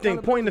is take- one that's thing.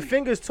 Pointing the accountability.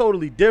 finger is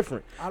totally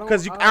different. I don't-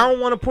 Because I I don't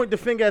want to point the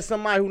finger at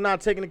somebody who's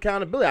not taking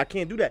accountability. I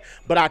can't do that.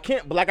 But I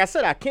can't. But like I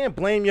said, I can't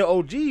blame your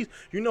OGs.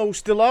 You know who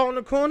still are on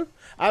the corner?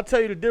 I'll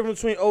tell you the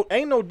difference between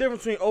ain't no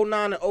difference between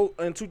 09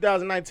 and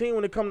 2019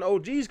 when it comes to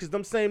OGs. Because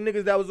them same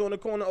niggas that was on the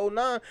corner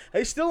 09,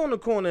 they still on the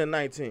corner in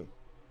 19.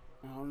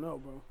 I don't know,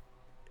 bro.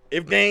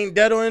 If they ain't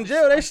dead or in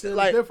jail, they I'm still seeing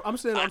like. the I'm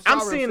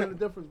seeing the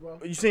difference, bro.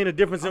 You seeing the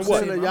difference in I'm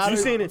what? seeing a You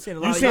seen I'm it? seeing a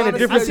You lot of seen the young-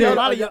 difference I see a in?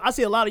 lot of I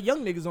see a lot of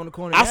young niggas on the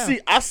corner. I now. see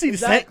the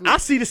Exactly. same. I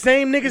see the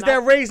same niggas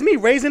that raised me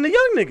raising the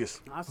young niggas.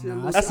 I see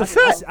Nah, That's I a see-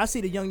 fact. I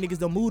see the young niggas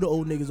don't move the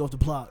old niggas off the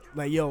block.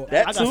 Like, yo,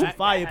 That I got too. some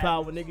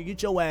firepower, nigga.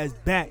 Get your ass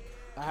back.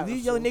 have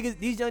These a young soul. niggas,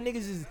 these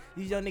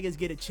young niggas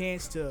get a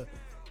chance to, you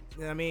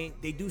know what I mean?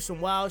 They do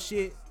some wild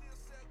shit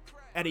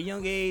at a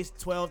young age,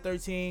 12,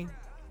 13.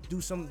 Do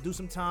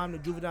some time to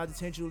juvenile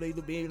detention. They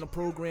be in a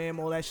program,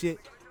 all that shit.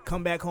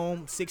 Come back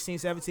home, 16,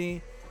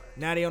 17.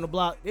 Now they on the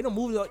block. They don't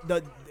move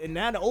and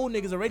now the old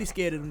niggas already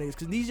scared of them niggas.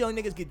 Cause these young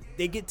niggas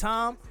get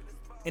time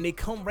and they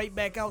come right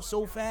back out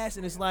so fast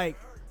and it's like,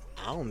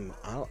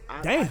 I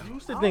damn.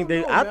 used to think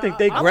they. know, I man. think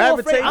they I'm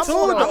gravitate I'm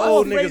toward the more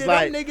old afraid niggas. of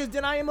Like, them niggas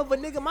than I am of a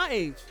nigga my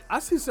age. I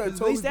see something At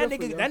totally least that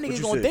different, nigga What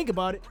you gonna said? think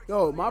about it.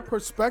 Yo, my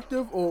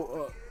perspective,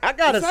 or I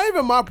gotta. it's not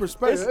even my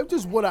perspective. it's- It's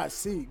just what I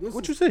see.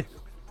 What you see?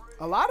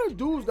 A lot of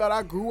dudes that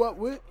I grew up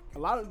with, a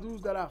lot of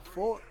dudes that I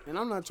fought, and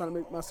I'm not trying to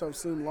make myself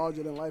seem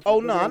larger than life. Oh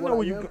or no, bigger I than know what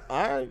where I you. am.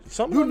 All right,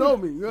 some You of know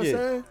them- me. You know what yeah. I'm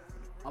saying?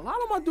 A lot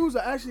of my dudes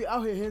are actually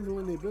out here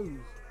handling their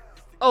business.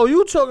 Oh,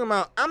 you talking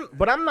about?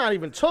 I'm not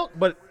even talking.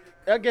 But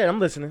again, I'm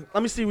listening.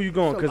 Let me see where you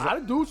going. There's a Cause lot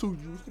of dudes who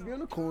used to be in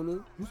the corner,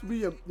 used to be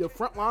your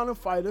frontliner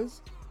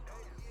fighters,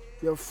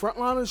 your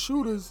frontliner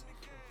shooters,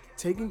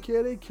 taking care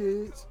of their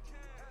kids,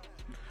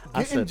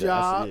 I getting said that,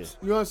 I said, jobs.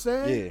 You know what I'm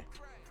saying? yeah,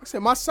 I said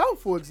myself,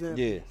 for example.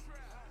 yeah.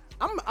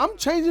 I'm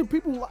changing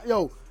people,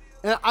 yo,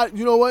 and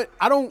you know what?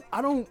 I don't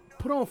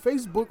put on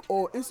Facebook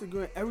or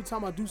Instagram every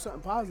time I do something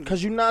positive.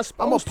 Cause you're not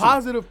supposed I'm a to.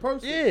 positive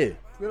person. Yeah, You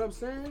know what I'm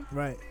saying?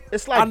 Right.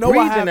 it's I like know I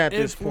breathing have at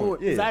this influence.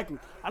 point. Yeah. Exactly.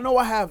 I know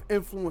I have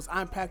influence.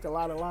 I impact a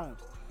lot of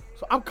lives,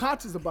 so I'm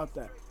conscious about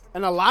that.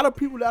 And a lot of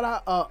people that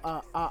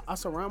I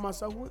surround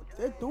myself with,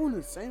 they're doing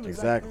the same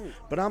exact Exactly.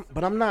 thing.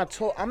 But I'm not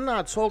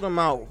talking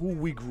about who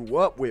we grew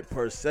up with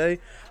per se.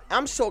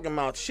 I'm talking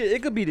about shit.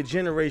 It could be the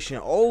generation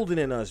older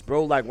than us,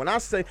 bro. Like when I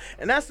say,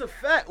 and that's a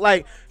fact.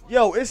 Like,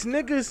 yo, it's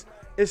niggas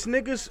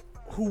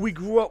who we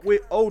grew up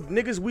with, old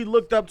niggas we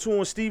looked up to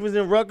on Stevens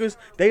and Rutgers.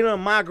 They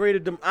done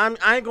migrated them. I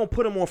ain't gonna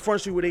put them on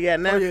Front Street where they at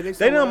now. Oh, yeah, they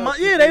somewhere done, else.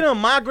 they done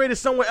migrated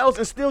somewhere else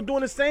and still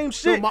doing the same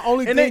shit. my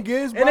only and thing they,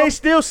 is, and bro- they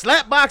still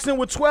slapboxing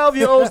with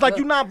 12-year-olds like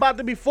you not about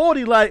to be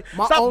 40. Like,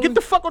 My stop, only- get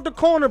the fuck out the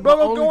corner, bro.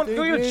 my Go only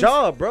do thing your is-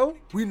 job, bro.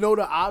 We know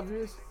the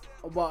obvious.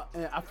 about,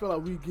 and I feel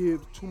like we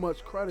give too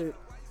much credit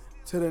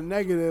to the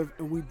negative,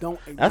 and we don't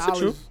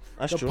acknowledge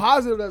That's the true.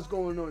 positive that's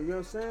going on. You know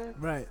what I'm saying?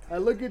 Right. I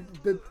look at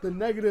the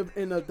negative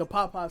in the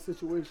Popeye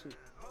situation.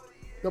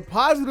 The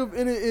positive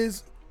in it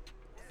is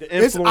The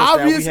it's influence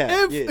obvious. that we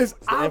have. Yeah, It's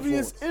the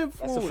obvious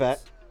influence. That's a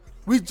fact.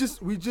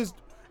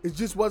 It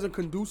just wasn't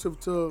conducive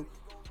to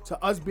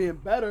us being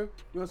better. You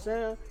know what I'm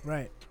saying?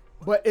 Right.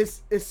 But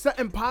it's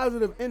something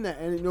positive in that,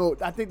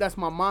 and I think that's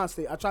my mind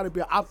state. I try to be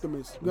an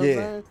optimist. You know what I'm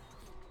saying?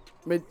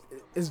 I mean,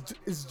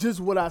 it's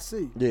just what I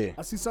see. Yeah.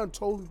 I see something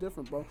totally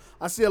different, bro.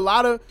 I see a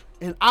lot of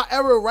in our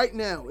era right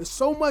now. It's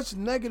so much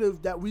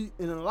negative that and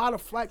a lot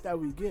of flack that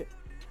we get.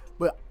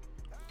 But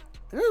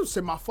I didn't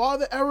say my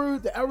father era,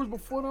 the eras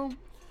before them.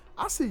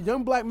 I see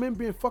young black men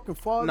being fucking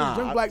fathers,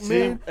 young black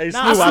men. Hey,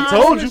 Nah, Snoop, I see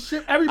told you.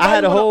 Shit. Everybody I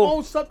had a want to whole.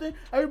 own something.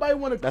 Everybody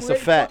want to That's a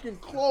create fact. fucking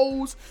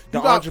clothes. The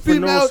You got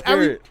entrepreneur females.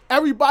 spirit.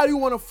 Everybody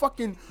want to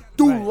fucking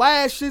do Right.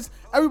 lashes.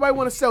 Everybody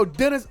want to sell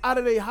dinners out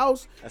of their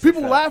house. That's a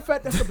People fact. laugh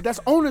at that stuff, but that's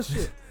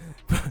ownership.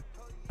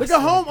 Look at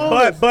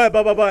homeowners.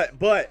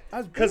 But,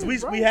 That's because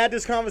big, bro. we had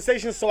this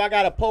conversation, so I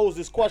gotta pose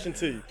this question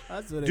to you.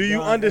 That's what Do it you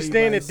got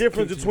understand the everybody's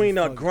difference kitchen between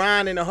a fucked.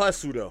 grind and a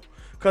hustle, though?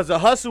 Because a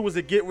hustle was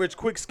a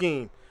get-rich-quick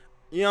scheme.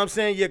 You know what I'm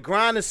saying? Your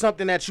grind is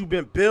something that you've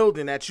been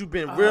building, that you've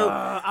been real.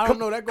 I don't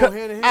know. That go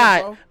hand in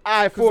hand, bro. All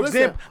right, 'Cause for listen,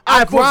 example.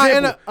 I grind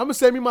and I'm gonna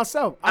say me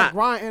myself. I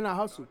grind and I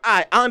hustle.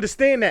 I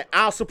understand that.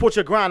 I'll support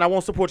your grind. I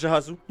won't support your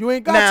hustle. You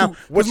ain't got now, to.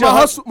 What's 'Cause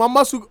your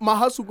my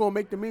hustle gonna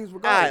make the means All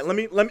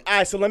regardless.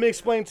 right, so let me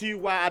explain to you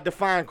why I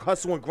define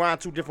hustle and grind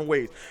two different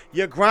ways.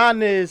 Your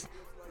grind is,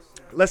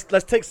 let's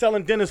take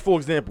selling dinners for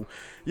example.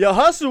 Your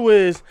hustle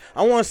is,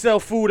 I want to sell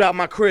food out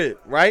my crib,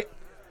 right?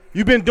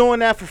 You've been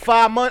doing that for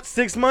 5 months,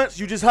 6 months.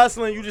 You just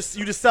hustling. You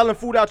just selling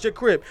food out your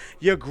crib.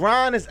 Your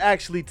grind is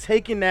actually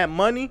taking that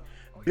money,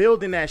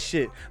 building that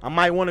shit. I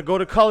might want to go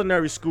to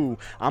culinary school.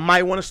 I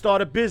might want to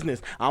start a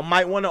business. I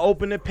might want to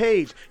open a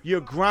page.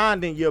 You're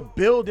grinding. You're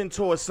building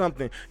towards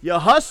something. Your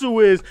hustle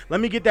is, let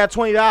me get that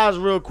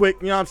 $20 real quick.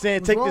 You know what I'm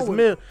saying? Take wrong this with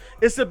meal.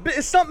 It's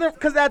something,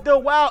 because after a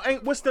while,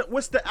 what's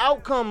the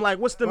outcome like?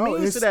 What's the Bro,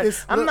 means to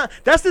it's- that?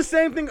 That's the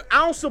same thing. I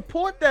don't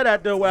support that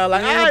after a while.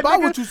 Like, It ain't all right, about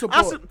nigga, what you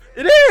support.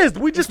 It is.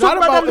 We just It's not talked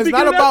about that about. at the It's not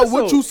beginning of the about what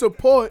episode. you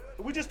support.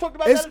 We just talked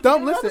about It's that at the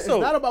dumb. beginning of the Listen, it's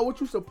episode. not about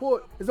what you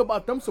support. It's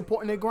about them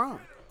supporting their grind.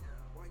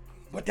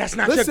 But that's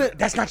not Listen-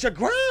 your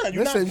grind.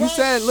 You're Listen, not you grinding.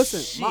 saying, listen,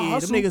 Shit, my them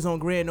hustle. niggas on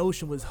Grand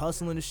Ocean was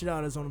hustling the shit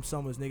out of us on them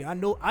summers, nigga.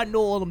 I know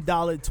all them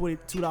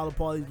 $22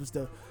 parties was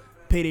to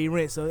pay their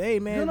rent. So hey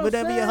man, You know what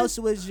whatever I'm your saying?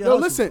 hustle is, your Yo,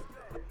 hustle. listen,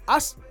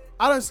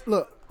 I don't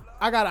look.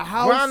 I got a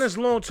house. Grind is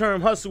long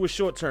term, hustle is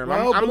short term. bro,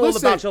 I'm but all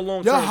listen, about your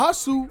long Your term.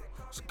 hustle,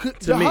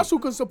 me. hustle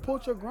can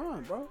support your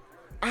grind, bro.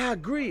 I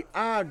agree,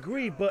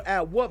 but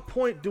at what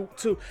point You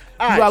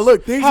gotta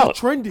look, things are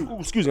trendy.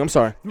 Excuse me, I'm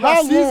sorry. You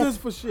got seasons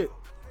for shit.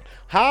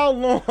 How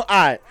long? All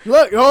right.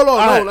 Look, hold on, All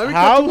right, let me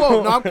how cut you off.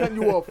 long- No, I'm cutting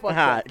you off. Fuck All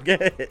that. right, go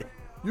ahead.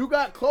 You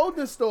got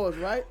clothing stores,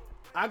 right?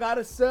 I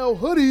gotta sell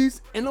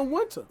hoodies in the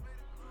winter.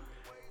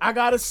 I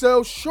gotta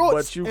sell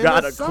shorts. But you in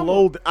got the to summer.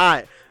 clothe. All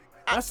right.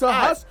 That's a All right,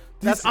 hustle.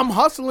 that's- I'm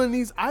hustling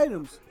these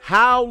items.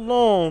 How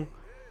long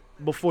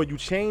before you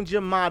change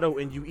your motto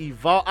and you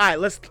evolve? All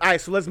right,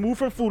 so let's move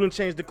from food and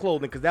change to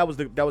clothing, because that was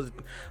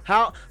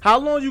how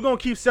long you gonna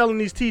keep selling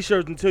these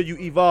T-shirts until you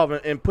evolve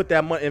and put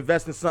that money,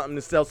 invest in something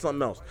to sell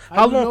something else?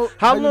 How long?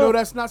 How you know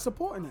that's not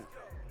supporting it?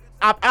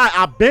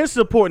 I've been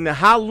supporting it.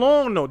 How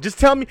long though? Just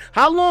tell me,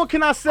 how long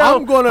can I sell?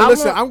 I'm gonna how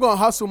listen. long- I'm gonna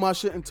hustle my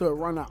shit until it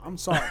run out. I'm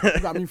sorry, you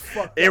got me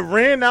fucked. It up.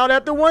 ran out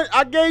after one.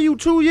 I gave you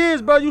 2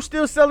 years, bro. You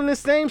still selling the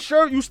same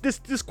shirt? You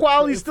this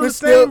quality If still the it's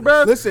same,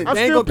 bro? Listen, I'm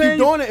they ain't still gonna paying keep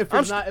you- doing it if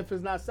I'm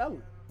it's not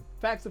selling.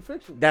 Facts or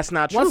fiction. That's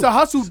not true. Once the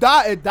hustle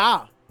die, it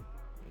die.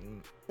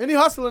 Any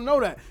hustler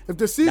know that. If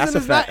the season That's a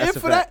is fact, not in that's a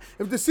for fact.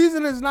 that, if the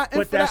season is not in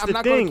But for that, that's I'm the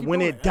not gonna thing. keep When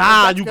doing it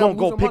die, you Gotta gonna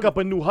go lose some pick money. up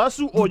a new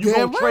hustle, or You you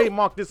damn gonna right.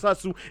 trademark this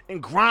hustle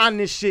and grind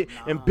this shit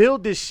and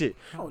build this shit.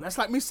 No, that's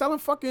like me selling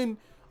fucking.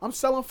 I'm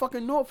selling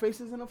fucking North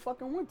Faces in the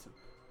fucking winter.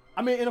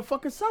 I mean, in the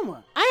fucking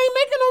summer. I ain't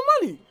making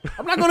no money.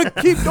 I'm not gonna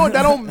keep doing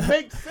that. Don't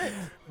make sense.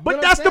 But You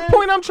know that's what the I'm saying?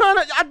 point I'm trying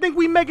to. I think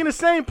we making the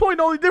same point.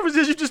 The only difference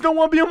is you just don't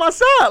want to be on my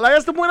side. Like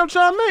that's the point I'm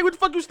trying to make. What the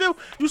fuck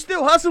you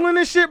still hustling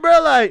this shit,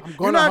 bro? Like I'm you're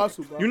gonna not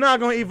hustle, bro. you're not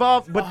gonna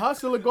evolve. A But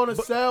hustler gonna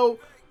sell.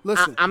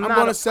 Listen, I'm I'm not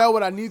gonna a- sell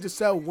what I need to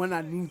sell when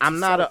I need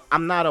to.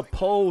 I'm not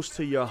opposed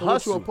to your So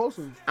what you hustle. opposed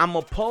to? I'm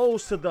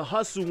opposed to the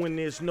hustle when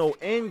there's no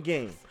end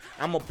game.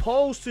 I'm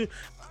opposed to.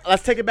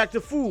 Let's take it back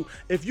to food.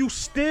 If you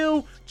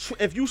still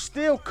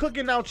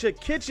cooking out your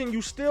kitchen,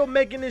 you still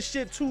making this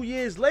shit 2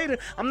 years later,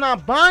 I'm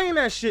not buying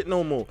that shit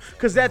no more.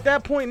 Cause at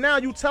that point now,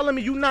 you telling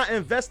me you not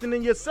investing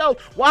in yourself.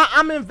 Why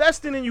I'm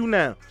investing in you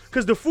now?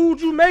 Cause the food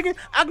you making,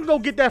 I can go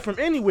get that from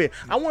anywhere.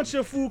 I want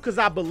your food cause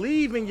I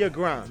believe in your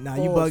grind. Nah,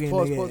 you Pause, bugging,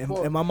 pause, nigga. pause, And-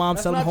 pause. and my my mom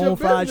That's selling not your home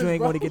fries, you business, ain't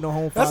bro. going to get no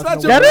home That's fries.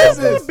 not no your more. That is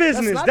business. my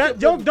business. That's That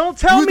not your don't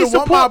tell You me either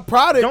want my support.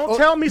 product Don't or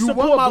tell me you want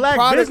support my black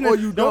product business. or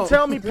you Don't don't.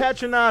 tell me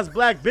patronize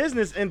black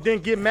business and then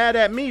get mad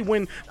at me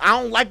when I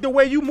don't like the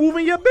way you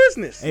moving your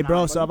business. Hey,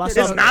 bro, so if I It's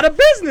start, not a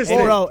business. hey,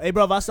 then. bro, if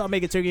I start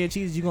making turkey and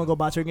cheese, you gonna go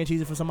buy turkey and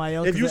cheese from somebody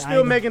else? If 'Cause you I still ain't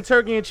gonna- making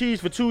turkey and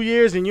cheese for 2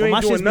 years and you Well, my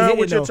ain't shits doing be nothing hitting,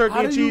 with your though. turkey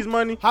and cheese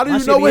money, How do My you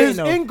shit know be what his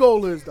hitting, though. end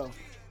goal is though?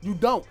 You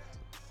don't.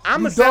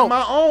 I'm You gonna set don't.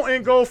 my own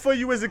end goal for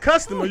you as a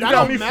customer. You That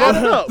got don't me matter.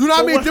 fucked up. You know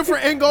how many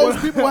different end goals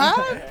people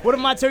have? What if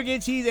my turkey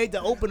and cheese ain't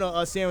to open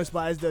a sandwich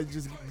spot? Is to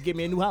just get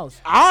me a new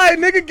house? All right,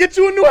 nigga, get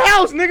you a new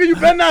house, nigga. You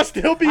better not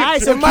still be. All right,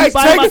 so It might keep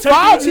buying my take turkey and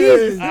 5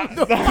 cheeses.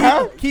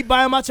 years. Keep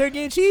buying my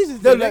turkey and cheeses.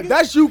 then, nigga.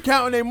 That's you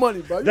counting their money,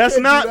 bro. You That's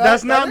can't do not. that.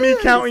 That's not That me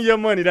is. counting your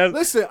money. That's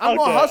Listen, I'm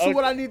gonna Okay, hustle okay.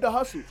 what I need to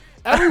hustle.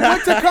 Every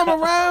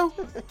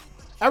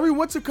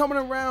winter coming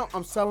around,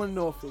 I'm selling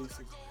North Faces.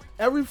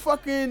 Every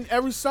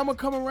summer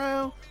coming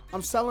around,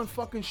 I'm selling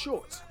fucking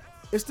shorts.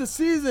 It's the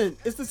season.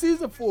 It's the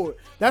season for it.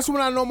 That's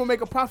when I know I'm gonna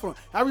make a profit on.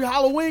 Every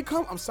Halloween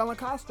come, I'm selling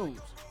costumes.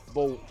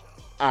 But, all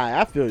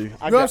right, I feel you. You know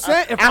what I'm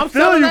saying? If I I'm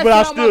feel selling you, that but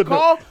I shit out still my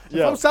car, if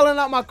Yeah. I'm selling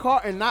out my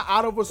car and not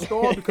out of a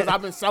store because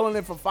I've been selling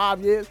it for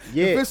 5 years,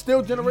 Yeah. if it's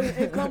still generating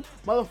income,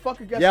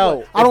 motherfucker, guess Yo,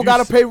 what? I if don't you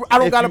gotta s- pay. I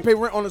don't if gotta you- pay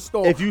rent on the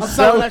store. If you I'm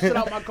selling that selling shit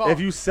out my car. if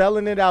you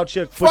selling it out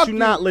your, Fuck but you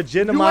not you.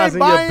 legitimizing You ain't your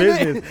buying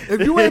it. business.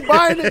 If you ain't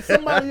buying it,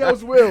 somebody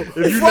else will. If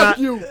you Fuck not,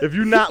 you. If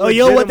you not, Oh,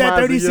 yo, what that legitimizing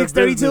your 36,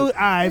 32? All business-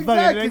 right,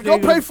 Exactly. fuck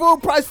Go it. pay full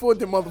price for it,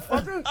 then,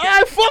 motherfucker. All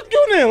right, fuck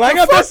you then. Like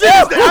I Fuck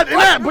said,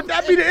 you. but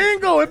that be the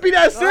end goal. It be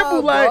that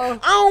simple. Nah, Like bro.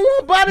 I don't want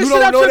to buy this You shit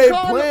don't out know your they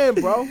car. plan,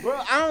 bro. Bro,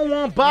 I don't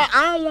want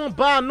to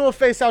buy a North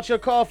Face out your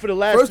car for the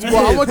last. First 2 of all,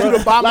 I years, want you bro.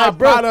 to buy my Like,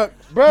 bro,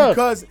 product bro.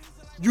 because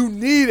you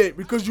need it,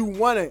 because you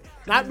want it,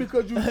 not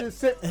because you just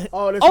sit.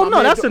 Oh, this Oh my no,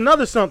 man that's do-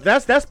 another something.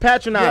 That's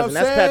patronizing. You know what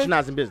That's I'm saying?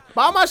 patronizing business.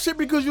 Buy my shit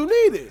because you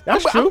need it.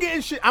 That's I'm true.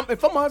 getting shit.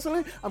 If I'm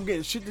hustling, I'm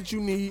getting shit that you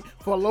need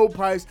for a low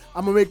price.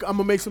 I'm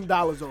gonna make some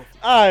dollars off.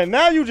 All right,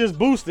 now you just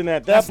boosting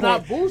at that That's point.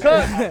 not boosting.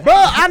 'Cause, bro,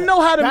 I know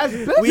how to. That's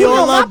business. We You all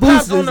know love my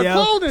pops boosters, on the yo.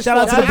 clothing Shout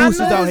out to store. the I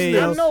boosters know out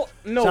here, this. yo.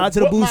 No, Shout out to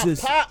the but my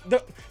boosters.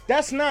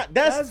 that's not.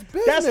 That's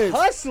business.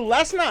 hustle.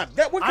 That's not.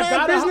 That what I kind of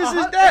gotta-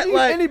 business is that?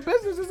 Like any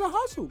business is a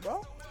hustle,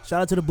 bro.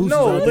 Shout out to the boosters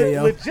no, out there,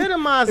 yo.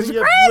 legitimizing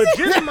your,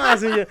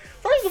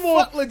 First of all,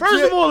 Fuck legit.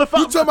 if I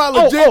You talking about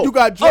legit? You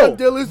got drug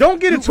dealers. Don't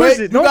get it You-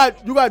 twisted. You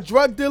Don't- got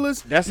drug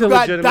dealers. That's you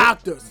got illegitimate.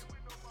 doctors.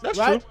 That's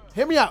right? true.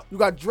 Hear me out. You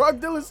got drug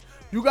dealers.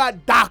 You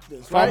got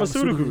doctors. Right?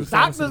 Pharmaceuticals.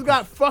 Doctors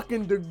got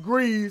fucking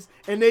degrees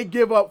and they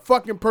give up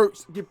fucking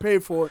perks, get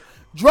paid for it.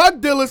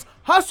 Drug dealers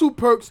hustle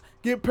perks,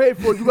 get paid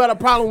for it. You got a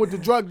problem with the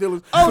drug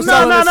dealers? Oh, for no,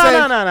 selling no, the no, same-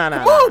 no, no, no,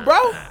 Come no, on, no.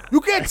 bro.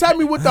 You can't tell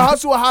me what the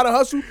hustle or how to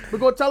hustle. We're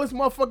gonna tell this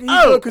motherfucker he's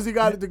Oh. good because he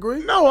got a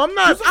degree. No, I'm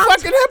not. You're a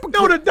fucking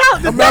hypocrite. No, the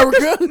doctor.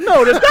 America.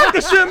 No, the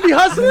doctor shouldn't be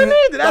hustling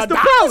either. That's the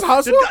doctors problem.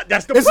 hustle.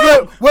 That's the It's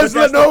problem. what's But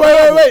that's no, the wait.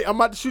 problem. I'm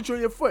about to shoot you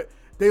in your foot.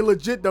 They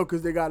legit though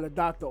because they got a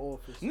doctor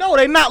office. No,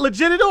 they not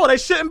legit at all. They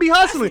shouldn't be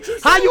hustling.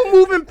 How you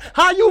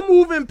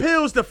moving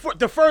pills to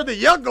further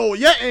your goal,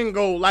 your end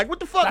goal? Like what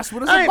the fuck? That's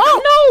what it's I ain't-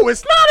 about. No,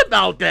 it's not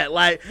about that.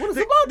 Like What is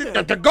the, it about the,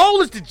 then? the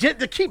goal is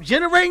to keep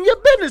generating your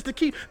business,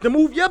 to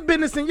move your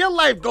business and your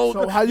life goals.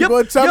 So how you Your-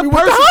 gonna tell your me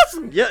what the person-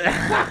 hustle?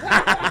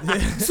 Yeah.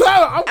 So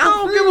I'm I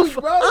don't give a confused,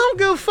 fuck. bro. I don't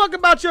give a fuck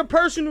about your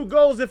personal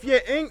goals. If you're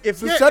in, if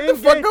So your shut the end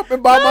fuck game- up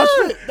and buy my Nah.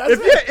 shit. That's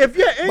if it. If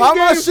your end Buy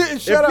my game, shit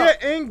and shut if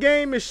up. your end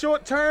game is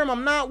short term,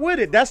 I'm not with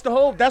it. That's the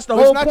whole. That's the But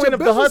it's whole not point your of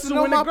the business to hustle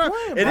know and the my grind.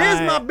 plan, It bro. is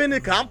my Alright. business.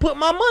 'Cause I'm putting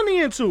my money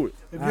into it.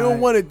 If you don't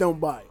want it, don't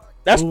buy it.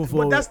 That's Moving but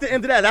forward. that's the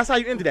end of that. That's how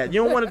you ended that.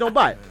 You don't want it, don't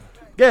buy it.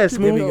 Yeah, There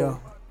smooth. we go.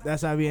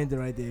 That's how we end it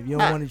right there. If you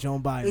don't want it, you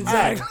don't buy it.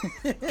 Exactly.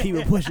 Keep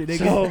it pushing,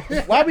 nigga.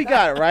 So why we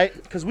got it right?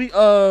 Cause we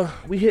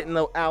hitting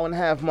the hour and a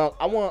half mark.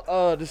 I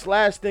want this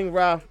last thing,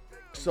 Rob.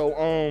 So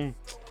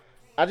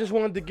I just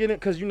wanted to get it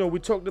because we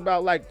talked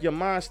about like your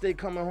mind state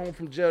coming home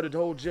from jail, the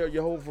whole jail,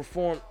 your whole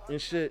reform and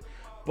shit.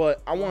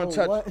 But I want to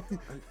touch What?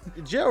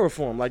 jail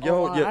reform, like your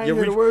Oh, whole, I ain't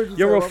hear the words you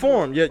your said.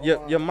 reform, your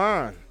Oh, your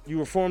mind. You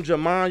reformed your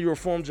mind, you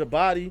reformed your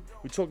body.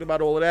 We talked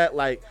about all of that,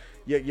 like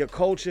your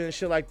culture and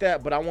shit like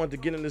that. But I wanted to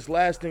get in this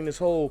last thing, this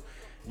whole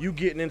you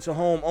getting into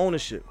home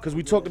ownership, because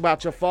we talked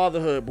about your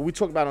fatherhood, but we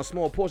talked about a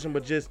small portion,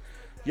 but just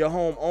your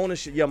home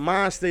ownership, your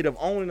mind state of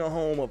owning a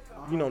home, of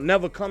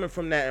never coming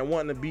from that and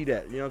wanting to be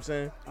that. You know what I'm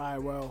saying? All right,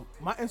 well,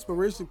 my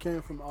inspiration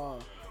came from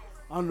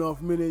I don't know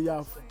if many of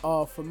y'all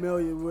are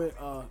familiar with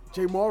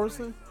Jay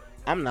Morrison.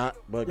 I'm not,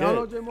 but Y'all go know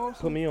ahead. Jay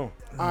Morrison? Put me on.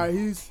 All right,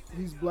 he's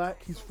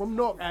black. He's from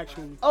Newark,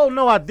 actually. Oh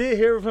no, I did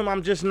hear of him.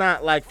 I'm just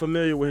not like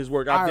familiar with his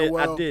work. I Alright, did. I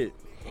well, did.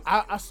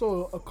 I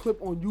saw a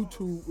clip on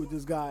YouTube with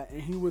this guy,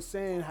 and he was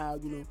saying how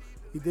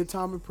he did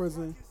time in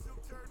prison.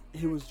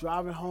 He was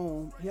driving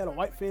home. He had a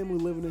white family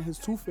living in his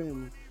two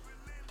family,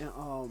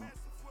 and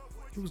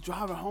he was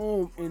driving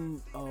home,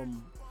 and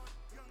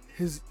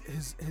his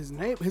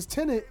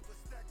tenant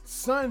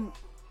son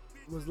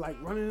was like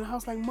running in the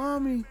house like,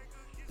 "Mommy,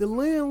 the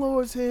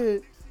landlord's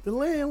here. The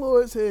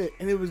landlord's here."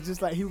 And it was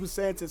just like he was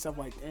saying to himself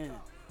like, "Damn,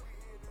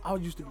 I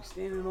used to be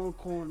standing on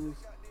corners,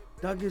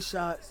 ducking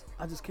shots.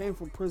 I just came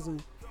from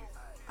prison.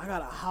 I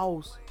got a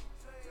house,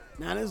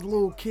 Now this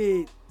little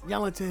kid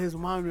yelling to his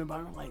mom and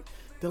I'm like,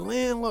 the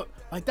landlord,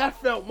 like that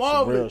felt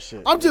marvelous. real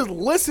shit, I'm just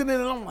listening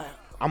and I'm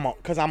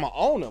like, Cause I'm an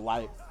owner.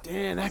 Like,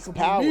 damn, that could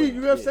power. be me. You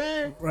know what I'm Yeah.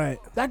 saying? Right.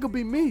 That could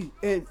be me.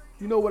 And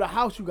you know, with a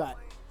house, you got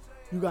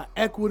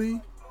equity.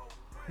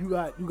 You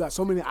got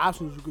so many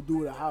options you could do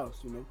with a house.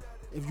 You know,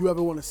 if you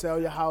ever want to sell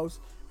your house,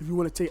 if you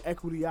want to take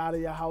equity out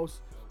of your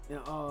house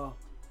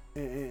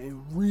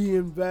and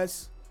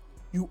reinvest,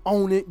 you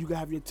own it. You can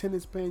have your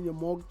tenants paying your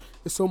mortgage.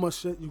 There's so much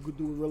shit you could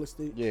do with real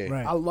estate. yeah.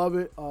 Right. I love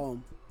it.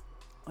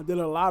 I did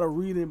a lot of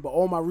reading, but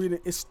all my reading,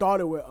 it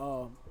started with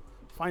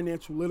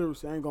financial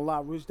literacy. I ain't gonna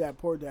lie, Rich Dad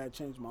Poor Dad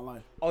changed my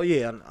life. Oh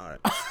yeah. All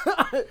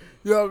right.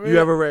 You know what I mean? You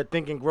ever read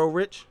Think and Grow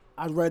Rich?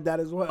 I read that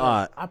as well.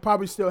 Alright. I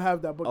probably still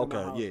have that book in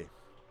my Okay. house.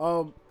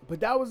 Yeah. But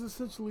that was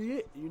essentially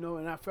it, you know,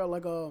 and I felt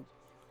like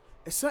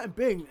it's something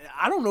big.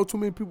 I don't know too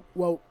many people.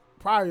 Well,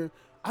 prior,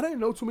 I didn't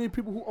know too many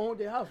people who owned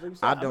their house. Like you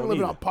said, I I've been don't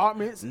living in either.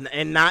 apartments.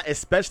 And not,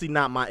 especially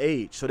not my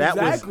age. So that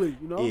Exactly, was,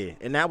 you know? yeah,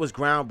 and that was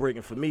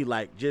groundbreaking for me.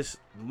 Like, just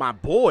my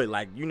boy,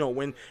 like, you know,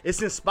 when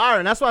it's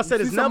inspiring. That's why I said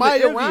see it's never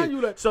somebody envious. around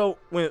you that- So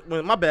when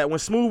my bad, when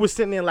Smooth was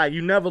sitting there, like,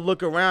 you never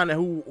look around at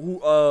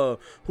who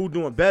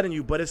doing better than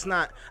you. But it's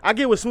not. I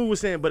get what Smooth was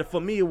saying, but for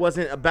me, it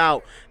wasn't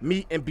about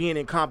me and being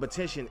in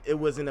competition. It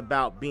wasn't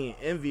about being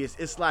envious.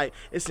 It's like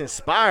it's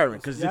inspiring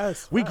because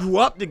Yes, we facts. grew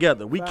up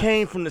together. We Facts.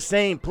 came from the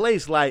same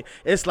place. Like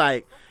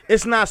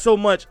it's not so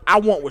much I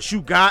want what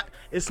you got.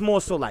 It's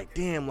more so like,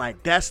 damn,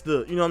 like that's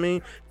the, you know what I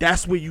mean?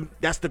 That's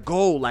the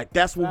goal. Like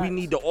that's what we Facts.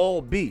 need to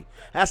all be.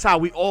 That's how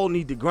we all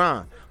need to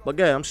grind. But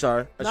yeah, I'm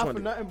sorry. I just Not for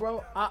wanted nothing,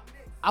 bro.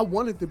 I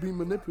wanted to be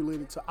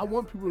manipulated. So I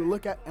want people to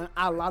look at, and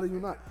a lot of you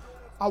not.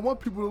 I want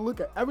people to look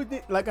at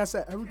everything. Like I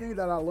said, everything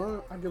that I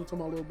learned, I give it to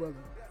my little brother.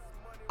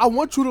 I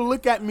want you to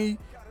look at me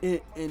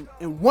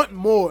and want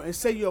more and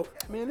say, yo,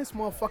 man, this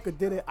motherfucker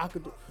did it. I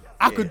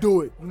could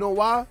do it. You know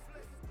why?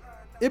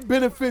 It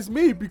benefits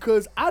me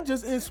because I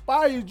just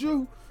inspired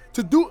you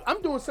to do.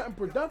 I'm doing something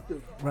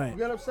productive. Right. You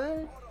know what I'm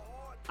saying?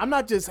 I'm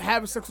not just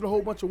having sex with a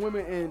whole bunch of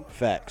women and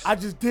Facts. I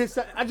just did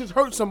something. I just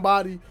hurt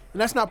somebody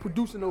and that's not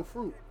producing no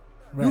fruit.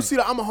 You Right. see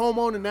that I'm a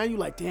homeowner now. You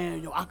like, damn,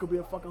 yo, I could be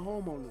a fucking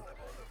homeowner.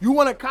 You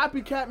want to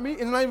copycat me?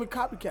 It's not even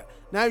copycat.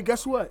 Now,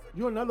 guess what?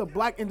 You're another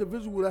black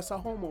individual that's a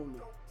homeowner.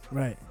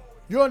 Right.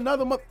 You're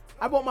another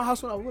I bought my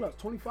house when I was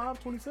 25,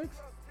 26.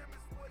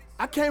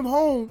 I came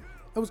home.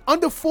 It was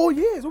under 4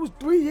 years. It was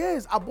 3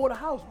 years. I bought a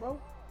house, bro.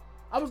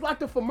 I was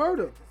locked up for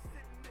murder.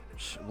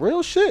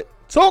 real shit.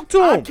 Talk to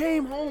I him.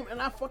 came home and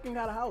I fucking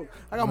got a house.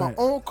 I got Right.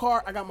 my own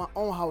car. I got my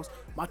own house.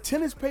 My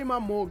tenants pay my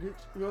mortgage.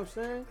 You know what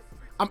I'm saying?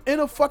 I'm in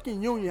a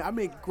fucking union. I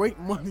make great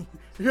money.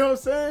 You know what I'm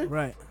saying?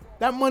 Right.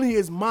 That money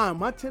is mine.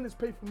 My tenants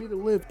pay for me to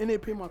live and they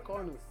pay my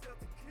car note.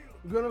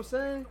 You know what I'm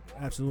saying?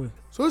 Absolutely.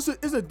 So it's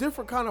a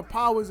different kind of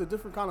power. It's a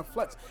different kind of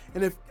flex.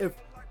 And if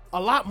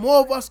a lot more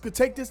of us could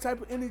take this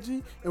type of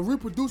energy and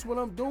reproduce what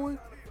I'm doing,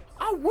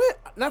 I win.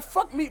 Now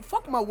fuck me,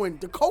 fuck my win.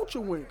 The culture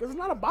win, because it's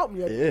not about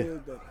me at the end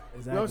of the day.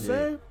 You know what I'm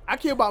saying? I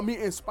care about me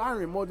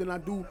inspiring more than I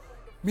do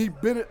me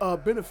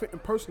benefiting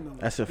personally.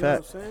 That's a You know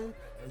fact. what I'm saying?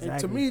 And to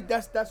Exactly. me,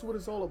 that's what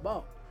it's all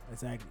about.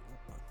 Exactly.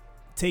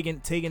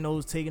 Taking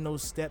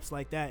those steps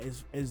like that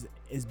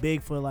is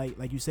big for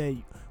like you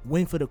said,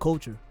 win for the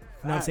culture.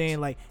 You know what I'm Facts. saying?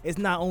 Like it's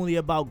not only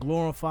about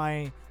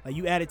glorifying, like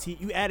you added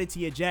to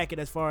your jacket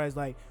as far as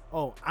like,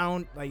 oh, I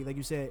don't like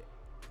you said,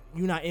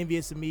 you're not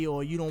envious of me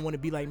or you don't want to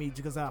be like me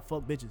because I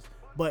fuck bitches.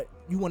 But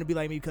you want to be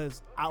like me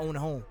because I own a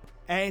home.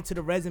 Adding to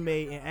the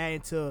resume and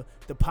adding to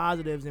the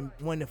positives and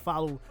wanting to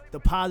follow the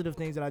positive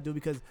things that I do,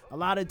 because a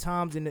lot of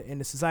times in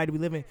the society we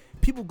live in,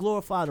 people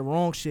glorify the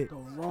wrong shit.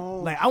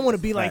 Like I want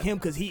to be like him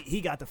because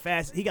he got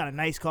a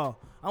nice car.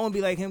 I want to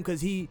be like him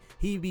because he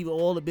be with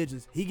all the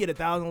bitches. He get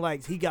 1,000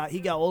 likes. He got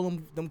all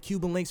them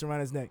Cuban links around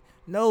his neck.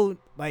 No,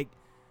 like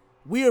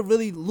we are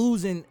really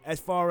losing as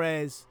far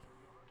as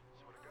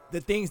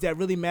the things that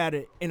really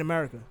matter in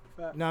America.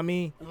 You know what I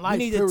mean? Life,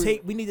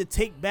 We need to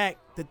take back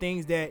the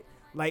things that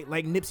like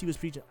Nipsey was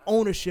preaching,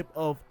 ownership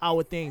of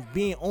our things,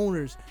 being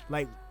owners.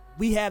 Like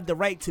we have the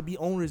right to be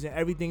owners in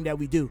everything that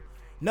we do.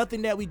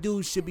 Nothing that we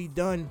do should be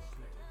done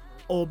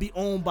or be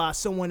owned by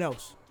someone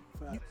else.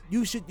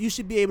 You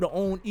should be able to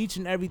own each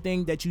and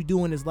everything that you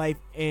do in this life,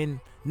 and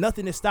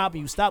nothing is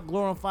stopping you. Stop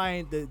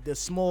glorifying the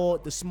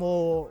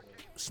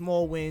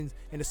small wins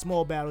and the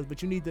small battles,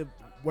 but you need to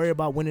worry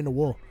about winning the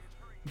war,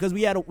 because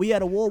we had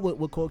a war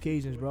with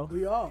Caucasians, bro.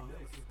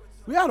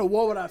 We had a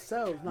war with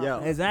ourselves. Not Yeah.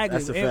 with- Exactly,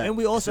 That's a fact. and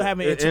we also have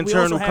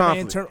Internal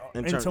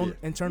conflict.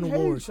 internal We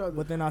hate wars each other.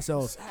 within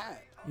ourselves. Sad.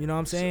 You know what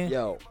I'm saying?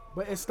 Yo,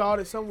 But it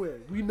started somewhere.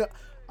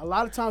 A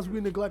lot of times we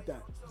neglect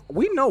that.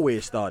 we know where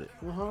it started,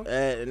 Uh-huh.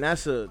 and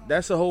that's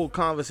a whole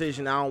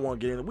conversation I don't want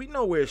to get into. We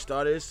know where it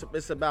started.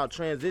 It's about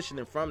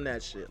transitioning from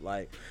that shit,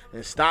 like,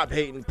 and stop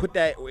hating. Put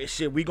that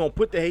shit. We gonna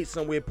put the hate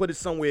somewhere. Put it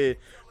somewhere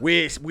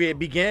where it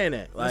began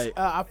at. Like,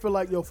 I feel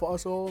like, yo, for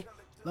us all,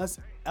 let's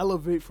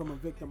elevate from a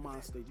victim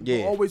mind state. You Yeah.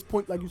 can always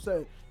point, like you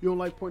said, you don't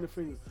like pointing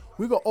fingers.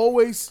 We can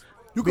always,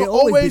 you We'll can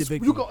always be always, the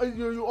you victim.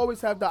 can, you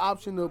always have the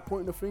option of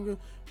pointing the finger.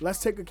 Let's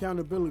take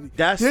accountability.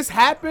 That's- This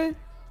happened.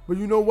 but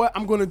you know what?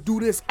 I'm gonna do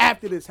this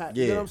after this happens.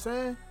 You know Yeah. what I'm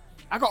saying?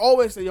 I can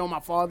always say, yo, my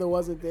father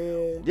wasn't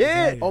there.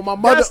 Yeah. Oh, my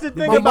mother. That's the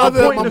thing my about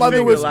mother, pointing my the mother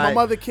finger, was. like- My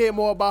mother cared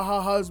more about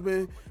her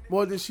husband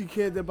more than she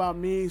cared about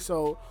me.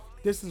 So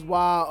this is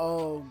why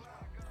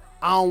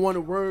I don't want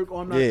to work.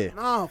 Or I'm not. Yeah.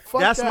 Nah, fuck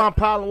That's that. my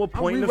problem with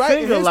pointing the rewriting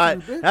finger. history, Like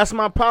bitch. that's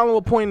my problem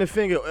with pointing the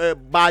finger.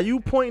 By you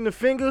pointing the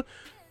finger,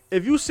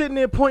 if you sitting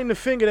there pointing the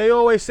finger, they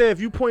always say if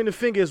you point the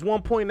finger, it's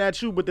one pointing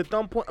at you, but the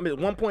thumb point. I mean,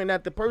 one pointing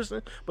at the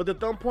person, but the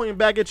thumb pointing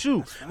back at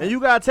you. And you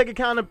gotta take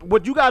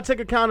you gotta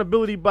take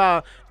accountability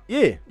by.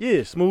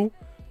 Yeah, smooth.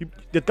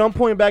 The thumb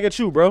pointing back at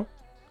you, bro.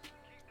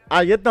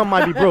 Your thumb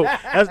might be broke.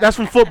 That's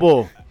from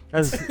football.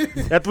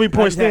 That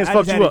 3-point stance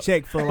fucked you up.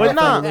 But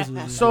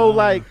nah, so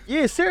like,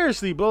 yeah,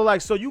 seriously, bro.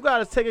 Like, so you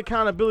gotta take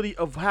accountability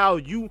of how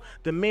you,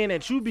 the man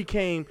that you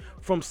became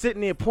from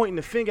sitting there pointing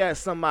the finger at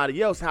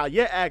somebody else, how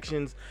your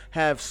actions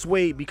have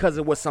swayed because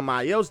of what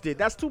somebody else did.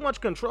 That's too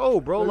much control,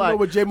 bro. You know Like,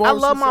 what Jay I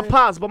Morrison love my said?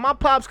 pops, but my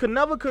pops could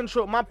never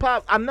control my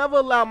pops. I never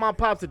allowed my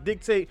pops to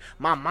dictate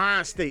my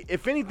mind state.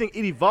 If anything,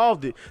 it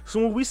evolved it. So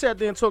when we sat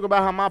there and talked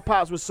about how my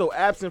pops was so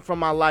absent from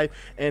my life,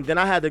 and then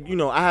I had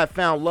to, I had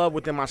found love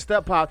within my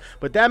step pops,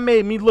 but that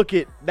made me look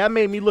at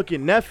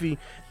Neffy,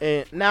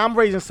 and now I'm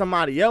raising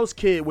somebody else's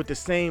kid with the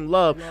same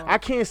love. I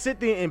can't sit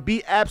there and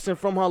be absent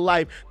from her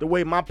life the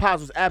way my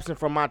pops was absent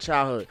from my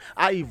childhood.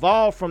 I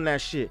evolved from that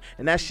shit,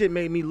 and that shit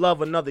made me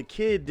love another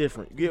kid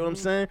different. You get what I'm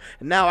saying?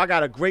 And now I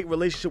got a great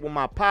relationship with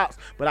my pops,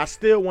 but I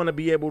still want to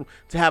be able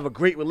to have a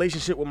great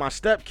relationship with my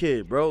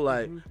stepkid, bro.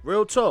 Like,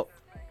 real talk.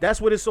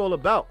 That's what it's all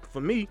about for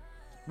me.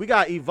 We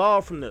got to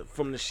evolve from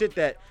the shit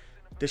that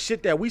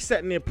we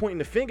sitting there pointing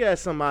the finger at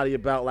somebody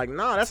about. Like,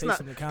 nah, that's Take not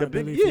some the big.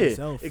 accountability for Yeah,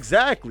 yourself.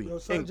 exactly. Yo,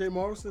 son, And- Jay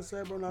Morrison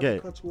said, bro, not Yeah. to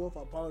cut you off.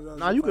 I apologize.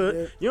 Nah, if you I good.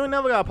 did. You ain't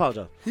never gotta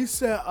apologize. He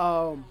said,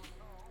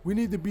 we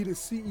need to be the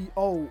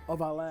CEO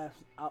of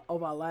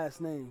our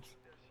last names,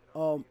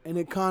 and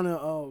it kind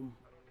of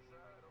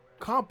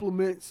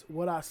complements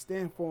what I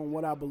stand for and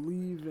what I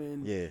believe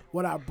in, Yeah.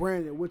 what I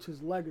branded, which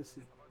is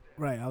legacy.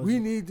 Right. We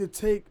need to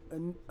take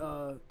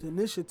the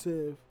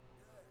initiative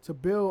to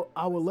build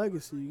our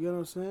legacy. You get what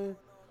I'm saying?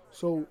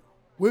 So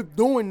with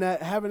doing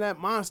that, having that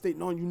mind state,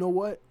 knowing, you know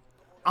what,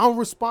 I'm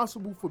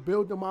responsible for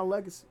building my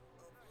legacy.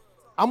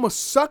 I'm a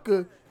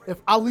sucker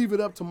if I leave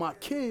it up to my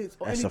kids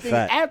or That's a anything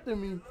fact. after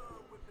me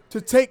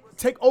to take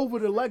over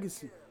the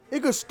legacy.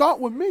 It could start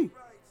with me. You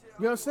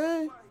know what I'm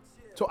saying?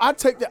 So I'm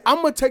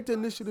gonna take the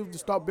initiative to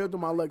start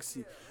building my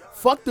legacy.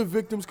 Fuck the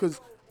victims,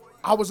 because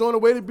I was on the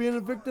way to being a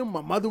victim.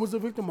 My mother was a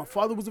victim. My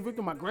father was a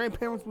victim. My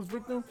grandparents was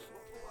victim.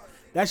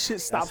 That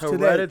shit stops today.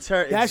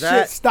 hereditary. That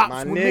Exact, shit stops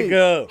my with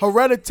nigga. me.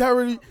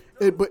 Hereditary,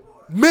 but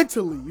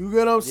mentally, you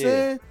get what I'm Yeah.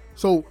 saying?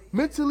 So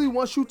mentally,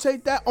 once you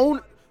take that own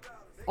it,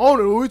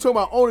 when we talk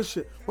about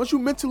ownership, once you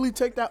mentally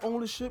take that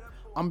ownership,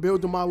 I'm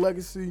building my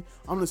legacy.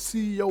 I'm the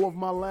CEO of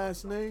my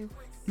last name.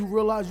 You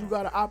realize you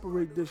gotta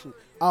operate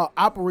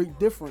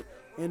different,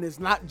 and it's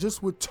not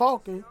just with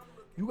talking.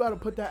 You gotta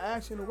put that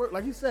action to work.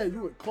 Like you said,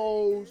 you with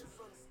clothes,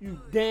 you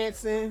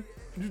dancing,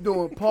 you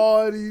doing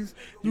parties,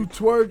 you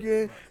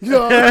twerking. You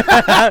know,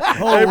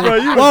 Hey, bro,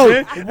 you Whoa,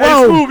 was whoa.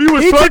 Hey, Smooth, you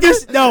was He took twerking?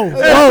 his no. Hey,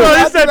 bro, Whoa,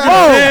 he said you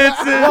whoa,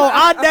 dancing. whoa.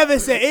 I never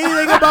said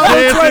anything about no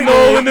Dancing twerking.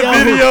 all in the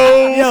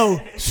videos. Yo,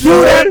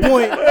 shoot that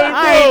point.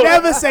 I ain't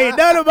never say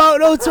nothing about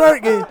no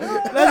twerking.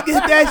 Let's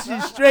get that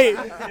shit straight.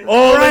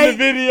 All right in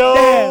the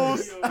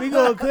videos. now. We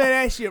gonna clear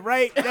that shit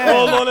right now.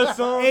 All on the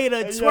song. Hey, the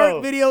Hey, twerk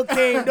yo. video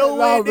came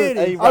nowhere, did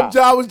Hey, it? Rob.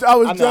 I was I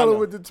know. jealous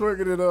with the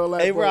twerking and all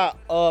that. Hey, but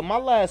Rob, my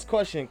last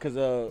question, because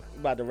we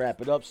about to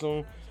wrap it up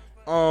soon.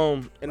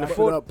 And the wrap it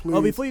fourth. up, please.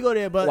 Oh, before you go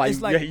there, but Why,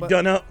 it's like, you but,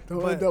 done up?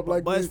 Don't end up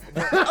like but, this.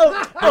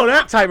 Oh,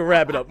 that type of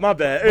wrap it up. My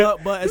bad.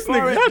 but as This far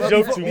nigga, as y'all but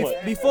joke before, too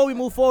much. before we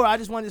move forward, I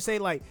just wanted to say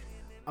like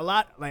a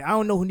lot. Like I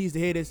don't know who needs to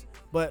hear this,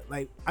 but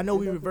like I know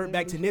we revert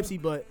back to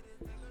Nipsey, but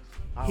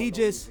he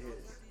just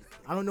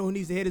I don't know who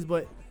needs to hear this,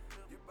 but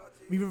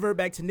we revert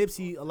back to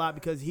Nipsey a lot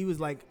because he was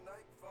like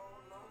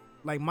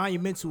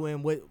monumental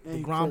in what the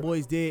Ground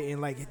Boys did,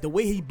 and like the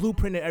way he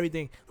blueprinted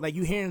everything. Like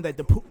you hearing that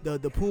the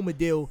Puma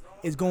deal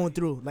is going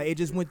through, like it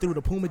just went through.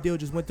 The Puma deal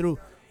just went through,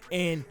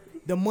 and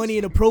the money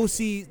and the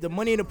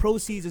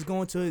proceeds is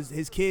going to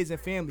his kids and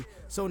family.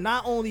 So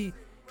not only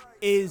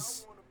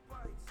is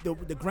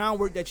the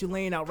groundwork that you're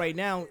laying out right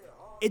now,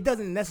 it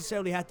doesn't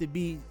necessarily have to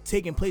be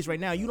taking place right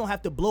now. You don't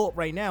have to blow up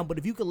right now, but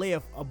if you could lay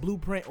a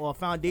blueprint or a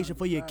foundation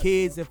for your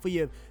kids and for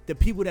the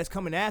people that's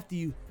coming after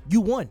you,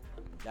 you won.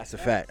 That's a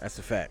fact. That's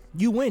a fact.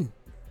 You win.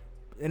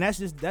 And that's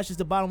just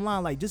the bottom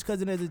line. Like just because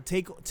it doesn't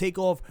take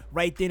off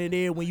right then and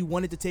there when you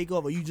want it to take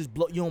off, or you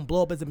don't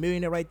blow up as a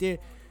millionaire right there.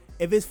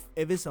 If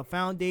it's a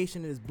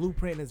foundation, and it's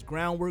blueprint, and it's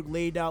groundwork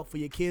laid out for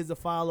your kids to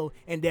follow,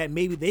 and that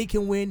maybe they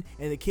can win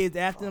and the kids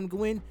after them can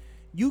win,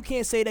 you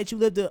can't say that you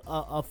lived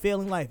a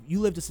failing life. You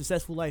lived a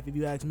successful life, if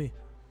you ask me.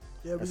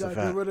 Yeah, we That's a gotta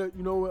fact. get rid of,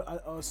 you know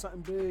what,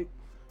 something big.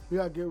 We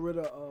gotta get rid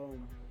of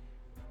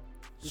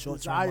the Short-term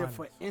desire mind.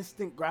 for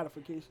instant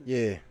gratification.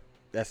 Yeah.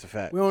 That's a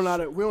fact. We don't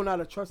know how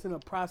to trust in the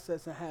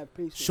process and have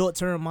patience.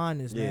 Short-term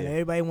mindedness, man. Yeah.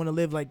 Everybody want to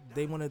live like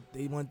they want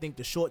to think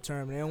the short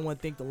term. They don't want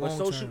to think the But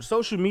long term.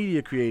 social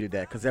media created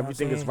that because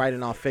everything is saying? right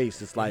in our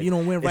face. It's like If you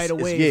don't win right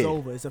away, it's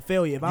over. It's a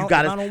failure. If I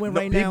don't win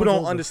right now, people it's don't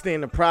over.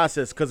 understand the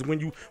process because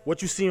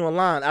what you see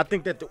online, I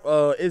think that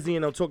Izzy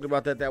and them talked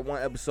about that one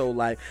episode.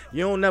 Like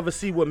you don't never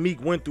see what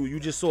Meek went through.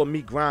 You just saw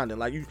Meek grinding.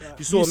 Like you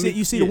saw Meek.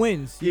 You see the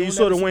wins. Yeah, you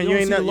saw the win. You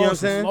ain't nothing. You know what I'm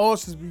saying?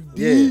 Losses be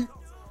Yeah. deep.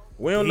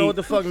 We don't know what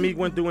the fuck Meek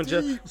went through in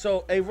jail.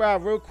 So, hey,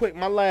 Rob, real quick,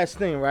 my last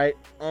thing, right?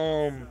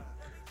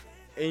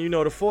 And you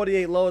know, the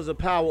 48 Laws of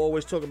Power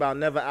always talk about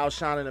never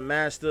outshining the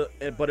master,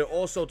 but it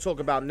also talk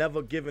about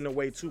never giving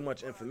away too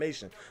much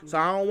information. So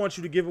I don't want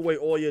you to give away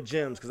all your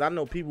gems because I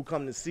know people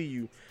come to see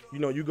you. You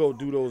know, you go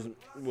do those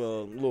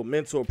little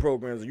mentor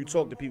programs and you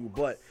talk to people.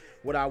 But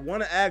what I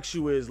want to ask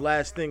you is,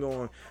 last thing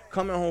on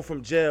coming home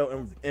from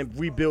jail and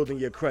rebuilding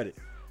your credit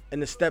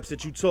and the steps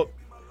that you took,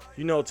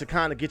 you know, to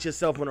kind of get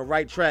yourself on the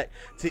right track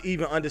to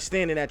even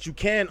understanding that you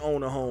can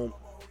own a home.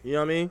 You know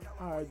what I mean?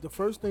 All right, the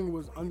first thing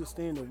was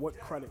understanding what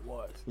credit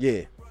was.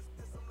 Yeah.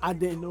 I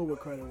didn't know what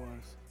credit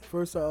was.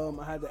 First, I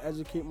had to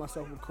educate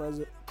myself with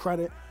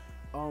credit.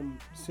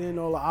 Seeing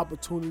all the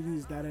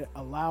opportunities that it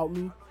allowed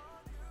me.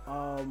 I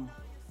don't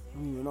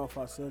even know if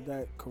I said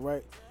that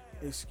correct.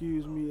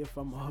 Excuse me if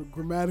I'm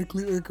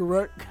grammatically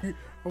incorrect.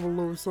 I'm a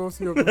little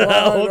saucy of the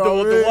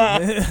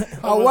line.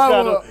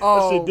 However,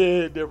 that shit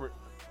dead different.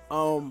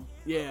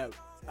 yeah,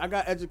 I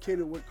got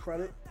educated with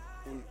credit,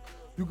 and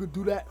you could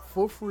do that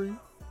for free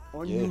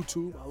on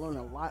YouTube. I learned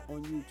a lot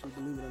on YouTube,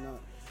 believe it or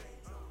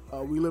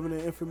not. We live in an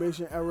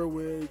information era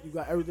where you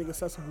got everything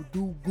accessible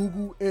through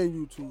Google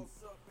and YouTube.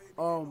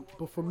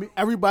 But for me,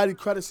 everybody's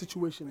credit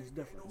situation is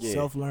different. Yeah.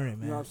 Self-learning,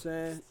 man. You know what I'm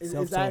saying?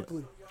 Self-taught.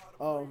 Exactly.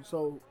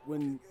 So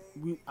when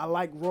I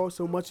like Ross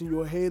so much and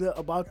you're a hater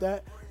about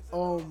that,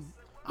 I'm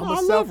a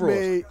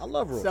self-made, I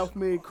love Ross.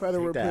 self-made credit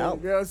Check that repair. out.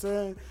 You know what I'm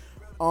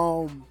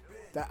saying?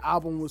 That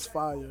album was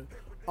fire.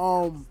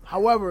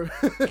 However,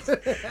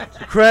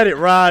 Credit,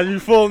 Rod. You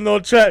falling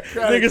on track.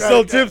 Credit, Nigga so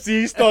credit.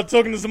 tipsy, he start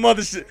talking to some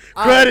other shit.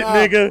 Credit,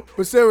 nigga.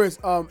 But serious,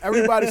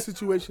 everybody's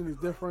situation is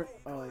different.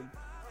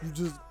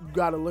 You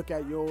gotta look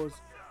at yours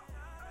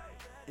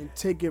and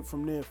take it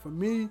from there. For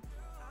me,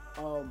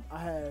 I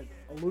had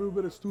a little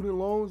bit of student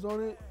loans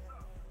on it,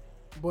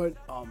 but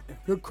if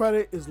your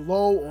credit is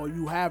low or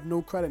you have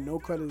no credit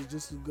is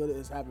just as good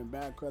as having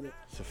bad credit.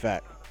 It's a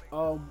fact.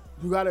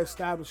 You gotta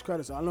establish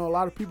credit. So I know a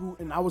lot of people,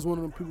 and I was one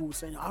of them people who were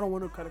saying, I don't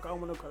want a credit card, I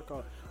don't want a credit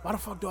card. Why the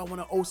fuck do I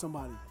want to owe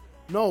somebody?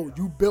 No,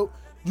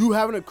 you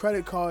having a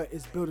credit card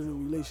is building a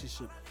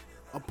relationship.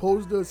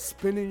 Opposed to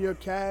spending your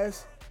cash,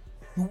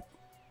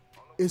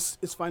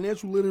 it's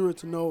financial literate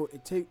to know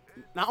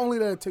not only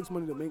that it takes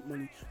money to make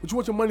money, but you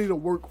want your money to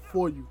work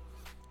for you.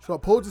 So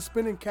opposed to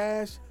spending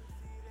cash,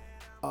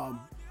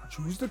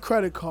 choose the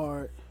credit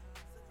card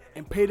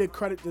and pay the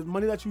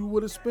money that you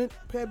would have spent,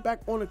 pay it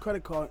back on the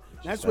credit card.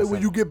 That's why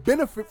when you get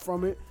benefit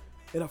from it,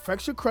 it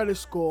affects your credit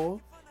score,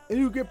 and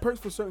you get perks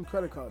for certain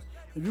credit cards.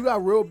 If you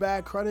got real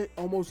bad credit,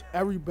 almost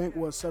every bank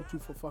will accept you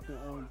for fucking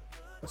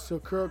a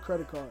secure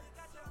credit card.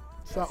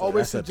 So I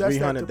always suggest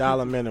that to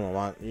 $300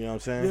 minimum. You know what I'm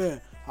saying? yeah,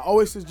 I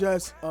always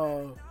suggest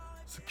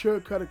secure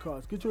credit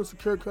cards. Get you a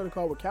secure credit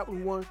card with Capital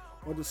One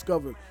or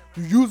Discover.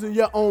 You're using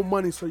your own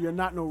money, so you're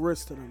not no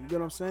risk to them. You get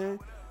what I'm saying?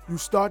 You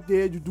start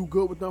there, you do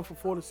good with them for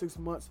 4 to 6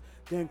 months,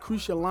 they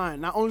increase your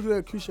line. Not only do they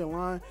increase your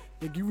line,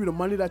 they give you the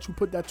money that you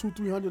put that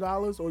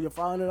 $200-$300 or your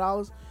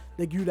 $500,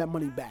 they give you that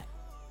money back.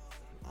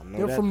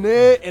 Then from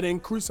there, it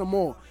increased some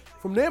more.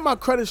 From there, my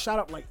credit shot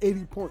up like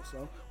 80 points,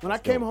 yo. When I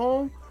came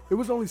home, it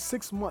was only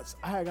 6 months.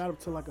 I had got up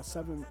to like a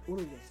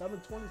 720,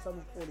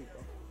 740,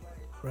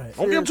 bro. Right.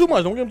 Don't give him too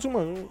much. Don't give him too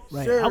much.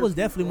 Right. Sure. I was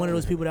definitely one of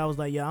those people that was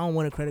like, yeah, I don't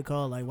want a credit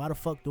card. Like, why the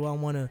fuck do I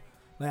want to?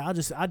 Like, I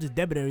just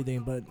debit everything.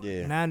 But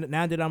Yeah.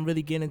 now that I'm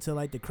really getting into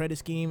like the credit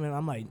scheme, and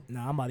I'm like,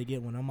 nah, I'm about to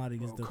get one. I'm about to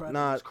get the. Credit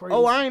Nah. is crazy.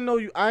 Oh, I ain't know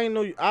you.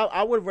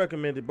 I would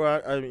recommend it,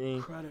 bro. I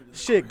mean, Credit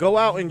is shit. Go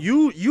out and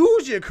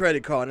use your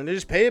credit card and then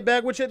just pay it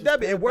back with your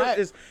debit. It works.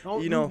 It's,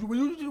 Don't- you know.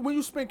 when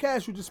you spend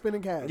cash, you just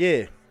spending cash.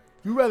 Yeah.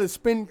 You rather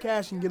spend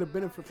cash and get a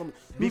benefit from it.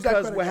 Use that Because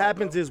credit what card,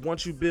 happens bro. is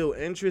once you build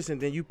interest and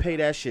then you pay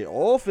that shit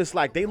off, it's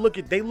like they look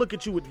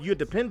at you with you're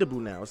dependable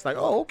now. It's like,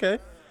 oh, okay.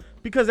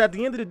 Because at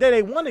the end of the day,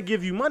 they want to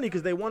give you money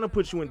because they want to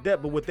put you in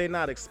debt, but what they're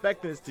not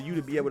expecting is to you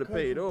to be able to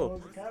pay it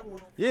off.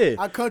 Yeah.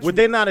 I cut What you.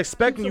 they're not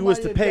expecting you is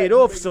to somebody in pay debt, it you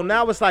off. make So money.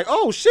 now it's like,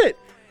 oh shit.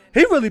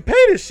 He really paid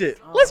this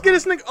shit. Let's get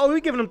this nigga. Oh, we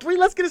giving him 3.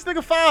 Let's get this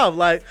nigga 5.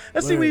 Like,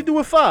 let's see what he do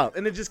with 5,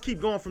 and then just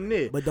keep going from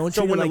there. But don't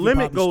so treat it when like the your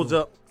limit poppy goes store.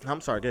 up, I'm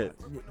sorry, go ahead.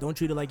 Don't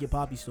treat it like your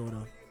poppy store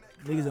though.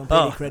 Niggas don't pay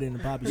Oh. their credit in the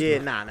poppy Yeah,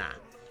 store. nah.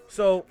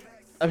 So,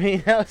 I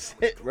mean, that's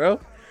it,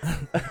 bro.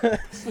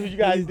 So you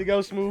guys need to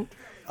go smooth.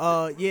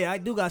 Yeah, I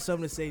do got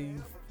something to say to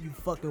you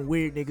fucking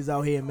weird niggas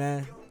out here,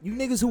 man. You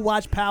niggas who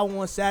watch Power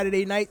on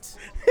Saturday nights,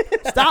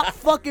 stop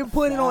fucking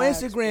putting it on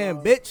Facts,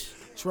 Instagram, bro. bitch.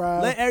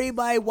 Try. Let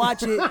everybody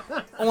watch it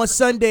on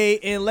Sunday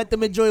and let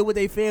them enjoy it with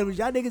their families.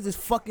 Y'all niggas is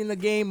fucking the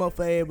game up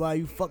for everybody,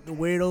 you fucking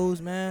weirdos,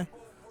 man.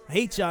 I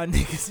hate y'all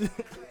niggas.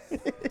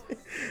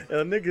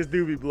 Niggas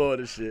do be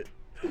blowing this shit.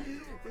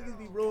 Niggas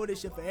be ruining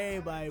shit for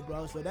everybody,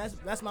 bro. So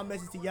that's my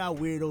message to y'all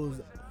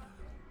weirdos.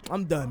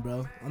 I'm done,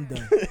 bro. I'm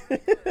done.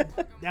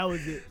 That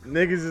was it.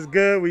 Niggas is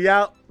good. We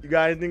out. You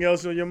got anything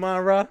else on your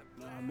mind, Ra?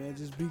 Nah, man,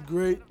 just be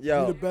great.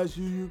 Yo. Be the best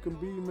you can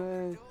be,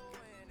 man.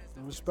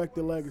 And respect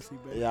the legacy,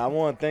 baby. Yeah, I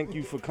want to thank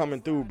you for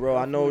coming through, bro.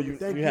 I know you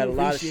had a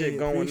lot of shit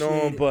going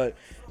on, it. but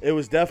it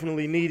was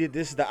definitely needed.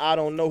 This is the I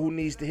Don't Know Who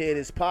Needs to Hear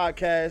This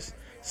podcast.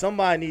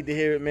 Somebody need to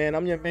hear it, man.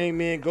 I'm your main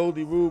man,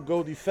 Goldie Rube,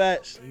 Goldie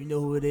Fats. You know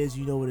who it is.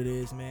 You know what it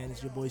is, man.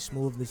 It's your boy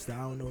Smooth. This is the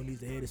I Don't Know Who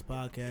Needs to Hear This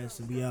podcast,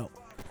 and we out.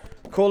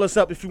 Call us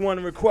up if you want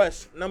to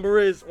request. Number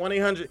is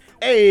 1-800.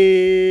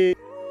 Hey.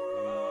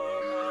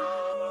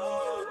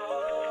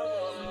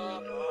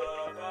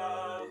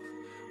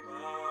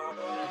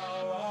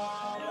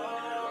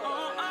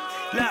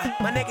 Look,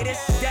 my nigga,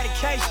 this is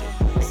dedication.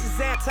 This is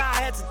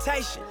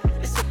anti-hesitation.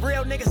 It's a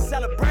real nigga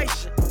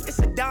celebration. It's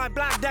a dime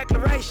block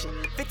declaration.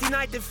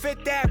 59th and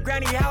 5th Ave,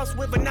 granny house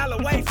with vanilla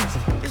wafers.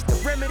 It's the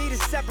remedy to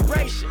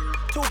separation.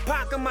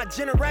 Tupac of my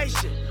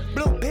generation.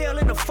 Blue pill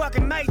in the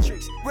fucking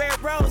matrix.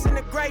 Red rose in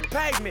the great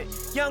pavement.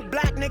 Young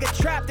black nigga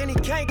trapped and he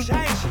can't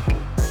change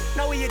it.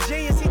 Know he a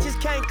genius, he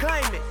just can't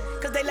claim it.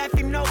 Cause they left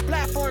him no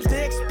platforms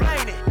to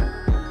explain it.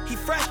 He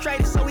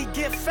frustrated, so he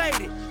get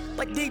faded.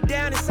 But deep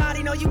down inside,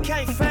 he know you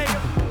can't fade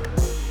him.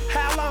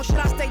 How long should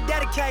I stay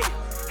dedicated?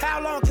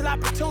 How long till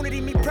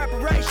opportunity meet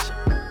preparation?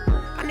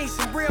 I need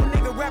some real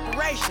nigga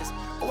reparations.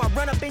 Or I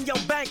run up in your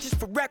bank just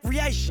for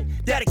recreation.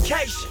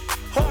 Dedication,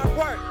 hard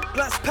work,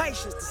 plus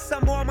patience. To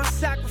some more of my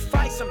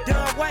sacrifice, I'm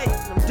done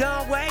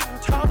waiting.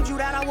 Told you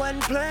that I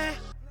wasn't playing.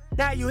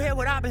 Now you hear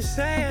what I've been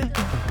saying.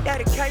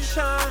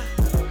 Dedication.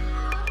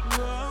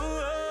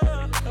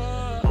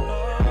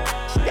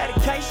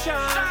 Dedication.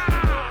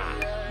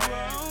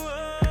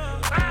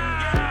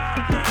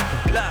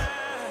 Look.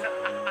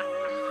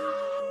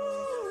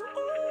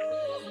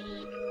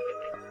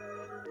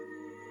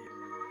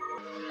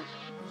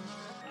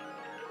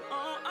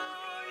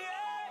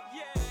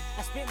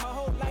 I spent my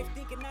whole life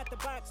thinking out the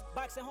box.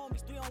 Boxing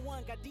homies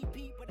 3-on-1, got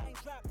DP, but I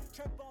ain't dropped.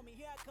 Chirp on me,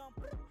 here I come.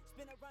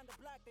 Spin around the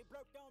block, they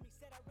blurped on me.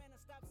 Said I ran a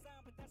stop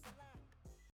sign, but that's a lie.